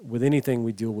 With anything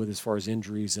we deal with as far as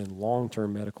injuries and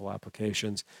long-term medical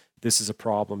applications, this is a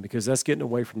problem because that's getting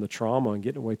away from the trauma and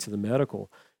getting away to the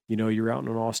medical. You're out in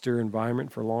an austere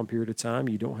environment for a long period of time.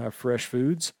 You don't have fresh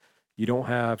foods. You don't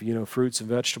have, fruits and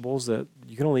vegetables. That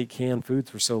you can only eat canned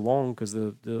foods for so long because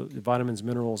the vitamins,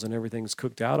 minerals, and everything's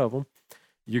cooked out of them.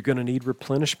 You're going to need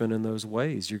replenishment in those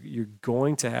ways. You're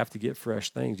going to have to get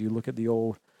fresh things. You look at the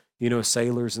old,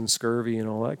 sailors and scurvy and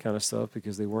all that kind of stuff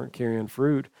because they weren't carrying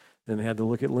fruit. Then they had to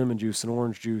look at lemon juice and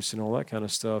orange juice and all that kind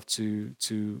of stuff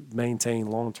to maintain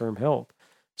long-term health.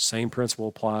 Same principle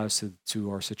applies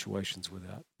to our situations with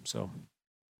that. So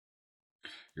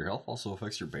your health also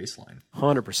affects your baseline.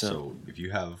 100%. So if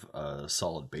you have a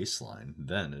solid baseline,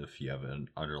 then if you have an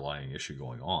underlying issue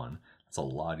going on, it's a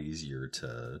lot easier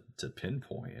to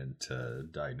pinpoint and to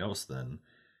diagnose than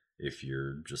if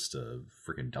you're just a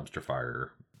freaking dumpster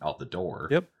fire out the door.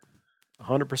 Yep.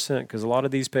 100%, because a lot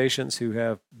of these patients who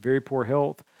have very poor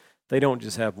health, they don't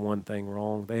just have one thing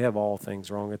wrong. They have all things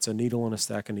wrong. It's a needle in a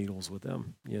stack of needles with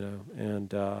them,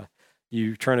 and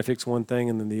you're trying to fix one thing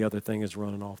and then the other thing is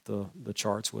running off the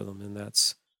charts with them. And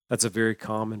that's a very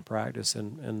common practice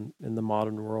in the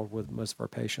modern world with most of our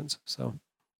patients. So,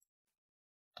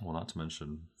 well, not to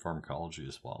mention pharmacology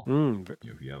as well.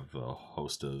 If you have a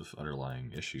host of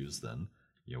underlying issues, then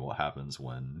what happens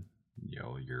when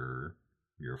your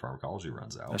pharmacology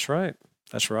runs out. That's right.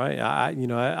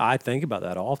 I think about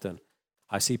that often.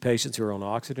 I see patients who are on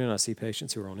oxygen. I see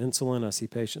patients who are on insulin. I see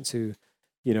patients who,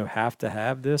 have to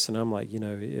have this. And I'm like,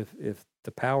 if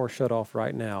the power shut off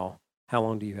right now, how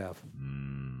long do you have?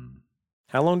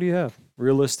 How long do you have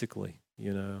realistically,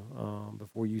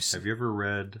 before you see? Have you ever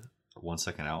read 1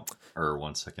 Second Out or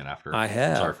 1 Second After? I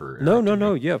have. Sorry for No,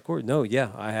 interrupting you. yeah, of course. No,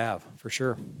 yeah, I have, for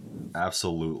sure.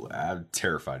 Absolutely. It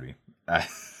terrified me.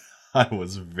 I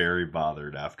was very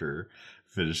bothered after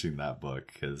finishing that book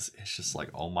because it's just like,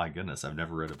 oh my goodness, I've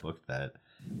never read a book that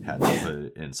had to put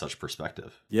it in such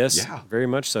perspective. Yes, Yeah. very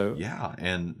much so. Yeah.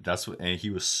 And and he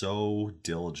was so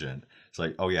diligent. It's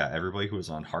like, oh yeah, everybody who was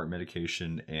on heart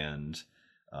medication and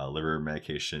liver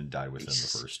medication died within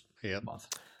the first month.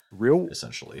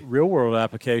 Essentially. Real world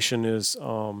application is,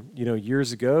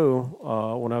 years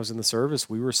ago, when I was in the service,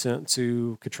 we were sent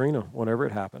to Katrina whenever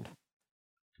it happened.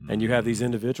 And you have these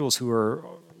individuals who are,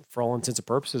 for all intents and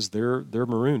purposes, they're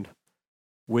marooned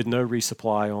with no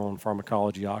resupply on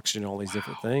pharmacology, oxygen, all these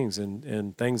different things,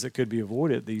 and things that could be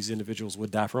avoided, these individuals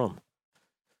would die from.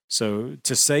 So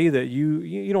to say that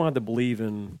you don't have to believe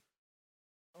in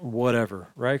whatever,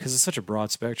 right? Because it's such a broad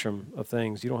spectrum of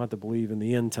things. You don't have to believe in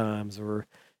the end times or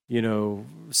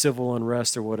civil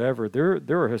unrest or whatever.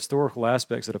 There are historical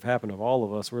aspects that have happened of all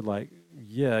of us. We're like,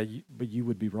 yeah, but you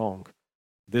would be wrong.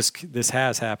 This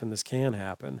has happened. This can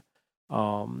happen.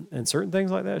 And certain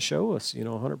things like that show us,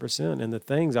 100%. And the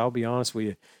things, I'll be honest with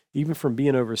you, even from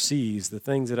being overseas, the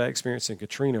things that I experienced in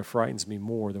Katrina frightens me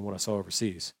more than what I saw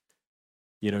overseas.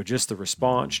 Just the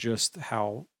response, just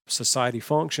how society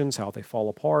functions, how they fall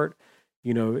apart.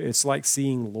 It's like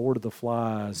seeing Lord of the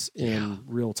Flies in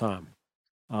real time.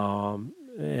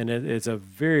 And it's a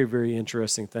very, very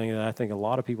interesting thing that I think a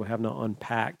lot of people have not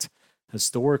unpacked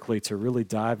historically to really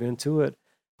dive into it.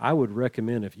 I would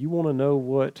recommend, if you want to know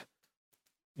what,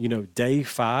 day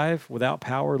 5 without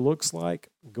power looks like,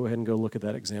 go ahead and go look at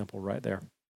that example right there.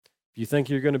 If you think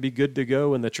you're going to be good to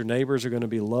go and that your neighbors are going to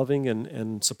be loving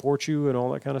and support you and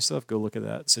all that kind of stuff, go look at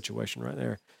that situation right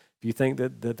there. If you think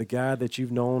that the guy that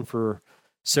you've known for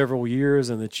several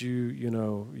years and that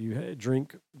you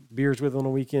drink beers with on a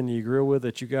weekend, you grill with,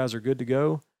 that you guys are good to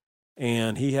go,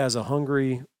 and he has a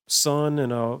hungry son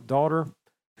and a daughter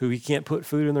who he can't put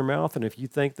food in their mouth, and if you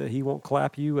think that he won't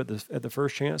clap you at the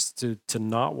first chance to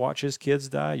not watch his kids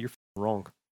die, you're wrong.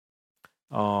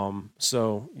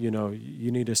 So you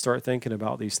need to start thinking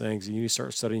about these things, and you need to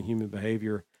start studying human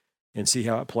behavior and see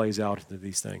how it plays out into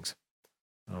these things.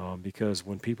 Because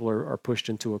when people are pushed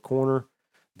into a corner,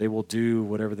 they will do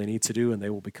whatever they need to do, and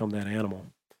they will become that animal.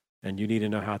 And you need to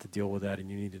know how to deal with that, and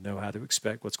you need to know how to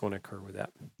expect what's going to occur with that.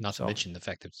 Not to mention the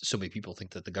fact that so many people think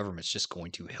that the government's just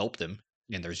going to help them,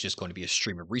 and there's just going to be a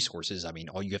stream of resources. I mean,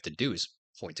 all you have to do is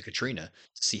point to Katrina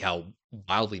to see how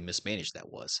wildly mismanaged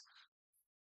that was.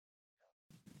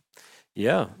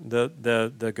 Yeah,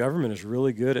 the government is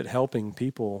really good at helping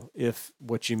people if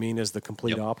what you mean is the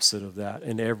complete opposite of that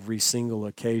in every single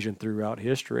occasion throughout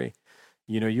history.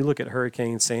 You look at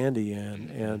Hurricane Sandy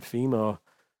and FEMA,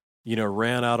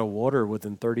 ran out of water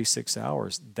within 36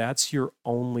 hours. That's your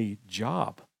only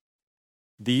job.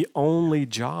 The only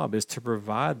job is to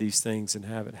provide these things and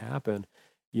have it happen.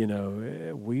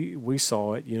 We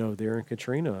saw it, there in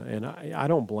Katrina, and I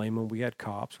don't blame them. We had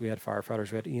cops, we had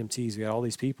firefighters, we had EMTs, we had all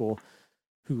these people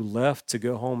who left to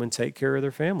go home and take care of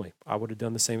their family. I would have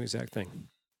done the same exact thing.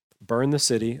 Burn the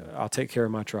city. I'll take care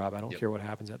of my tribe. I don't care what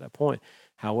happens at that point.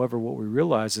 However, what we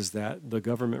realize is that the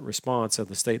government response of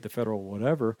the state, the federal,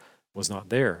 whatever, was not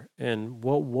there. And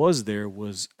what was there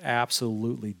was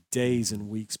absolutely days and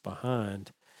weeks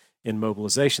behind in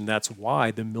mobilization. That's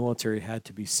why the military had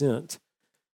to be sent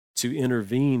to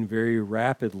intervene very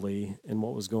rapidly in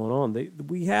what was going on.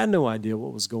 We had no idea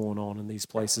what was going on in these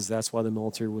places. That's why the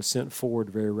military was sent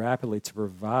forward very rapidly to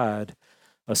provide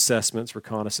assessments,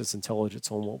 reconnaissance,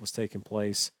 intelligence on what was taking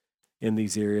place in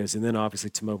these areas, and then obviously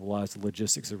to mobilize the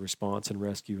logistics of response and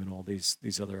rescue and all these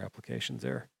other applications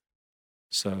there.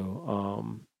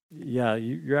 So, yeah,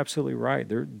 you're absolutely right.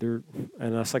 And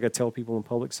that's like I tell people in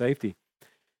public safety.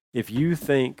 If you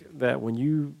think that when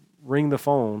you ring the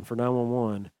phone for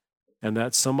 911 and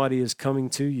that somebody is coming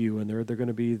to you and they're going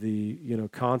to be the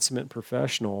consummate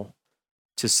professional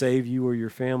to save you or your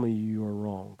family, you are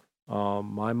wrong.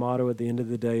 My motto at the end of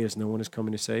the day is no one is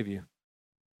coming to save you.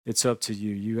 It's up to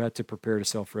you. You have to prepare to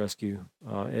self-rescue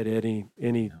at any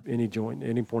joint,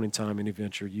 any point in time, any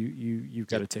venture. You've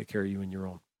got to take care of you and your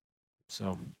own.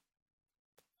 So,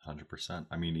 100%.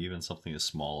 I mean, even something as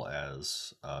small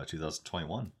as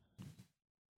 2021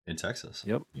 in Texas.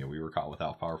 Yep. We were caught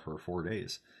without power for 4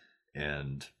 days,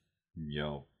 and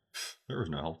there was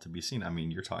no help to be seen. I mean,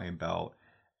 you're talking about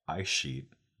ice sheet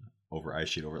over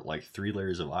like 3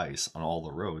 layers of ice on all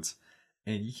the roads,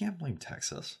 and you can't blame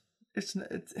Texas.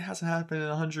 It hasn't happened in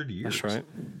 100 years. That's right.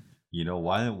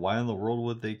 Why in the world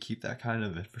would they keep that kind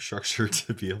of infrastructure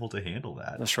to be able to handle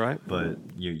that? That's right. But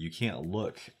you can't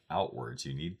look outwards.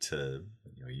 You need to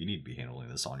you need to be handling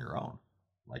this on your own.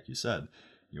 Like you said,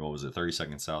 what was it, 30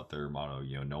 seconds out, their motto,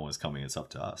 no one's coming, it's up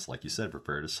to us. Like you said,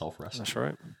 prepare to self-rescue. That's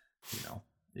right.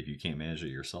 If you can't manage it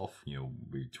yourself,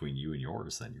 between you and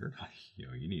yours, then you're,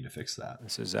 you need to fix that.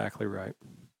 That's exactly right.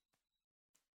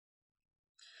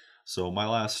 So my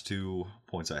last 2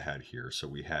 points I had here. So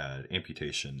we had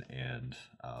amputation and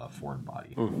foreign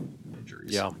body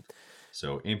injuries. Yeah.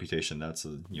 So amputation, that's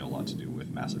a lot to do with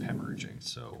massive hemorrhaging.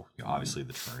 So obviously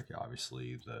the tourniquet,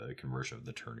 obviously the conversion of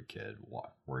the tourniquet,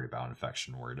 worried about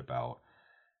infection, worried about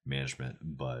management,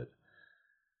 but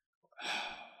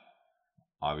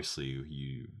obviously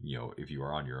if you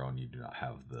are on your own, you do not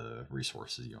have the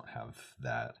resources, you don't have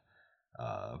that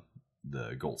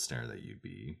the gold standard that you'd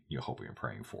be hoping and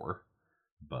praying for.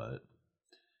 But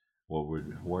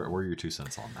what are your 2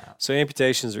 cents on that? So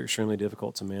amputations are extremely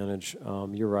difficult to manage.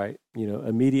 You're right.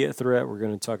 Immediate threat, we're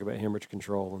going to talk about hemorrhage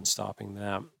control and stopping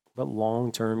that. But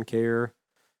long-term care,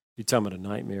 you're talking about a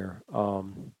nightmare. A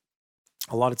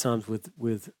lot of times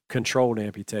with controlled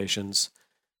amputations,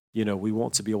 we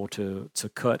want to be able to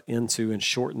cut into and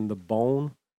shorten the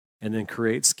bone and then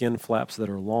create skin flaps that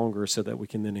are longer so that we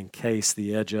can then encase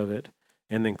the edge of it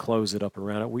and then close it up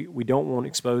around it. We don't want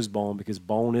exposed bone because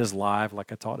bone is live,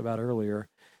 like I talked about earlier.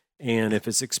 And if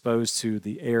it's exposed to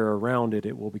the air around it,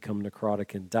 it will become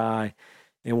necrotic and die.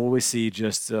 And when we see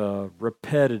just a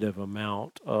repetitive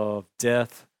amount of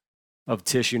death of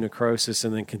tissue necrosis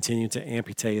and then continue to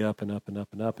amputate up and up and up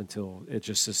and up until it's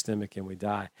just systemic and we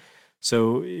die.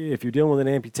 So if you're dealing with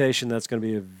an amputation, that's going to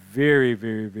be a very,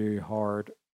 very, very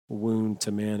hard wound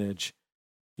to manage,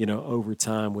 over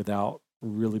time without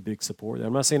really big support.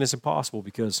 I'm not saying it's impossible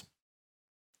because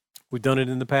we've done it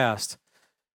in the past.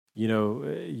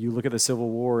 You look at the Civil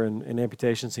War and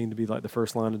amputation seemed to be like the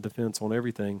first line of defense on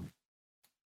everything.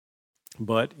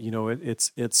 But,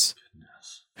 it's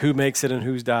who makes it and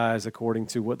who dies according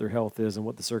to what their health is and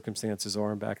what the circumstances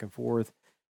are and back and forth.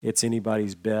 It's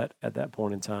anybody's bet at that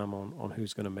point in time on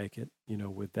who's going to make it,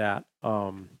 with that.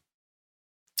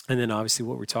 And then obviously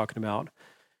what we're talking about,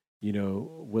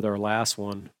 with our last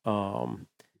one,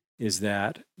 is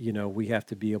that, we have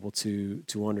to be able to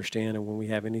understand, and when we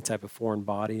have any type of foreign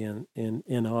body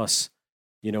in us,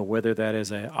 whether that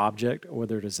is an object, or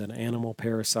whether it is an animal,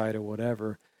 parasite, or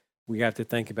whatever, we have to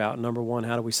think about, number one,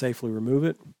 how do we safely remove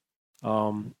it?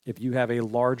 If you have a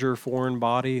larger foreign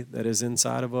body that is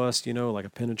inside of us, like a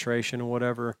penetration or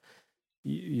whatever,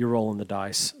 you're rolling the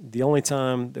dice. The only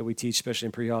time that we teach, especially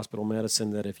in pre-hospital medicine,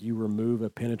 that if you remove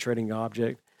a penetrating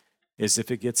object is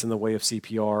if it gets in the way of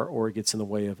CPR or it gets in the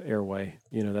way of airway.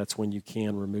 That's when you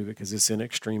can remove it because it's in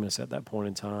extremis at that point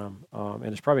in time. And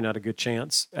it's probably not a good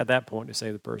chance at that point to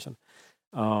save the person.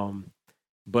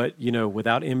 But,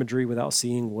 without imagery, without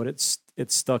seeing what it's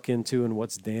stuck into and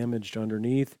what's damaged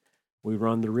underneath, we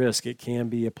run the risk. It can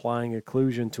be applying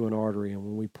occlusion to an artery. And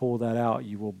when we pull that out,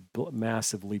 you will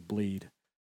massively bleed,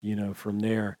 from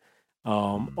there,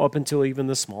 up until even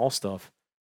the small stuff,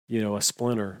 a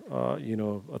splinter,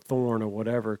 a thorn or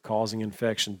whatever, causing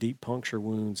infection, deep puncture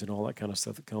wounds and all that kind of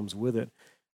stuff that comes with it.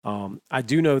 I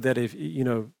do know that if,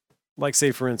 like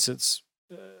say, for instance,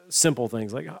 simple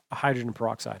things like hydrogen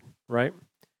peroxide, right?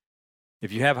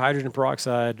 If you have hydrogen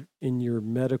peroxide in your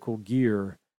medical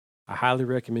gear, I highly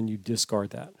recommend you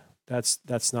discard that.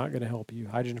 That's not going to help you.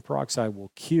 Hydrogen peroxide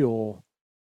will kill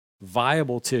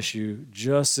viable tissue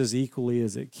just as equally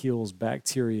as it kills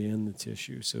bacteria in the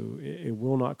tissue. So it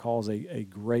will not cause a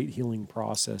great healing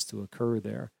process to occur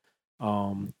there.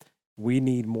 We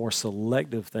need more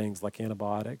selective things like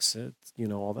antibiotics,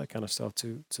 all that kind of stuff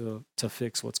to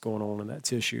fix what's going on in that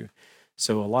tissue.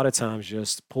 So a lot of times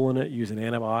just pulling it, using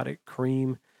antibiotic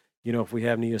cream, if we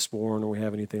have Neosporin or we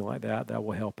have anything like that, that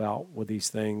will help out with these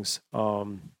things.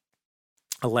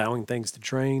 Allowing things to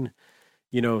drain,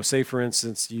 say for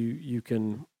instance, you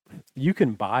can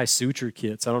buy suture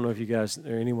kits. I don't know if you guys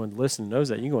or anyone listening knows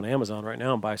that. You can go on Amazon right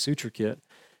now and buy a suture kit.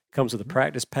 Comes with a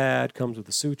practice pad, comes with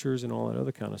the sutures and all that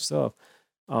other kind of stuff.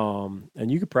 And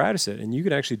you can practice it and you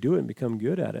can actually do it and become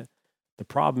good at it. The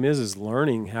problem is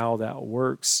learning how that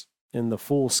works in the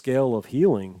full scale of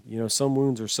healing. Some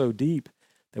wounds are so deep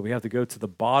that we have to go to the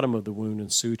bottom of the wound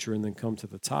and suture and then come to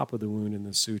the top of the wound and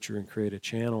then suture and create a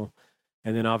channel.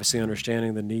 And then obviously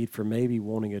understanding the need for maybe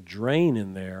wanting a drain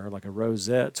in there, like a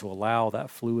rosette, to allow that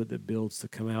fluid that builds to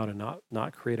come out and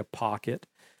not create a pocket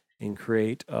and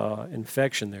create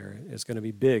infection there is going to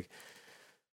be big.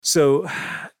 So,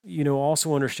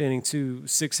 also understanding too,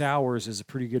 6 hours is a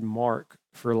pretty good mark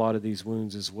for a lot of these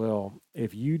wounds as well.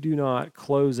 If you do not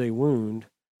close a wound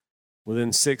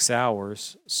within 6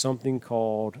 hours, something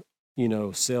called,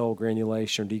 cell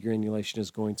granulation or degranulation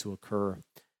is going to occur.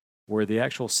 where the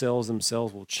actual cells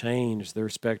themselves will change their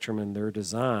spectrum and their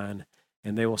design,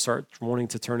 and they will start wanting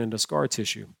to turn into scar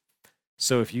tissue.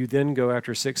 So if you then go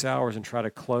after 6 hours and try to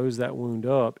close that wound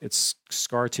up, it's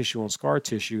scar tissue on scar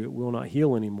tissue. It will not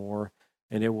heal anymore,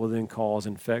 and it will then cause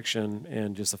infection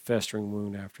and just a festering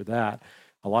wound after that.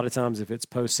 A lot of times, if it's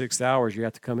post 6 hours, you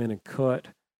have to come in and cut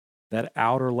that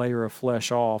outer layer of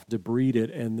flesh off, debride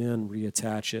it, and then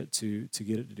reattach it to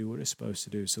get it to do what it's supposed to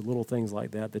do. So little things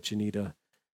like that that you need to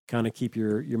kind of keep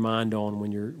your mind on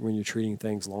when you're treating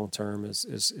things long term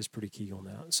is pretty key on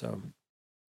that. So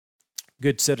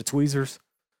good set of tweezers.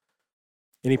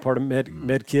 Any part of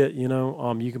med kit, you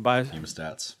can buy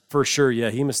hemostats for sure.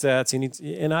 Yeah, hemostats.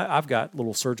 And I've got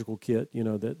little surgical kit,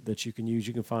 that you can use.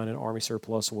 You can find in Army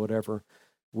surplus or whatever,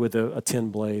 with a 10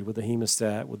 blade, with a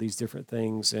hemostat, with these different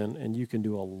things, and you can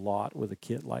do a lot with a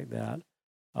kit like that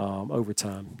over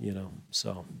time.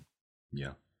 So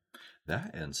yeah,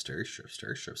 that and steri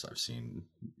strips I've seen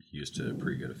used to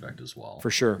pretty good effect as well. For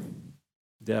sure,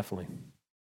 definitely.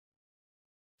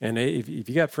 And if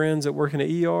you got friends that work in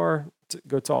the ER,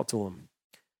 go talk to them.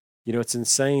 It's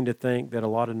insane to think that a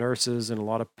lot of nurses and a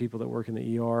lot of people that work in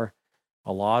the ER,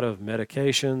 a lot of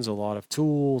medications, a lot of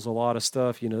tools, a lot of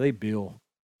stuff, they bill.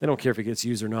 They don't care if it gets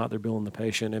used or not. They're billing the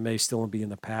patient. It may still be in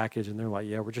the package, and they're like,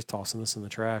 yeah, we're just tossing this in the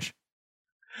trash.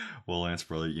 Well, Lance,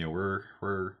 brother,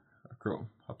 we're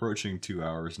approaching 2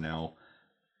 hours now.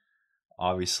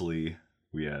 Obviously,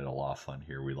 we had a lot of fun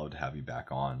here. We'd love to have you back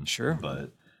on. Sure.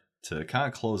 But to kind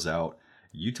of close out,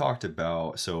 you talked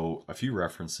about, a few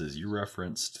references. You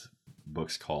referenced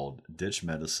books called Ditch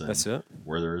Medicine. That's it.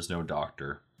 Where There Is No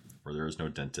Doctor, Where There Is No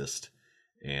Dentist,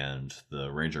 and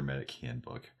the Ranger Medic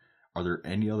Handbook. Are there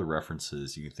any other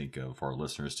references you can think of for our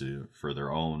listeners for their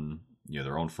own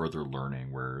further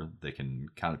learning, where they can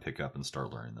kind of pick up and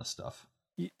start learning this stuff?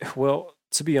 Well,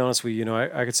 to be honest with you,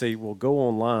 I could say, well, go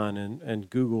online and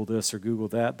Google this or Google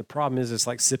that. The problem is it's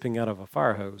like sipping out of a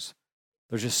fire hose.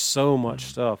 There's just so much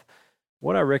stuff.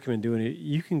 What I recommend doing,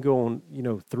 you can go on,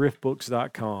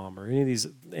 thriftbooks.com or any of these,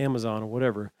 Amazon or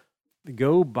whatever,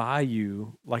 go buy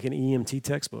you like an EMT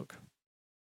textbook.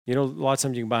 A lot of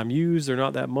times you can buy them used, they're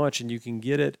not that much, and you can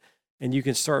get it and you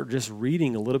can start just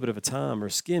reading a little bit of a time or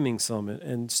skimming some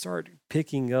and start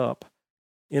picking up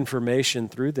information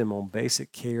through them on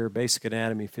basic care, basic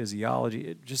anatomy,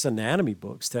 physiology, just anatomy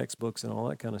books, textbooks, and all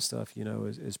that kind of stuff,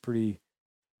 is pretty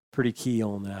key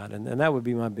on that. And that would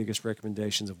be my biggest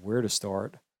recommendations of where to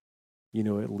start,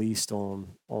 at least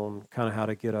on kind of how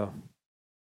to get a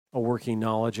working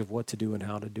knowledge of what to do and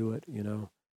how to do it,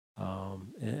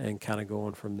 and kind of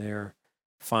going from there,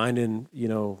 finding,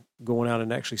 going out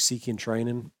and actually seeking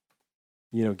training,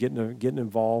 getting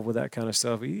involved with that kind of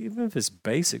stuff. Even if it's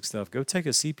basic stuff, go take a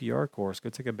CPR course, go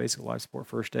take a basic life support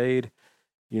first aid,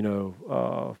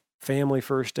 family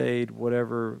first aid,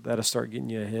 whatever. That'll start getting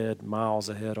you miles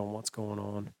ahead on what's going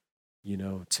on,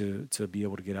 to be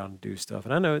able to get out and do stuff.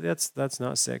 And I know that's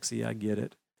not sexy. I get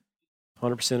it.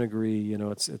 100% agree.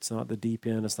 It's not the deep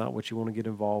end. It's not what you want to get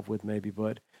involved with maybe.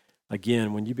 But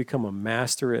again, when you become a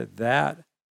master at that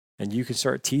and you can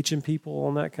start teaching people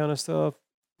on that kind of stuff,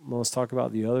 well, let's talk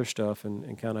about the other stuff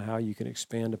and kind of how you can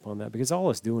expand upon that, because all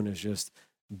it's doing is just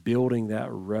building that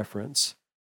reference,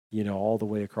 all the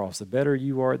way across. The better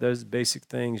you are at those basic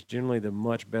things, generally, the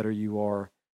much better you are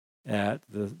at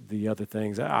the other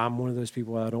things. I'm one of those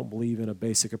people. I don't believe in a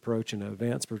basic approach and an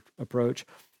advanced approach.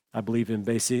 I believe in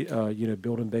basic,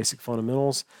 building basic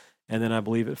fundamentals, and then I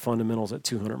believe at fundamentals at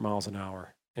 200 miles an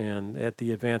hour. And at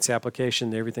the advanced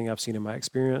application, everything I've seen in my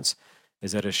experience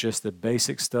is that it's just the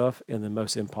basic stuff in the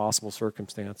most impossible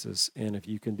circumstances. And if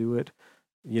you can do it,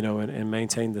 and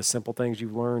maintain the simple things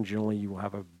you've learned, generally you will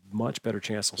have a much better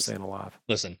chance of staying alive.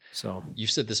 Listen, so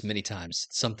you've said this many times.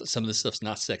 Some of this stuff's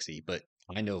not sexy, but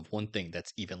I know of one thing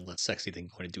that's even less sexy than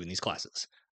going to do in these classes: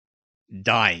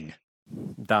 dying.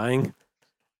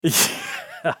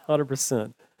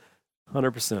 100%.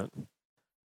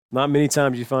 Not many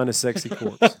times you find a sexy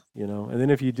corpse, and then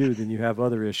if you do, then you have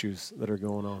other issues that are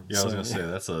going on. Yeah, I was gonna say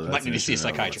that's might need to see a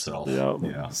psychiatrist.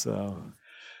 Yeah. So,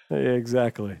 yeah,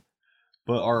 exactly.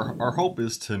 But our hope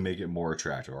is to make it more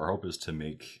attractive. Our hope is to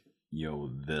make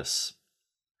this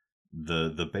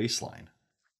the baseline.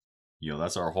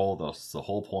 That's the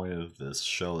whole point of this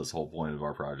show. This whole point of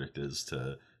our project is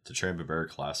to train a better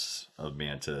class of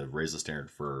man, to raise the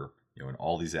standard for in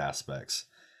all these aspects.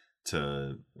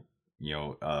 To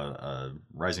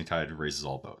rising tide raises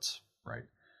all boats, right?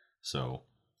 So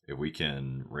if we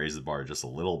can raise the bar just a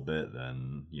little bit,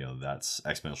 then that's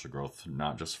exponential growth,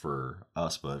 not just for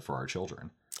us but for our children.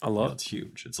 I love it's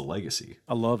huge. It's a legacy.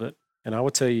 I love it. And I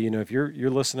would tell you, if you're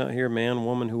listening out here, man,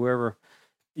 woman, whoever,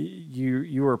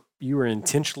 you are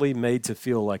intentionally made to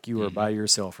feel like you are by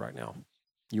yourself right now.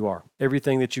 You are.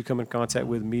 Everything that you come in contact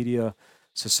with, media,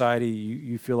 society,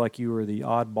 you feel like you are the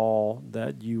oddball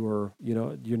that you are,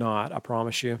 you're not. I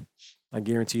promise you. I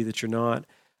guarantee that you're not.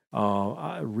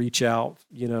 I reach out,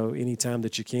 anytime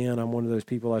that you can. I'm one of those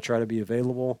people. I try to be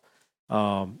available.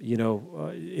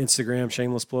 Instagram,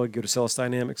 shameless plug, go to Selous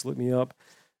Dynamics, look me up.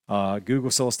 Google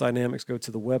Selous Dynamics, go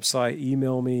to the website,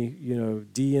 email me,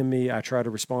 DM me. I try to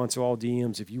respond to all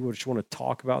DMs. If you just want to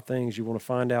talk about things, you want to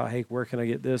find out, hey, where can I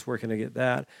get this? Where can I get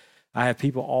that? I have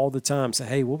people all the time say,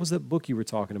 hey, what was that book you were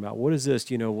talking about? What is this?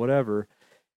 Whatever.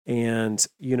 And,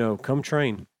 come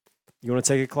train. You want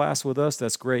to take a class with us?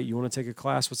 That's great. You want to take a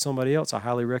class with somebody else? I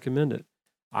highly recommend it.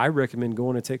 I recommend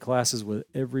going to take classes with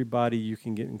everybody you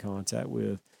can get in contact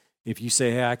with. If you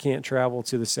say, hey, I can't travel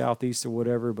to the Southeast or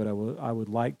whatever, but I would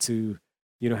like to,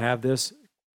 have this,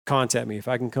 contact me. If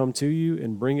I can come to you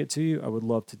and bring it to you, I would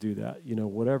love to do that.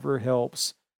 Whatever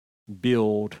helps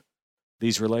build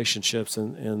these relationships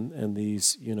and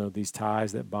these, these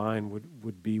ties that bind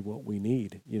would be what we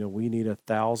need. We need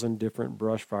 1,000 different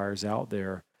brush fires out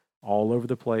there all over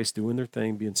the place doing their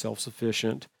thing, being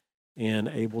self-sufficient and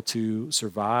able to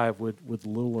survive with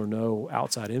little or no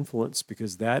outside influence,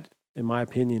 because that, in my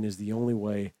opinion, is the only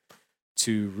way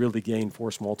to really gain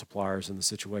force multipliers in the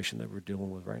situation that we're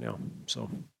dealing with right now. So,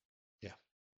 yeah.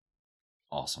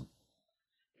 Awesome.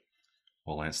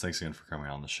 Well, Lance, thanks again for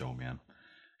coming on the show, man.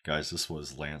 Guys, this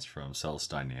was Lance from Selous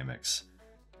Dynamics,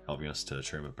 helping us to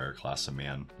train a better class of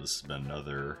man. This has been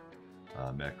another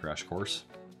Med Crash course.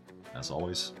 As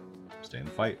always, stay in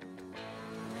the fight.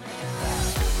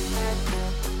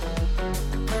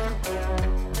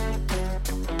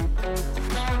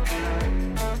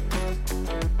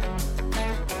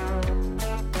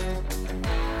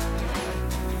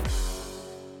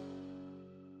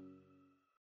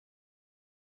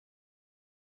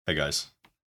 Hey guys,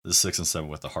 this is 6 and 7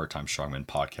 with the Hard Time Strongman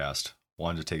podcast.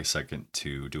 Wanted to take a second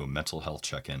to do a mental health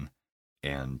check-in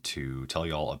and to tell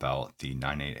you all about the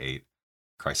 988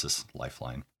 Crisis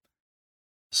Lifeline.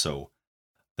 So,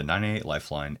 the 988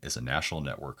 Lifeline is a national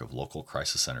network of local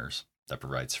crisis centers that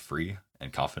provides free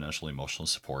and confidential emotional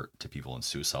support to people in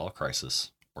suicidal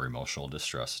crisis or emotional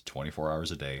distress 24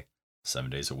 hours a day, 7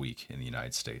 days a week in the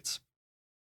United States.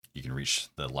 You can reach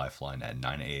the Lifeline at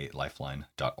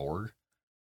 988lifeline.org,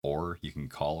 or you can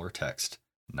call or text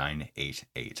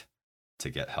 988 to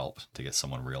get help, to get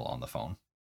someone real on the phone.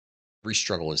 Every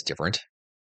struggle is different.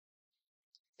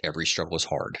 Every struggle is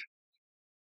hard.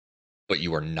 But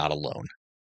you are not alone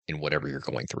in whatever you're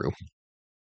going through.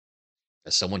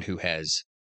 As someone who has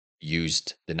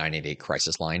used the 988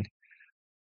 crisis line,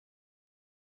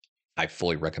 I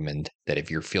fully recommend that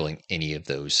if you're feeling any of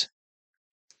those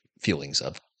feelings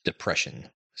of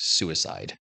depression,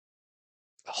 suicide,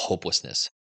 hopelessness,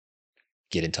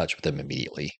 get in touch with them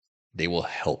immediately. They will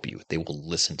help you. They will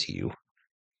listen to you.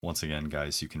 Once again,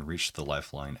 guys, you can reach the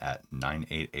Lifeline at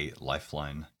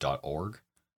 988lifeline.org,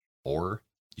 or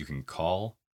you can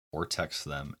call or text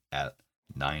them at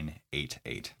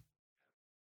 988.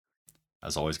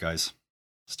 As always, guys,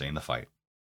 stay in the fight.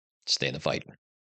 Stay in the fight.